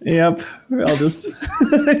 Yep. We all just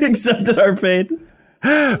accepted our fate.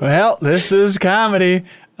 Well, this is comedy.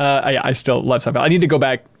 I still love Seinfeld. I need to go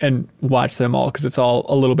back and watch them all because it's all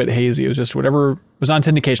a little bit hazy. It was just whatever was on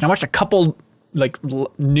syndication. I watched a couple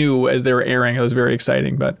new as they were airing. It was very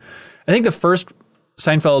exciting. But I think the first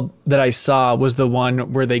Seinfeld that I saw was the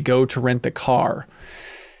one where they go to rent the car.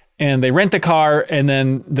 And they rent the car, and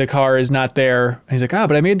then the car is not there. And he's like,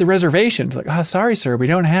 but I made the reservation. It's like, sorry, sir, we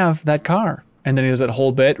don't have that car. And then he does that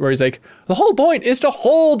whole bit where he's like, the whole point is to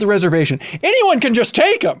hold the reservation. Anyone can just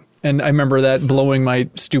take them. And I remember that blowing my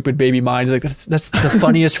stupid baby mind. He's like, that's the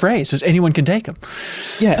funniest phrase, is anyone can take them.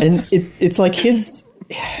 Yeah, and it's like his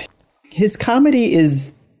comedy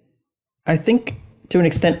is, I think, to an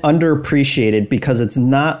extent underappreciated because it's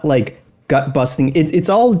not like gut busting. It's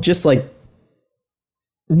all just like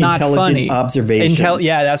Not intelligent funny. observations.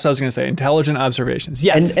 Yeah, that's what I was going to say. Intelligent observations.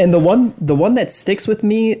 Yes. And the one that sticks with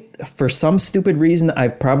me for some stupid reason,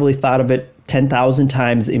 I've probably thought of it 10,000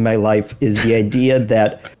 times in my life, is the idea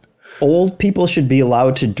that old people should be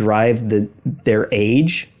allowed to drive their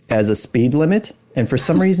age as a speed limit. And for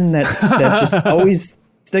some reason that just always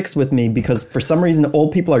sticks with me, because for some reason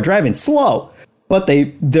old people are driving slow, but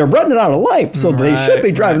they're running out of life, so they should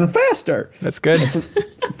be driving faster. That's good.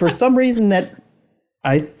 For some reason that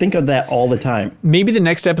I think of that all the time. Maybe the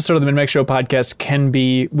next episode of the Min-Max Show podcast can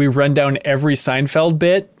be, we run down every Seinfeld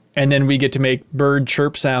bit, and then we get to make bird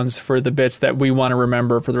chirp sounds for the bits that we want to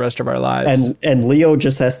remember for the rest of our lives. And Leo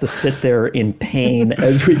just has to sit there in pain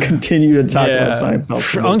as we continue to talk about Seinfeld.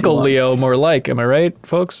 for way too Uncle long. Leo, more like. Am I right,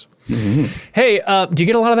 folks? Mm-hmm. Hey, do you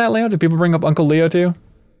get a lot of that, Leo? Do people bring up Uncle Leo too?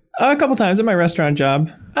 A couple times at my restaurant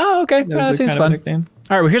job. Oh, okay. That was That a seems kind fun. of a nickname.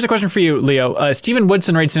 All right, well, here's a question for you, Leo. Stephen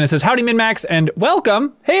Woodson writes in and says, howdy, Min-Max, and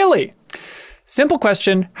welcome, Haley. Simple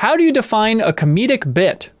question. How do you define a comedic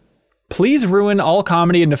bit? Please ruin all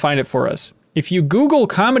comedy and define it for us. If you Google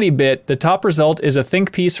comedy bit, the top result is a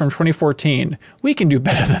think piece from 2014. We can do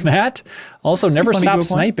better than that. Also, never Funny stop Google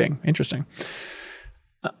point. sniping. Interesting.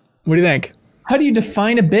 What do you think? How do you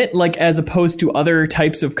define a bit, like as opposed to other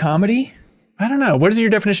types of comedy? I don't know. What is your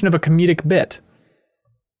definition of a comedic bit?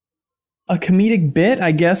 A comedic bit,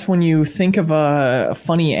 I guess, when you think of a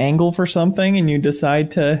funny angle for something and you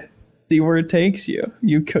decide to see where it takes you.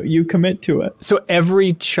 You commit to it. So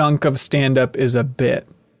every chunk of stand-up is a bit.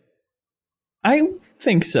 I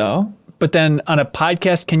think so. But then on a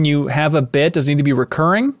podcast, can you have a bit? Does it need to be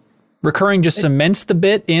recurring? Recurring just cements the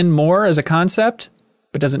bit in more as a concept,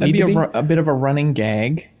 but doesn't need to be? A bit of a running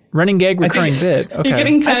gag. Running gag, recurring bit. Okay. You're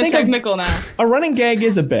getting kind of think technical now. A running gag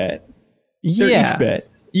is a bit. They're yeah. each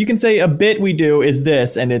bits. You can say a bit we do is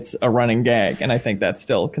this, and it's a running gag, and I think that's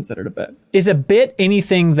still considered a bit. Is a bit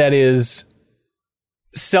anything that is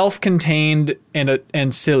self-contained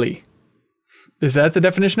and silly? Is that the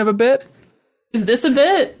definition of a bit? Is this a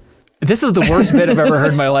bit? This is the worst bit I've ever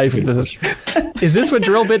heard in my life. Is this what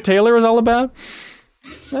Drill Bit Taylor was all about?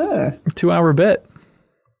 2-hour bit.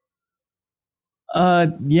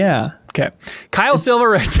 Yeah. Okay. Kyle Silver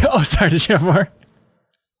writes, oh, sorry, did you have more?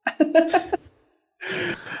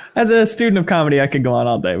 As a student of comedy, I could go on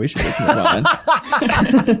all day. We should just move on.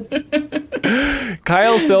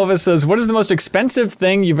 Kyle Silva says, what is the most expensive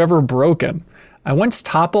thing you've ever broken? I once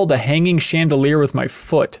toppled a hanging chandelier with my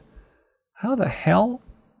foot. How the hell?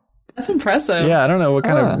 That's impressive. Yeah, I don't know what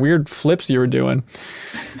kind of weird flips you were doing.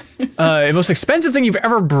 The most expensive thing you've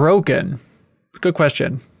ever broken? Good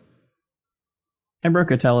question. I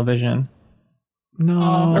broke a television.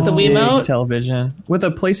 No. Or the Big Wiimote? television with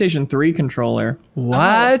a PlayStation 3 controller.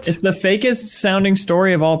 What? It's the fakest sounding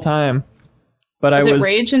story of all time. But Is I it was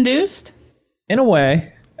rage induced? in a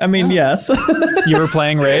way. I mean, yes. You were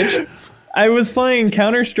playing Rage? I was playing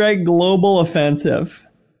Counter-Strike Global Offensive,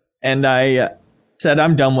 and I said,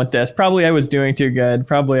 I'm done with this. Probably I was doing too good.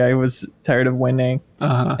 Probably I was tired of winning.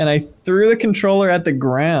 And I threw the controller at the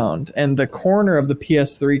ground, and the corner of the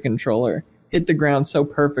PS3 controller hit the ground so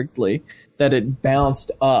perfectly that it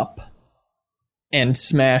bounced up and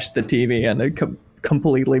smashed the TV, and it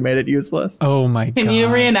completely made it useless. Oh my god. Can you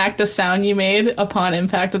reenact the sound you made upon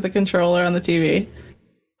impact of the controller on the TV?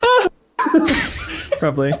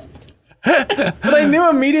 Probably. But I knew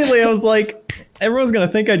immediately, I was like, everyone's going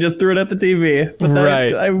to think I just threw it at the TV. But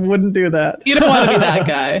Right. I wouldn't do that. You don't want to be that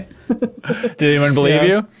guy. Did anyone believe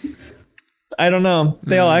you? I don't know.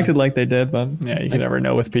 They all acted like they did, but Yeah, you can never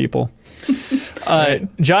know with people.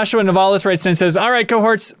 Joshua Navalis writes in and says, all right,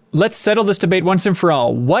 cohorts, let's settle this debate once and for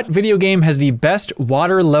all. What video game has the best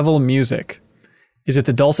water level music? Is it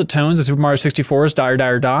the dulcet tones of Super Mario 64's Dire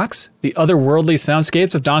Dire Docks, the otherworldly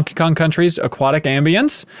soundscapes of Donkey Kong Country's aquatic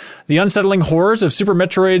ambience, the unsettling horrors of Super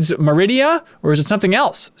Metroid's Meridia, or is it something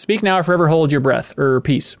else? Speak now or forever hold your breath, or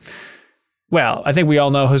peace. Well, I think we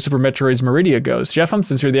all know how Super Metroid's Meridia goes. Jeffem,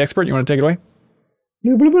 since you're the expert, you want to take it away?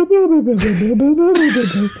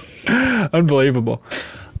 Unbelievable.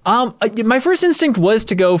 My first instinct was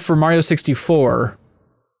to go for Mario 64.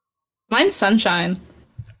 Mine's Sunshine.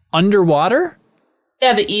 Underwater?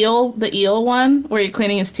 Yeah, the eel one where you're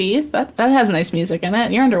cleaning his teeth. That has nice music in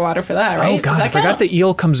it. You're underwater for that, right? Oh god, Does that I forgot count? the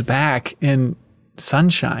eel comes back in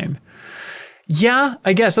Sunshine. Yeah,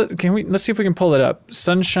 I guess. Let's see if we can pull it up.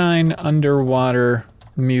 Sunshine underwater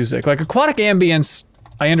music. Like aquatic ambience,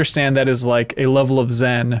 I understand that is like a level of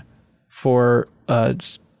zen for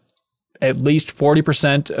at least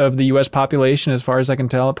 40% of the US population, as far as I can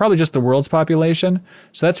tell. Probably just the world's population.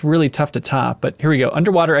 So that's really tough to top. But here we go.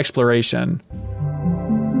 Underwater exploration.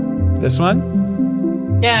 This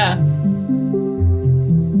one? Yeah.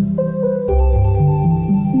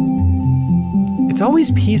 It's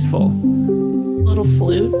always peaceful. Little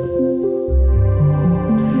flute.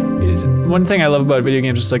 It is one thing I love about video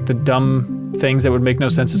games, just like the dumb things that would make no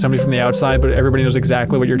sense to somebody from the outside, but everybody knows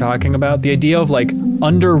exactly what you're talking about. The idea of like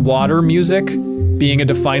underwater music being a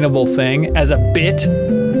definable thing as a bit.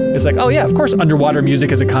 It's like, oh yeah, of course underwater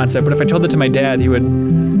music is a concept, but if I told that to my dad, he would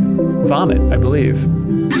vomit, I believe.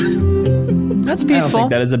 That's I peaceful. don't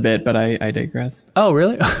think that is a bit, but I digress. Oh,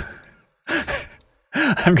 really?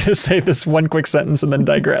 I'm going to say this one quick sentence and then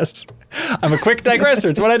digress. I'm a quick digressor.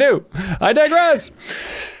 It's what I do. I digress.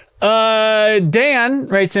 Dan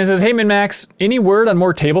writes in and says, hey, MinMax, any word on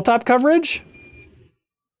more tabletop coverage?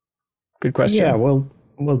 Good question. Yeah, we'll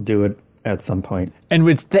do it at some point. And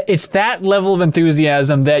it's that level of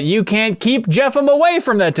enthusiasm that you can't keep Jeffem away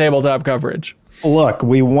from that tabletop coverage. Look,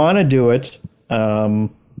 we want to do it, and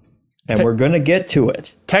we're going to get to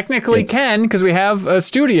it. Technically can, because we have a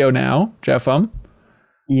studio now, Jeffem.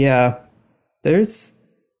 Yeah, there's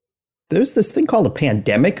this thing called a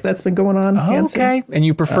pandemic that's been going on. Hanson. Okay, and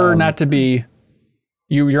you prefer not to be.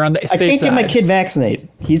 You're on the safe I can't side. get my kid vaccinated.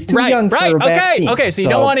 He's too young for a vaccine. Okay, so you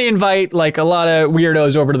don't want to invite like a lot of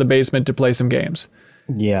weirdos over to the basement to play some games.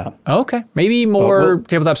 Yeah. Okay, maybe more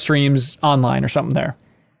tabletop streams online or something there.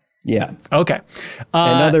 Yeah. Okay.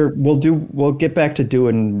 We'll get back to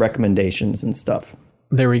doing recommendations and stuff.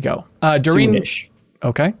 There we go. Doreen. Soonish.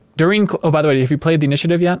 Okay. Doreen. Oh, by the way, have you played the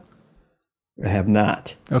initiative yet? I have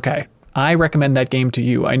not. Okay. I recommend that game to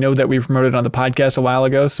you. I know that we promoted it on the podcast a while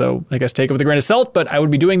ago, so I guess take it with a grain of salt, but I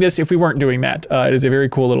would be doing this if we weren't doing that. It is a very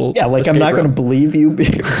cool little I'm not going to believe you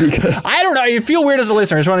because I don't know. You feel weird as a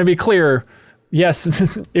listener. I just want to be clear.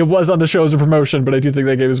 Yes, it was on the show as a promotion, but I do think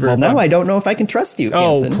that game is very fun. now I don't know if I can trust you,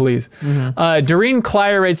 Hanson. Oh, please. Doreen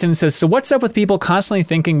Clyer writes in and says, so what's up with people constantly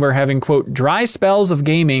thinking we're having, quote, dry spells of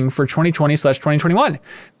gaming for 2020/2021?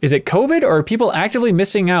 Is it COVID, or are people actively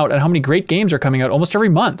missing out on how many great games are coming out almost every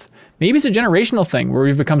month? Maybe it's a generational thing where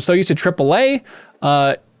we've become so used to AAA,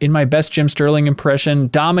 in my best Jim Sterling impression,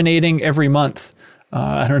 dominating every month.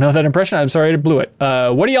 I don't know that impression. I'm sorry, I blew it.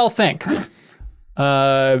 What do y'all think?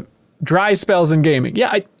 Dry spells in gaming.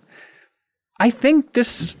 Yeah, I think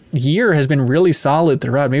this year has been really solid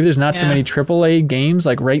throughout. Maybe there's not so many AAA games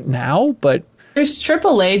like right now, but there's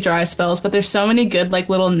AAA dry spells, but there's so many good like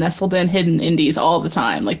little nestled in hidden indies all the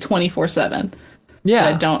time, like 24/7.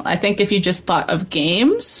 yeah. I think if you just thought of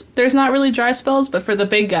games, there's not really dry spells, but for the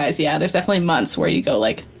big guys, yeah, there's definitely months where you go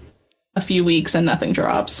like a few weeks and nothing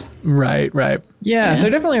drops. Right. Yeah,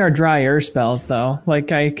 there definitely are drier spells though.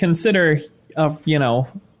 Like I consider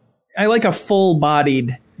I like a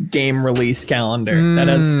full-bodied game release calendar that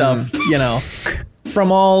has stuff,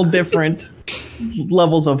 from all different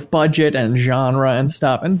levels of budget and genre and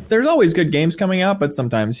stuff. And there's always good games coming out, but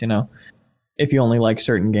sometimes, if you only like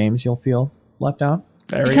certain games, you'll feel left out.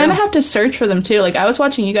 You kind of have to search for them too. Like I was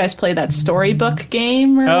watching you guys play that storybook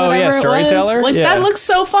game or whatever it Storyteller. was. Like that looks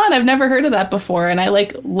so fun. I've never heard of that before, and I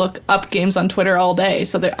like look up games on Twitter all day.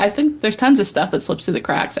 So I think there's tons of stuff that slips through the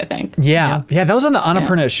cracks. I think. Yeah. That was on the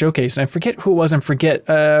Annapurna showcase, and I forget who it was. And forgive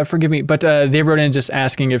me, but they wrote in just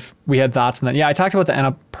asking if we had thoughts on that. Yeah, I talked about the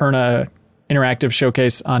Annapurna Interactive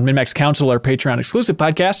Showcase on MinMax Council, our Patreon exclusive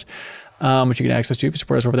podcast, which you get access to if you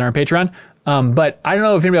support us over there on Patreon. But I don't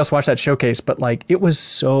know if anybody else watched that showcase, but like it was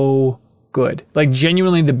so good. Like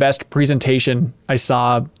genuinely the best presentation I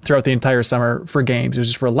saw throughout the entire summer for games. It was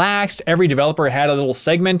just relaxed. Every developer had a little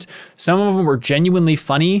segment. Some of them were genuinely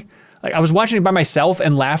funny. Like I was watching it by myself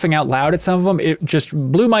and laughing out loud at some of them. It just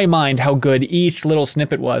blew my mind how good each little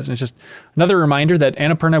snippet was. And it's just another reminder that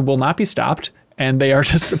Annapurna will not be stopped. And they are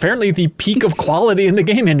just apparently the peak of quality in the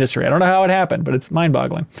game industry. I don't know how it happened, but it's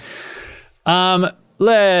mind-boggling.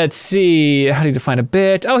 Let's see. How do you define a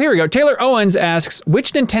bit? Oh, here we go. Taylor Owens asks,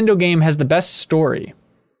 which Nintendo game has the best story?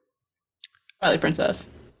 Twilight Princess.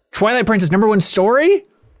 Twilight Princess, #1 story?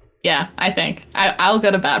 Yeah, I think. I'll go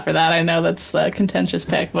to bat for that. I know that's a contentious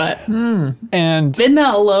pick, but And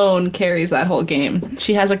Midna alone carries that whole game.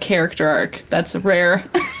 She has a character arc that's rare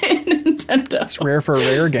in Nintendo. it's rare for a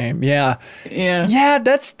rare game. Yeah. Yeah. Yeah,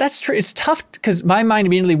 that's true. It's tough because my mind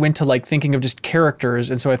immediately went to like thinking of just characters.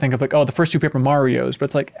 And so I think of like, the first two Paper Marios, but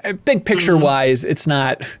it's like big picture wise, it's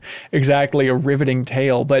not exactly a riveting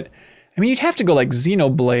tale. But I mean, you'd have to go like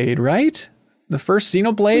Xenoblade, right? The first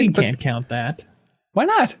Xenoblade? You can't count that. Why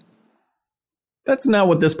not? That's not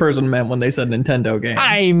what this person meant when they said Nintendo game.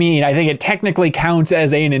 I mean, I think it technically counts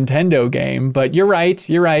as a Nintendo game, but you're right.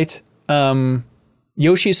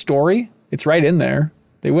 Yoshi's Story, it's right in there.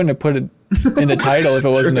 They wouldn't have put it in the title if it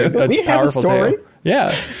wasn't a powerful tale.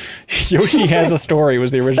 Yeah. Yoshi has a story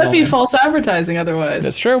was the original. That'd be false advertising otherwise.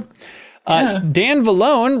 That's true. Dan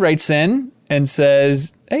Vallone writes in and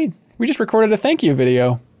says, hey, we just recorded a thank you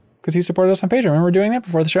video because he supported us on Patreon. Remember doing that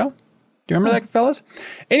before the show? Do you remember that, fellas?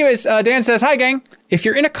 Anyways, Dan says, hi, gang. If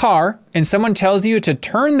you're in a car and someone tells you to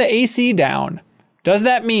turn the AC down, does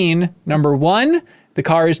that mean, #1, the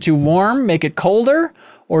car is too warm, make it colder?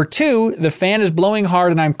 Or 2, the fan is blowing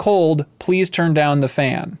hard and I'm cold, please turn down the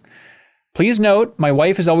fan? Please note, my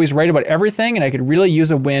wife is always right about everything and I could really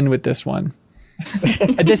use a win with this one.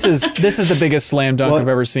 This is the biggest slam dunk I've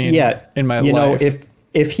ever seen in my life. You know,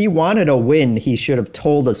 if he wanted a win, he should have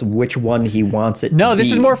told us which one he wants it to be.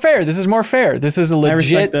 This is more fair. This is more fair. This is a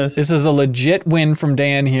legit this is a legit win from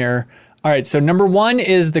Dan here. All right, so #1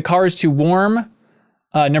 is the car is too warm.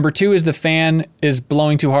 #2 is the fan is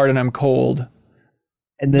blowing too hard and I'm cold.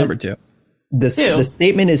 And #2. The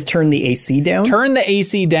statement is turn the AC down? Turn the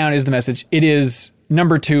AC down is the message. It is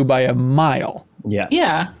 #2 by a mile. Yeah.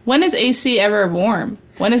 Yeah. When is AC ever warm?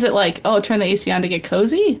 When is it like, turn the AC on to get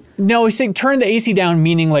cozy? No, he's saying turn the AC down,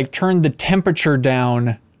 meaning like turn the temperature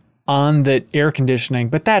down on the air conditioning.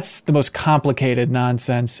 But that's the most complicated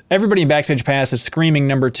nonsense. Everybody in Backstage Pass is screaming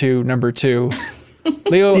 #2.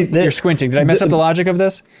 Leo, you're squinting. Did I mess up the logic of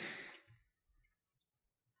this?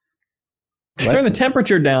 Turn the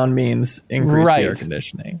temperature down means increase the air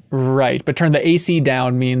conditioning. Right, but turn the AC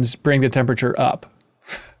down means bring the temperature up.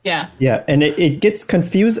 Yeah. Yeah, and it gets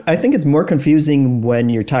confused. I think it's more confusing when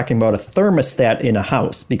you're talking about a thermostat in a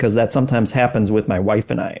house, because that sometimes happens with my wife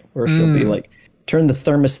and I, where she'll be like, turn the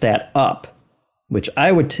thermostat up, which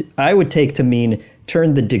I would take to mean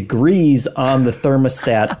turn the degrees on the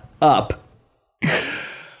thermostat up.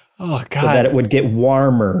 Oh, God. So that it would get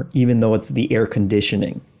warmer, even though it's the air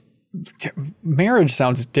conditioning. Marriage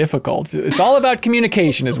sounds difficult. It's all about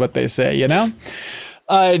communication is what they say, you know?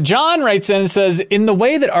 John writes in and says, in the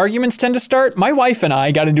way that arguments tend to start, my wife and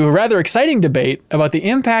I got into a rather exciting debate about the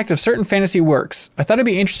impact of certain fantasy works. I thought it'd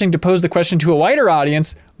be interesting to pose the question to a wider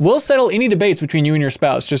audience. We'll settle any debates between you and your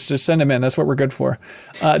spouse. Just send them in. That's what we're good for.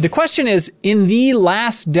 The question is, in the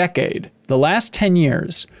last decade, the last 10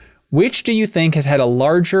 years, which do you think has had a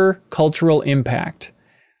larger cultural impact?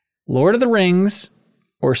 Lord of the Rings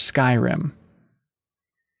or Skyrim?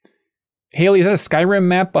 Haley, is that a Skyrim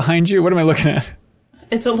map behind you? What am I looking at?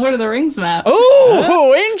 It's a Lord of the Rings map.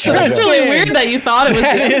 Oh, interesting. That's really weird that you thought it was.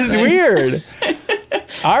 That is weird.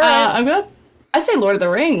 All right. I say Lord of the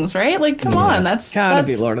Rings, right? Like, come on, that's Gotta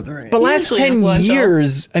be Lord of the Rings. But last hugely 10 influential.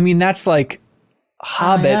 years, I mean, that's like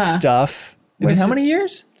Hobbit stuff. Wait, how many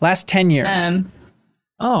years? Last 10 years. And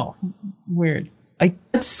Oh, weird.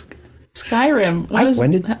 it's Skyrim.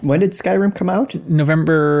 When did Skyrim come out?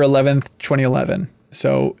 November 11th, 2011.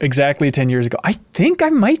 So exactly 10 years ago. I think I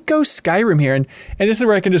might go Skyrim here. And this is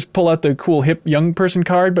where I can just pull out the cool hip young person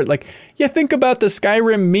card. But like, you think about the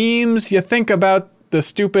Skyrim memes. You think about the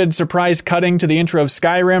stupid surprise cutting to the intro of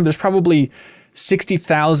Skyrim. There's probably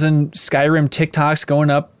 60,000 Skyrim TikToks going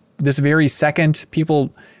up this very second.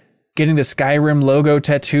 People getting the Skyrim logo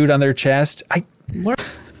tattooed on their chest.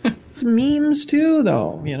 It's memes too,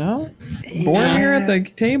 though, you know? Boromir at the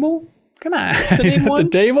table? Come on. name At one? the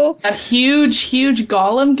table? a huge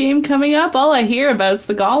Gollum game coming up. All I hear about is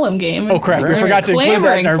the Gollum game. Oh, crap. We forgot to include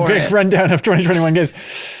that in our big rundown of 2021 games.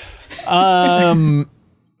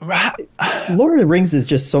 Lord of the Rings is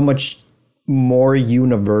just so much more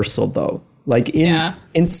universal, though. Like in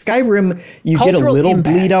Skyrim, you get a Cultural little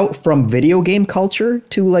impact. bleed out from video game culture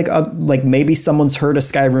to like maybe someone's heard a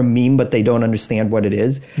Skyrim meme, but they don't understand what it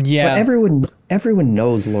is. Yeah. But everyone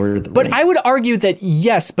knows Lord of the Rings. But I would argue that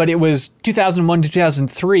yes, but it was 2001 to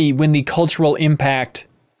 2003 when the cultural impact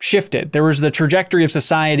shifted. There was the trajectory of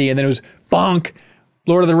society, and then it was bonk,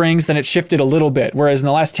 Lord of the Rings, then it shifted a little bit. Whereas in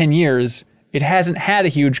the last 10 years, it hasn't had a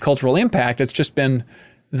huge cultural impact. It's just been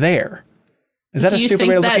there. Is that a stupid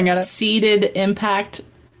way of looking at it? Seeded impact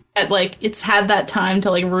at like it's had that time to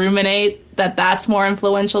like ruminate that's more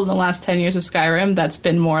influential than the last 10 years of Skyrim? That's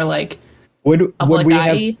been more like would we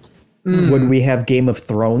have eye? would we have Game of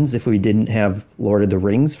Thrones if we didn't have Lord of the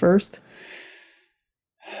Rings first?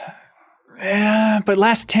 Yeah, but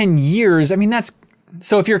last 10 years, I mean, that's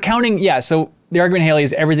so if you're counting, so the argument, Haley,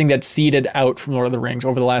 is everything that's seeded out from Lord of the Rings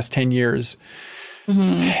over the last 10 years.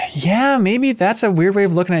 Yeah, maybe that's a weird way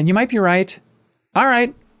of looking at it. You might be right. All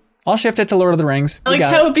right. I'll shift it to Lord of the Rings. I like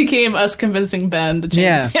how it became us convincing Ben to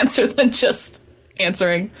change his answer than just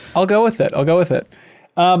answering. I'll go with it.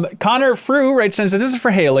 Connor Frew writes in, so this is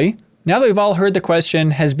for Haley. Now that we've all heard the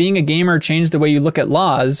question, has being a gamer changed the way you look at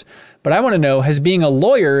laws? But I want to know, has being a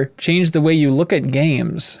lawyer changed the way you look at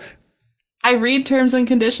games? I read terms and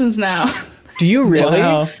conditions now. Do you really?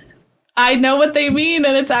 Wow. I know what they mean,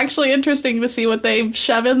 and it's actually interesting to see what they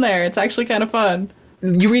shove in there. It's actually kind of fun.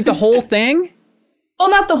 You read the whole thing? Well,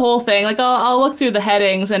 not the whole thing. Like I'll look through the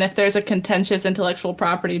headings, and if there's a contentious intellectual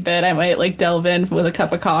property bit, I might like delve in with a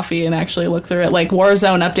cup of coffee and actually look through it. Like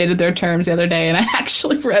Warzone updated their terms the other day, and I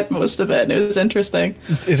actually read most of it, and it was interesting.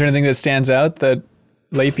 Is there anything that stands out that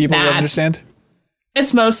lay people don't understand?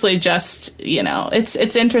 It's mostly just,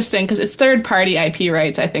 it's interesting because it's third-party IP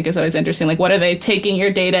rights, I think, is always interesting. Like, what are they taking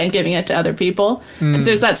your data and giving it to other people? Because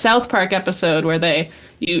there's that South Park episode where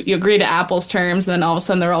you agree to Apple's terms, and then all of a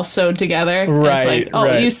sudden they're all sewed together. Right, and it's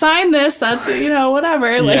like, you signed this, that's,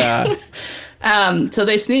 whatever. Like, so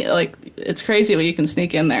they sneak, like, it's crazy what you can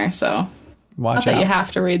sneak in there. So, Watch not that out. you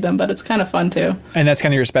have to read them, but it's kind of fun, too. And that's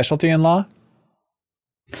kind of your specialty in law?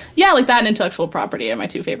 Yeah, like that and intellectual property are my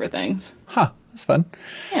two favorite things. Huh. That's fun.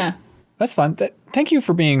 Yeah. That's fun. Thank you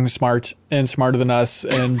for being smart and smarter than us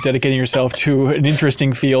and dedicating yourself to an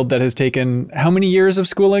interesting field that has taken how many years of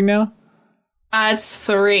schooling now? It's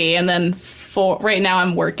 3, and then 4. Right now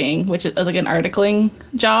I'm working, which is like an articling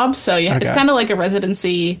job. So it's kind of like a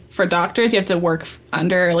residency for doctors. You have to work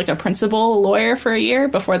under like a principal lawyer for a year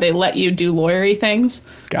before they let you do lawyery things.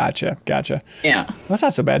 Gotcha. Yeah. That's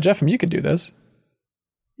not so bad, Jeff. You could do this.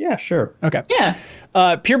 Yeah, sure. Okay.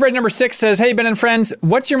 Yeah. Purebred number 6 says, hey, Ben and friends,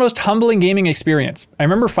 what's your most humbling gaming experience? I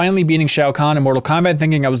remember finally beating Shao Kahn in Mortal Kombat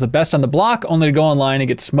thinking I was the best on the block, only to go online and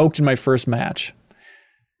get smoked in my first match.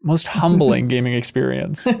 Most humbling gaming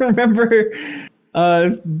experience. I remember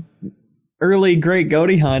early Great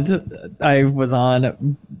Goaty Hunt, I was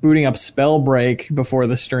on booting up Spellbreak before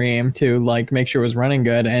the stream to like make sure it was running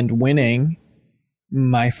good and winning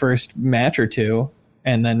my first match or two.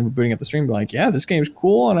 And then booting up the stream, like, yeah, this game's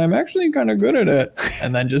cool, and I'm actually kind of good at it.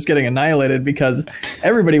 And then just getting annihilated because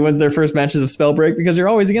everybody wins their first matches of Spellbreak because you're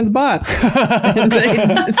always against bots.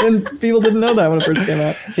 and people didn't know that when it first came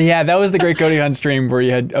out. Yeah, that was the Great Goaty Hunt stream where you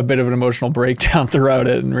had a bit of an emotional breakdown throughout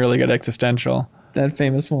it and really got existential. That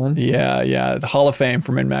famous one. Yeah. The Hall of Fame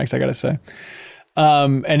for Min-Max, I got to say.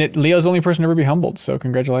 And Leo's the only person to ever be humbled, so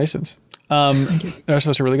congratulations. That was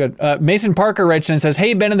supposed to be really good. Mason Parker writes in and says,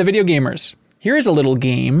 hey, Ben and the Video Gamers. Here's a little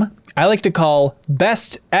game I like to call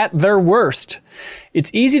Best at Their Worst.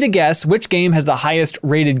 It's easy to guess which game has the highest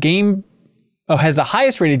rated game has the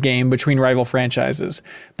highest rated game between rival franchises.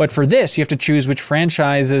 But for this, you have to choose which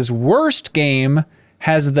franchise's worst game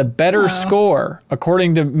has the better score,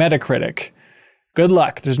 according to Metacritic. Good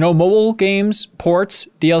luck. There's no mobile games, ports,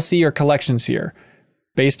 DLC, or collections here.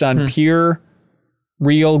 Based on pure,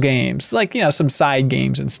 real games. Like, some side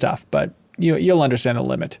games and stuff, but you'll understand the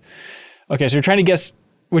limit. Okay, so you're trying to guess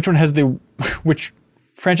which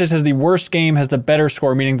franchise has the worst game, has the better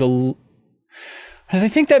score, meaning I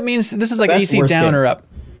think that means this is like AC down or up.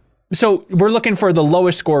 So we're looking for the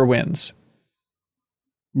lowest score wins.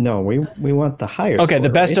 No, we want the higher Okay, score, the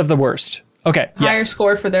best right? of the worst. Okay, Higher yes.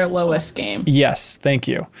 score for their lowest game. Yes, thank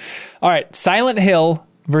you. All right, Silent Hill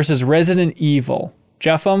versus Resident Evil.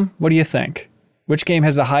 Jeffem, what do you think? Which game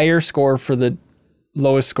has the higher score for the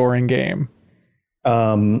lowest scoring game?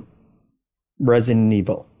 Resident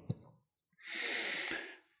Evil.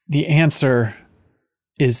 The answer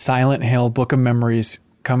is Silent Hill Book of Memories,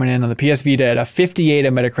 coming in on the PS Vita at a 58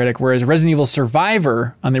 on Metacritic, whereas Resident Evil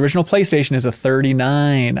Survivor on the original PlayStation is a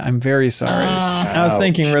 39. I'm very sorry. I was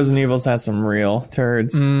thinking Resident Evil's had some real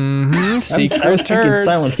turds. Secret I was thinking turds.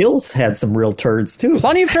 Silent Hills had some real turds too.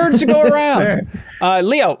 Plenty of turds to go around.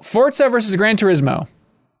 Leo, Forza versus Gran Turismo.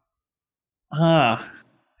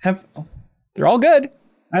 They're all good.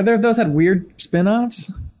 Either of those had weird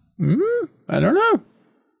spin-offs? I don't know.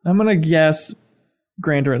 I'm gonna guess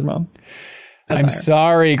Gran Turismo. I'm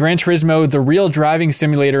sorry. Gran Turismo, the real driving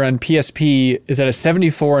simulator on PSP, is at a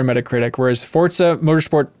 74 on Metacritic, whereas Forza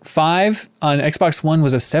Motorsport 5 on Xbox One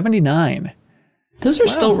was a 79. Those are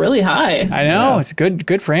still really high. I know. It's a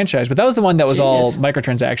good franchise, but that was the one that was all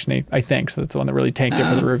microtransaction-y, I think. So that's the one that really tanked it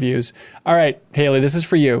for the reviews. All right, Haley, this is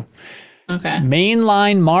for you. Okay.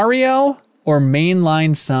 Mainline Mario or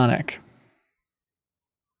mainline Sonic?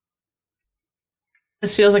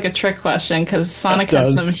 This feels like a trick question because Sonic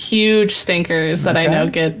has some huge stinkers that I know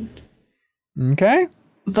get. Okay.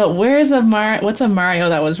 But where's what's a Mario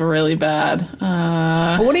that was really bad?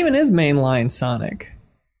 But what even is mainline Sonic?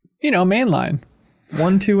 Mainline.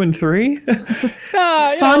 1, 2, and 3?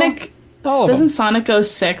 Sonic. all of Doesn't them. Sonic go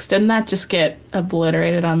 6? Didn't that just get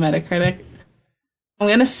obliterated on Metacritic? I'm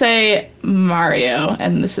going to say Mario,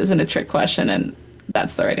 and this isn't a trick question, and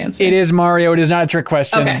that's the right answer. It is Mario. It is not a trick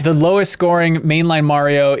question. Okay. The lowest scoring mainline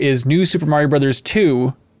Mario is New Super Mario Bros.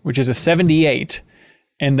 2, which is a 78.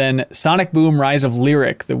 And then Sonic Boom Rise of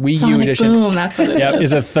Lyric, the Wii U Sonic edition, Boom, that's what it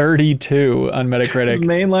is a 32 on Metacritic. As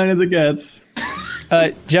mainline as it gets.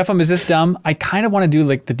 Jeffem, is this dumb? I kind of want to do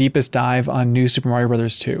like the deepest dive on New Super Mario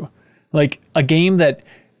Bros. 2. Like a game that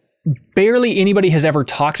barely anybody has ever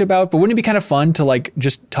talked about, but wouldn't it be kind of fun to like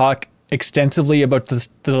just talk extensively about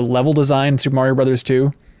the level design in Super Mario Bros.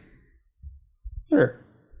 2? Sure.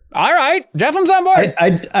 All right, Jeffem's on board.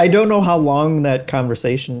 I don't know how long that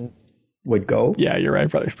conversation would go. Yeah, you're right.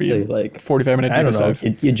 Probably for you, Like 45-minute I don't deepest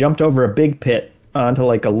know. dive. You jumped over a big pit onto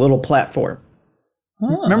like a little platform.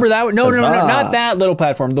 Remember that one? No, Huzzah. not that little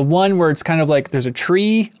platform. The one where it's kind of like there's a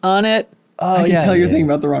tree on it. Oh, I can tell you're thinking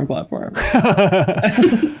about the wrong platform.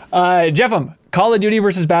 Jeffem, Call of Duty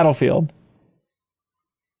versus Battlefield.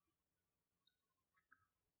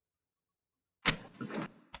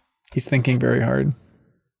 He's thinking very hard.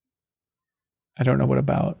 I don't know what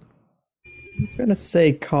about. I'm gonna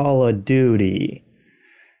say Call of Duty.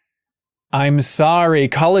 I'm sorry.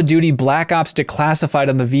 Call of Duty Black Ops Declassified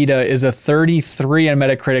on the Vita is a 33 on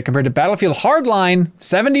Metacritic compared to Battlefield Hardline,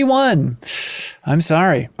 71. I'm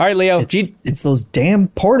sorry. All right, Leo. It's those damn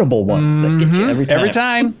portable ones that get you every time. Every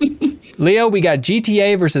time. Leo, we got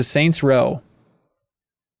GTA versus Saints Row.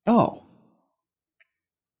 Oh.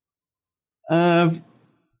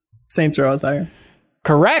 Saints Row is higher.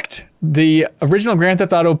 Correct. The original Grand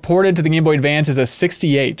Theft Auto ported to the Game Boy Advance is a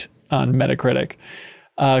 68 on Metacritic.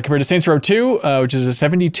 Compared to Saints Row 2, which is a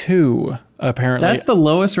 72, apparently. That's the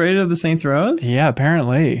lowest rated of the Saints Rows? Yeah,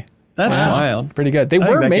 apparently. That's wild. Pretty good. They I think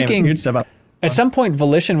were that game is a making... huge step up. At some point,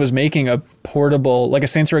 Volition was making a portable, like a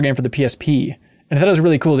Saints Row game for the PSP. And I thought it was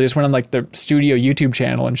really cool. They just went on like the studio YouTube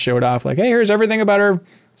channel and showed off like, hey, here's everything about our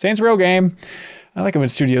Saints Row game. I like it when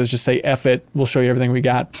studios just say, F it, we'll show you everything we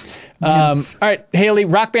got. All right, Haley,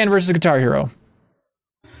 Rock Band versus Guitar Hero.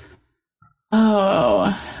 Oh,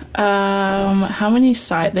 how many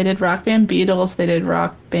they did Rock Band Beatles, they did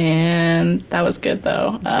Rock Band. That was good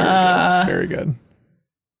though. It's very good.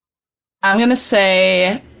 I'm gonna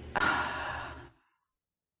say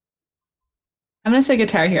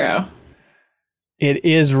Guitar Hero. It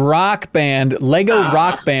is Rock Band. Lego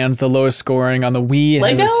Rock Band's the lowest scoring on the Wii. It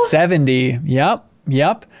has Lego? a 70. Yep.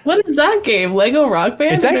 What is that game? Lego Rock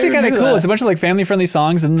Band? It's I actually never kind of knew cool. that. It's a bunch of like family-friendly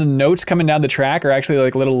songs, and the notes coming down the track are actually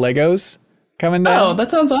like little Legos coming down. Oh,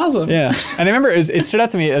 that sounds awesome. Yeah, and I remember it stood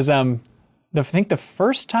out to me as I think the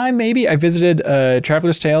first time maybe I visited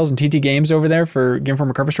Traveler's Tales and TT Games over there for Game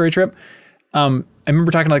Informer cover story trip. I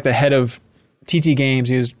remember talking to like the head of TT Games.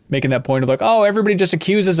 He was making that point of like, oh, everybody just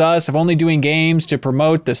accuses us of only doing games to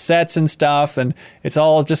promote the sets and stuff, and it's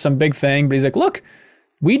all just some big thing. But he's like, look,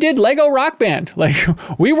 we did Lego Rock Band. Like,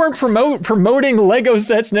 we weren't promoting Lego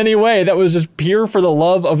sets in any way. That was just pure for the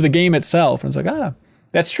love of the game itself. And it's like,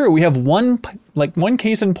 that's true. We have one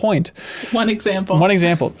case in point. One example.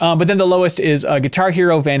 But then the lowest is Guitar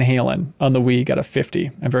Hero Van Halen on the Wii. Got a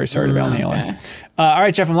 50. I'm very sorry to Van Halen. Okay. All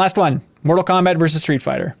right, Jeff, and last one. Mortal Kombat versus Street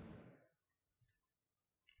Fighter.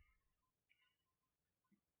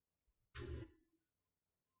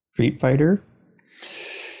 Street Fighter.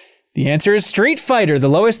 The answer is Street Fighter. The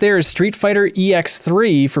lowest there is Street Fighter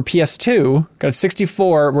EX3 for PS2. Got a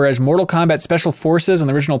 64, whereas Mortal Kombat Special Forces on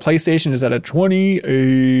the original PlayStation is at a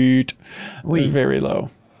 28. Very low.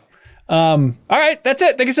 All right, that's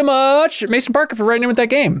it. Thank you so much, Mason Parker, for writing in with that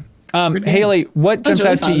game. Haley, what jumps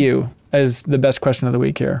really out fun to you as the best question of the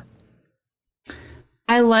week here?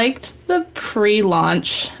 I liked the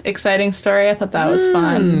pre-launch exciting story. I thought that was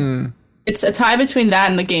fun. It's a tie between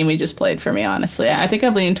that and the game we just played for me, honestly. I think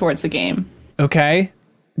I'm leaning towards the game. Okay.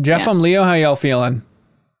 Jeff, Yeah. Leo, how y'all feeling?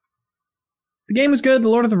 The game was good. The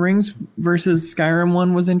Lord of the Rings versus Skyrim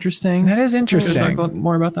one was interesting. That is Should we interesting. talk a little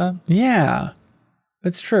more about that? Yeah,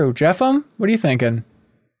 that's true. Jeff, what are you thinking?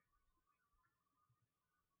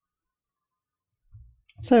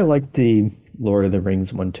 So I like the Lord of the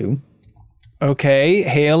Rings one too. Okay,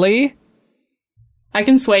 Haley. I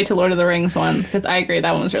can sway to Lord of the Rings one because I agree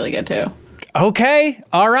that one was really good too. Okay,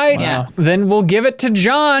 all right. Yeah. Then we'll give it to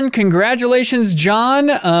John. Congratulations, John.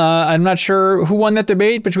 I'm not sure who won that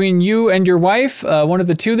debate between you and your wife, one of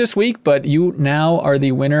the two this week, but you now are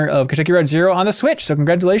the winner of Kentucky Route Zero on the Switch. So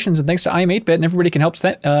congratulations, and thanks to IM8bit, and everybody can help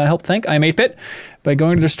thank IM8bit by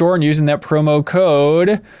going to their store and using that promo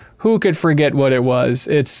code. Who could forget what it was?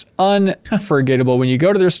 It's unforgettable. When you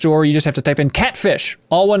go to their store, you just have to type in catfish,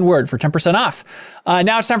 all one word, for 10% off.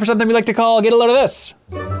 Now it's time for something we like to call Get a Load of This.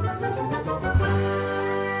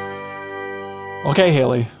 Okay,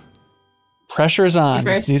 Haley. Pressure's on.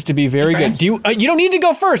 This needs to be very good. First. You don't need to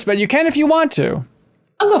go first, but you can if you want to.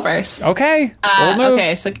 I'll go first. Okay. Bold move.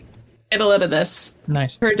 Okay, so get a load of this.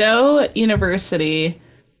 Nice. Purdue University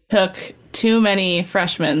took too many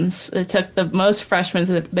freshmen. It took the most freshmen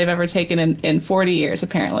that they've ever taken in 40 years,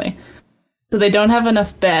 apparently. So they don't have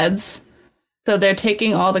enough beds. So they're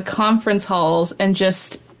taking all the conference halls and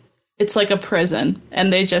just, it's like a prison.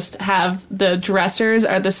 And they just have, the dressers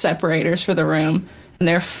are the separators for the room. And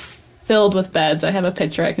they're filled with beds. I have a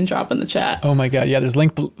picture I can drop in the chat. Oh my God. Yeah, there's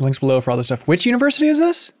links below for all this stuff. Which university is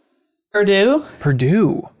this? Purdue?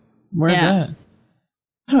 Purdue. Where's Yeah. that?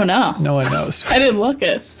 I don't know. No one knows. I didn't look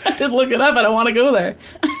it. I didn't look it up. I don't want to go there.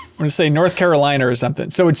 I'm going to say North Carolina or something.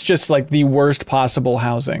 So it's just like the worst possible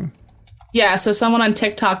housing. Yeah, so someone on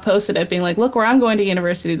TikTok posted it being like, look where I'm going to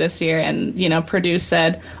university this year. And, Purdue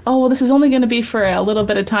said, oh, well, this is only going to be for a little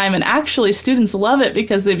bit of time. And actually, students love it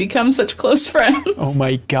because they become such close friends. Oh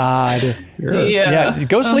my God. Yeah.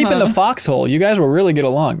 Go sleep in the foxhole. You guys will really get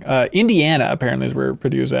along. Indiana apparently is where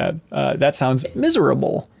Purdue's at. That sounds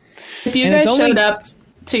miserable. If you And guys it's only- showed up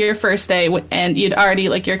to your first day and you'd already,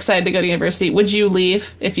 you're excited to go to university, would you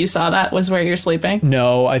leave if you saw that was where you're sleeping?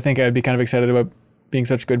 No, I think I'd be kind of excited about being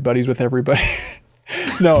such good buddies with everybody.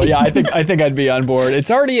 No, yeah, I think I'd be on board.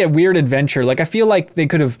 It's already a weird adventure. Like, I feel like they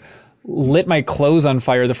could have lit my clothes on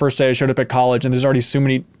fire the first day I showed up at college, and there's already so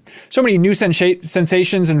many new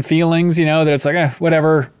sensations and feelings, that it's like,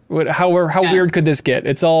 whatever. How weird could this get?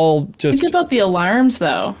 It's all just. Think about the alarms,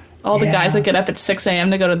 though. All the guys that get up at 6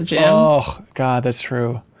 a.m. to go to the gym. Oh, God, that's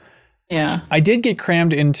true. Yeah. I did get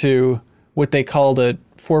crammed into what they called a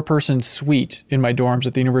 4-person suite in my dorms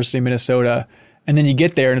at the University of Minnesota. And then you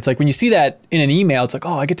get there and it's like, when you see that in an email, it's like,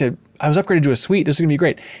 oh, I was upgraded to a suite. This is gonna be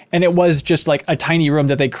great. And it was just like a tiny room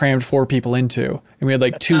that they crammed 4 people into. And we had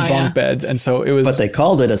like 2 bunk beds. And so it was. But they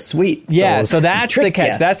called it a suite. So that's the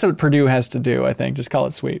catch. Ya. That's what Purdue has to do, I think. Just call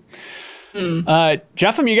it suite.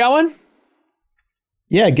 Jeffem, you got one?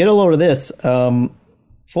 Yeah, get a load of this.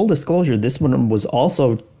 Full disclosure, this one was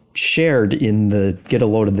also shared in the Get a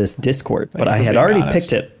Load of This Discord, but I had already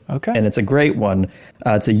picked it. Okay. And it's a great one.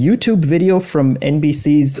 It's a YouTube video from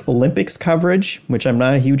NBC's Olympics coverage, which I'm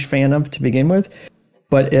not a huge fan of to begin with.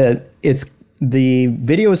 But the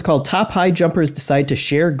video is called Top High Jumpers Decide to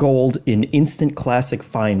Share Gold in Instant Classic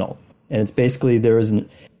Final. And it's basically there was an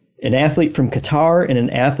athlete from Qatar and an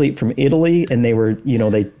athlete from Italy, and they were,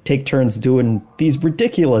 they take turns doing these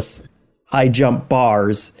ridiculous high jump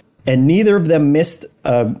bars, and neither of them missed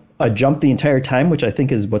a jump the entire time, which I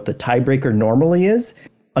think is what the tiebreaker normally is.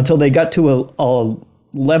 until they got to a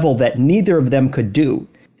level that neither of them could do.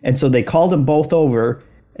 And so they called them both over,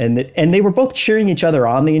 and they were both cheering each other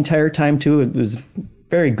on the entire time too. It was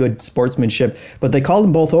very good sportsmanship, but they called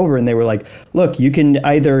them both over and they were like, look, you can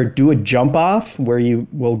either do a jump off where you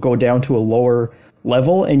will go down to a lower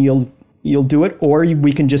level and you'll do it, or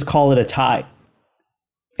we can just call it a tie.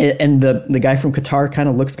 And the guy from Qatar kind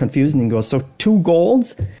of looks confused and he goes, so 2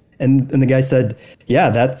 golds? And the guy said,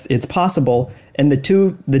 yeah, it's possible. And the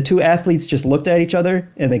two athletes just looked at each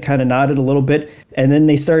other and they kind of nodded a little bit. And then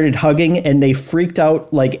they started hugging and they freaked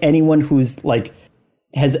out like anyone who's like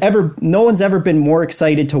no one's ever been more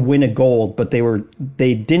excited to win a gold, but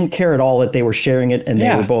they didn't care at all that they were sharing it. And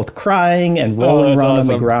they were both crying and rolling around on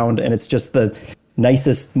the ground. And it's just the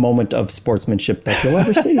nicest moment of sportsmanship that you'll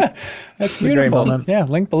ever see. That's beautiful. Yeah,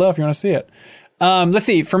 link below if you want to see it. Let's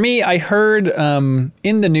see. For me, I heard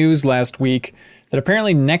in the news last week that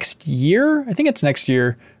apparently next year, I think it's next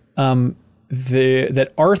year,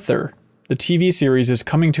 that Arthur, the TV series, is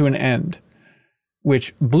coming to an end,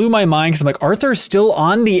 which blew my mind because I'm like, Arthur's still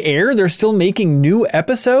on the air? They're still making new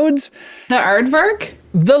episodes? The Aardvark?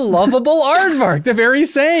 The lovable Aardvark, the very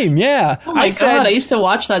same, yeah. Oh my God, I used to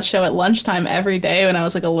watch that show at lunchtime every day when I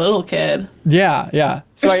was like a little kid. Yeah.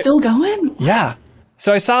 So they're still going? What? Yeah.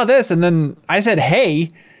 So I saw this and then I said,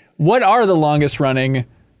 hey, what are the longest running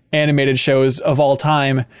animated shows of all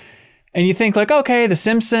time? And you think like, okay, The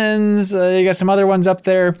Simpsons, you got some other ones up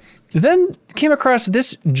there. Then came across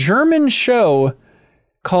this German show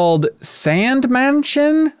called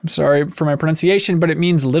Sandmännchen. I'm sorry for my pronunciation, but it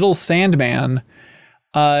means Little Sandman.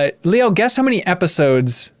 Leo, guess how many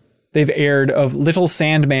episodes they've aired of Little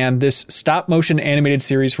Sandman, this stop motion animated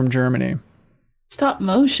series from Germany? Stop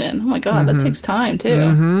motion. Oh my God, that takes time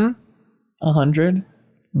too. 100.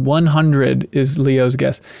 100 is Leo's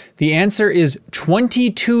guess. The answer is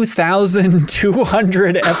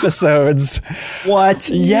 22,200 episodes. What?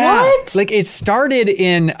 Yeah. What? Like it started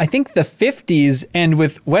in, I think, the 50s, and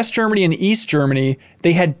with West Germany and East Germany,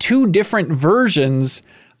 they had 2 different versions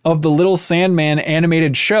of the Little Sandman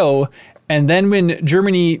animated show. And then when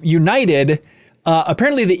Germany united,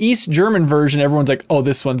 apparently the East German version, everyone's like, oh,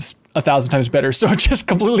 this one's 1,000 times better. So it just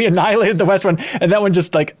completely annihilated the West one. And that one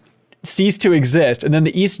just like ceased to exist. And then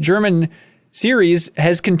the East German series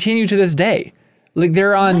has continued to this day. Like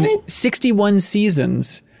they're on 61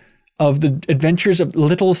 seasons of the adventures of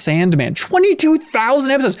Little Sandman. 22,000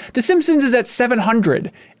 episodes. The Simpsons is at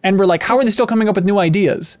 700. And we're like, how are they still coming up with new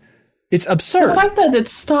ideas? It's absurd. The fact that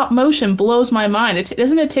it's stop motion blows my mind.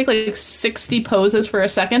 Doesn't it take like 60 poses for a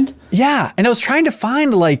second? Yeah, and I was trying to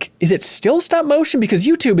find like, is it still stop motion? Because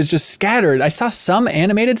YouTube is just scattered. I saw some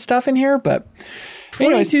animated stuff in here, but...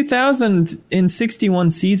 22,000 in 61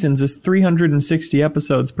 seasons is 360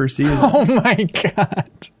 episodes per season. Oh my God.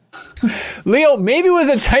 Leo, maybe it was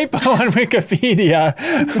a typo on Wikipedia,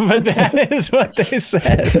 but that is what they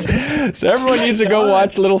said. So everyone needs to go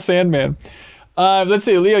watch Little Sandman. Let's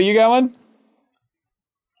see, Leo, you got one?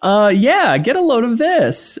 Yeah, get a load of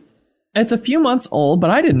this. It's a few months old, but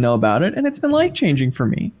I didn't know about it, and it's been life-changing for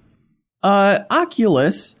me.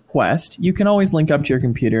 Oculus Quest, you can always link up to your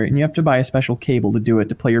computer, and you have to buy a special cable to do it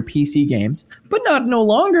to play your PC games, but no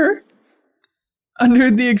longer.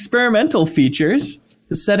 Under the experimental features,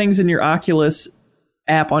 the settings in your Oculus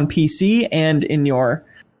app on PC and in your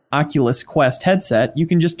Oculus Quest headset, you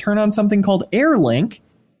can just turn on something called AirLink,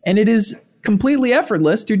 and it is completely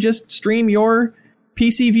effortless to just stream your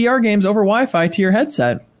PC VR games over Wi-Fi to your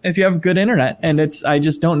headset if you have good internet. And I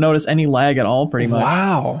just don't notice any lag at all, pretty much.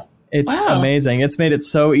 Wow. It's amazing. It's made it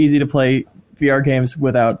so easy to play VR games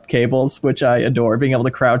without cables, which I adore. Being able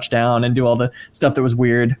to crouch down and do all the stuff that was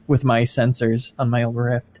weird with my sensors on my old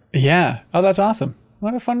Rift. Yeah. Oh, that's awesome.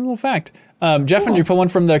 What a fun little fact. Jeff, did you pull one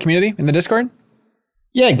from the community in the Discord?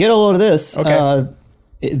 Yeah, get a load of this. Okay.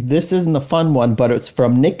 This isn't the fun one, but it's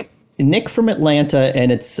from Nick from Atlanta,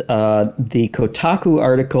 and it's the Kotaku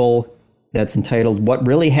article that's entitled "What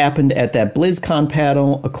Really Happened at That BlizzCon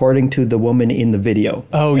Panel According to the Woman in the Video."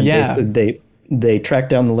 Oh, and yeah. They tracked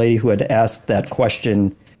down the lady who had asked that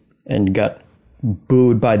question and got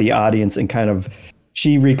booed by the audience, and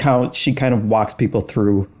she kind of walks people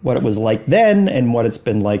through what it was like then and what it's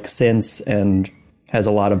been like since, and has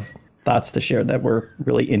a lot of thoughts to share that were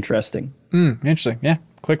really interesting. Interesting. Yeah.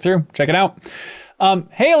 Click through. Check it out.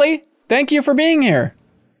 Haley, thank you for being here.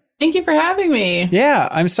 Thank you for having me. Yeah,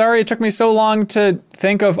 I'm sorry it took me so long to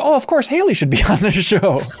think of course, Haley should be on the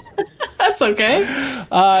show. That's okay.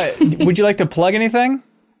 Would you like to plug anything?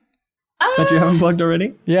 that you haven't plugged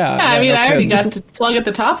already? Yeah. Yeah, I mean, that's I already good. got to plug at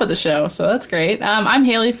the top of the show, so that's great. I'm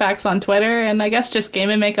Haley Fax on Twitter, and I guess just Game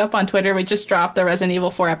and Makeup on Twitter. We just dropped the Resident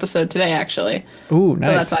Evil 4 episode today, actually. Ooh, So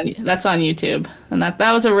nice. that's on YouTube, and that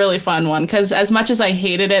was a really fun one because as much as I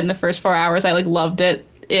hated it in the first 4 hours, I loved it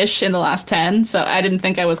ish in the last 10. So I didn't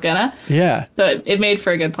think I was gonna. Yeah. So it made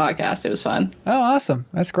for a good podcast. It was fun. Oh, awesome.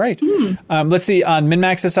 That's great. Let's see. On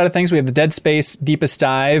MinMax's side of things, we have the Dead Space Deepest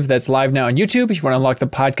Dive that's live now on YouTube. If you want to unlock the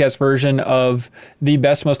podcast version of the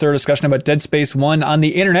best, most thorough discussion about Dead Space 1 on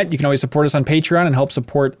the internet, you can always support us on Patreon and help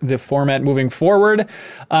support the format moving forward.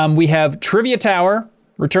 We have Trivia Tower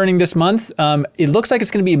returning this month. It looks like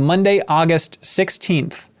it's going to be Monday, August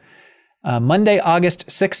 16th. Monday, August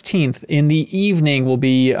 16th in the evening will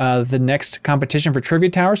be the next competition for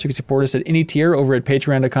Trivia Tower. So if you support us at any tier over at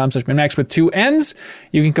patreon.com/minmax with 2 N's,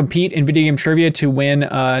 you can compete in video game trivia to win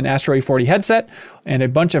an Astro A40 headset and a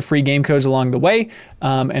bunch of free game codes along the way.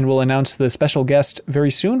 And we'll announce the special guest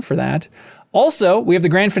very soon for that. Also, we have the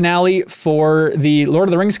grand finale for the Lord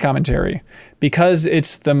of the Rings commentary. Because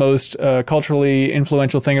it's the most culturally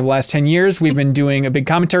influential thing of the last 10 years, we've been doing a big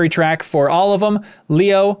commentary track for all of them.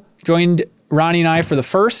 Leo joined Ronnie and I for the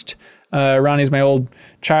first. Ronnie's my old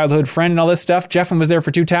childhood friend and all this stuff. Jeffin was there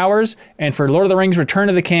for 2 towers. And for Lord of the Rings Return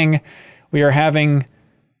of the King, we are having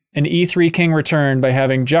an E3 King return by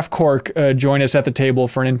having Jeff Cork join us at the table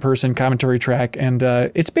for an in-person commentary track. And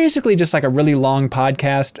it's basically just like a really long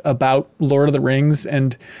podcast about Lord of the Rings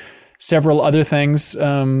and several other things.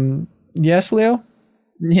 Yes, Leo?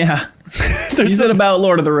 Yeah. You said about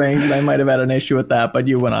Lord of the Rings, and I might have had an issue with that, but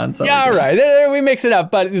you went on. So Yeah, all right. We mix it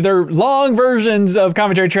up, but they're long versions of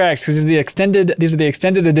commentary tracks because these are the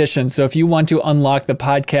extended editions. So if you want to unlock the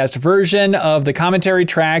podcast version of the commentary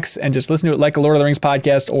tracks and just listen to it like a Lord of the Rings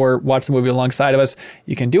podcast or watch the movie alongside of us,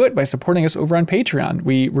 you can do it by supporting us over on Patreon.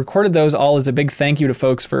 We recorded those all as a big thank you to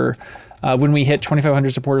folks for when we hit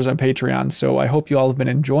 2,500 supporters on Patreon. So I hope you all have been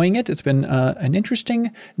enjoying it. It's been an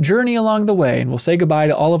interesting journey along the way, and we'll say goodbye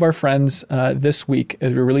to all of our friends this week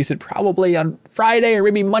as we release it probably on Friday or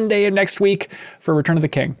maybe Monday of next week for Return of the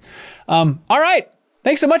King. All right.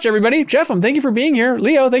 Thanks so much, everybody. Jeff, thank you for being here.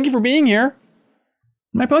 Leo, thank you for being here.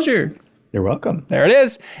 My pleasure. You're welcome. There it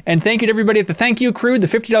is. And thank you to everybody at the Thank You Crew, the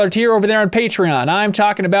 $50 tier over there on Patreon. I'm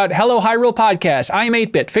talking about Hello Hyrule Podcast, I Am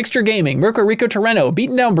 8-Bit, Fixture Gaming, Mirko Rico Torreno,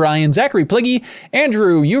 Beaten Down Brian, Zachary Pliggy,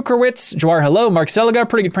 Andrew Ukrowitz, Jawar Hello, Mark Seliga,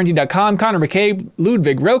 PrettyGoodPrinting.com, Connor McCabe,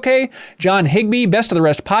 Ludwig Roque, John Higby, Best of the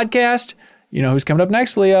Rest Podcast. You know who's coming up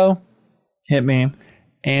next, Leo? Hit me.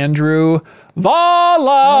 Andrew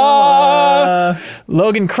Vala,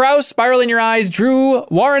 Logan Kraus, Spiral in Your Eyes, Drew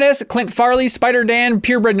Warrenes, Clint Farley, Spider Dan,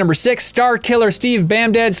 Purebred number 6, Star Killer, Steve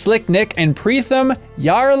Bamdad, Slick Nick, and Preetham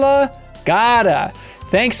Yarla Gada.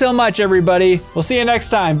 Thanks so much, everybody. We'll see you next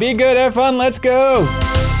time. Be good, have fun, let's go.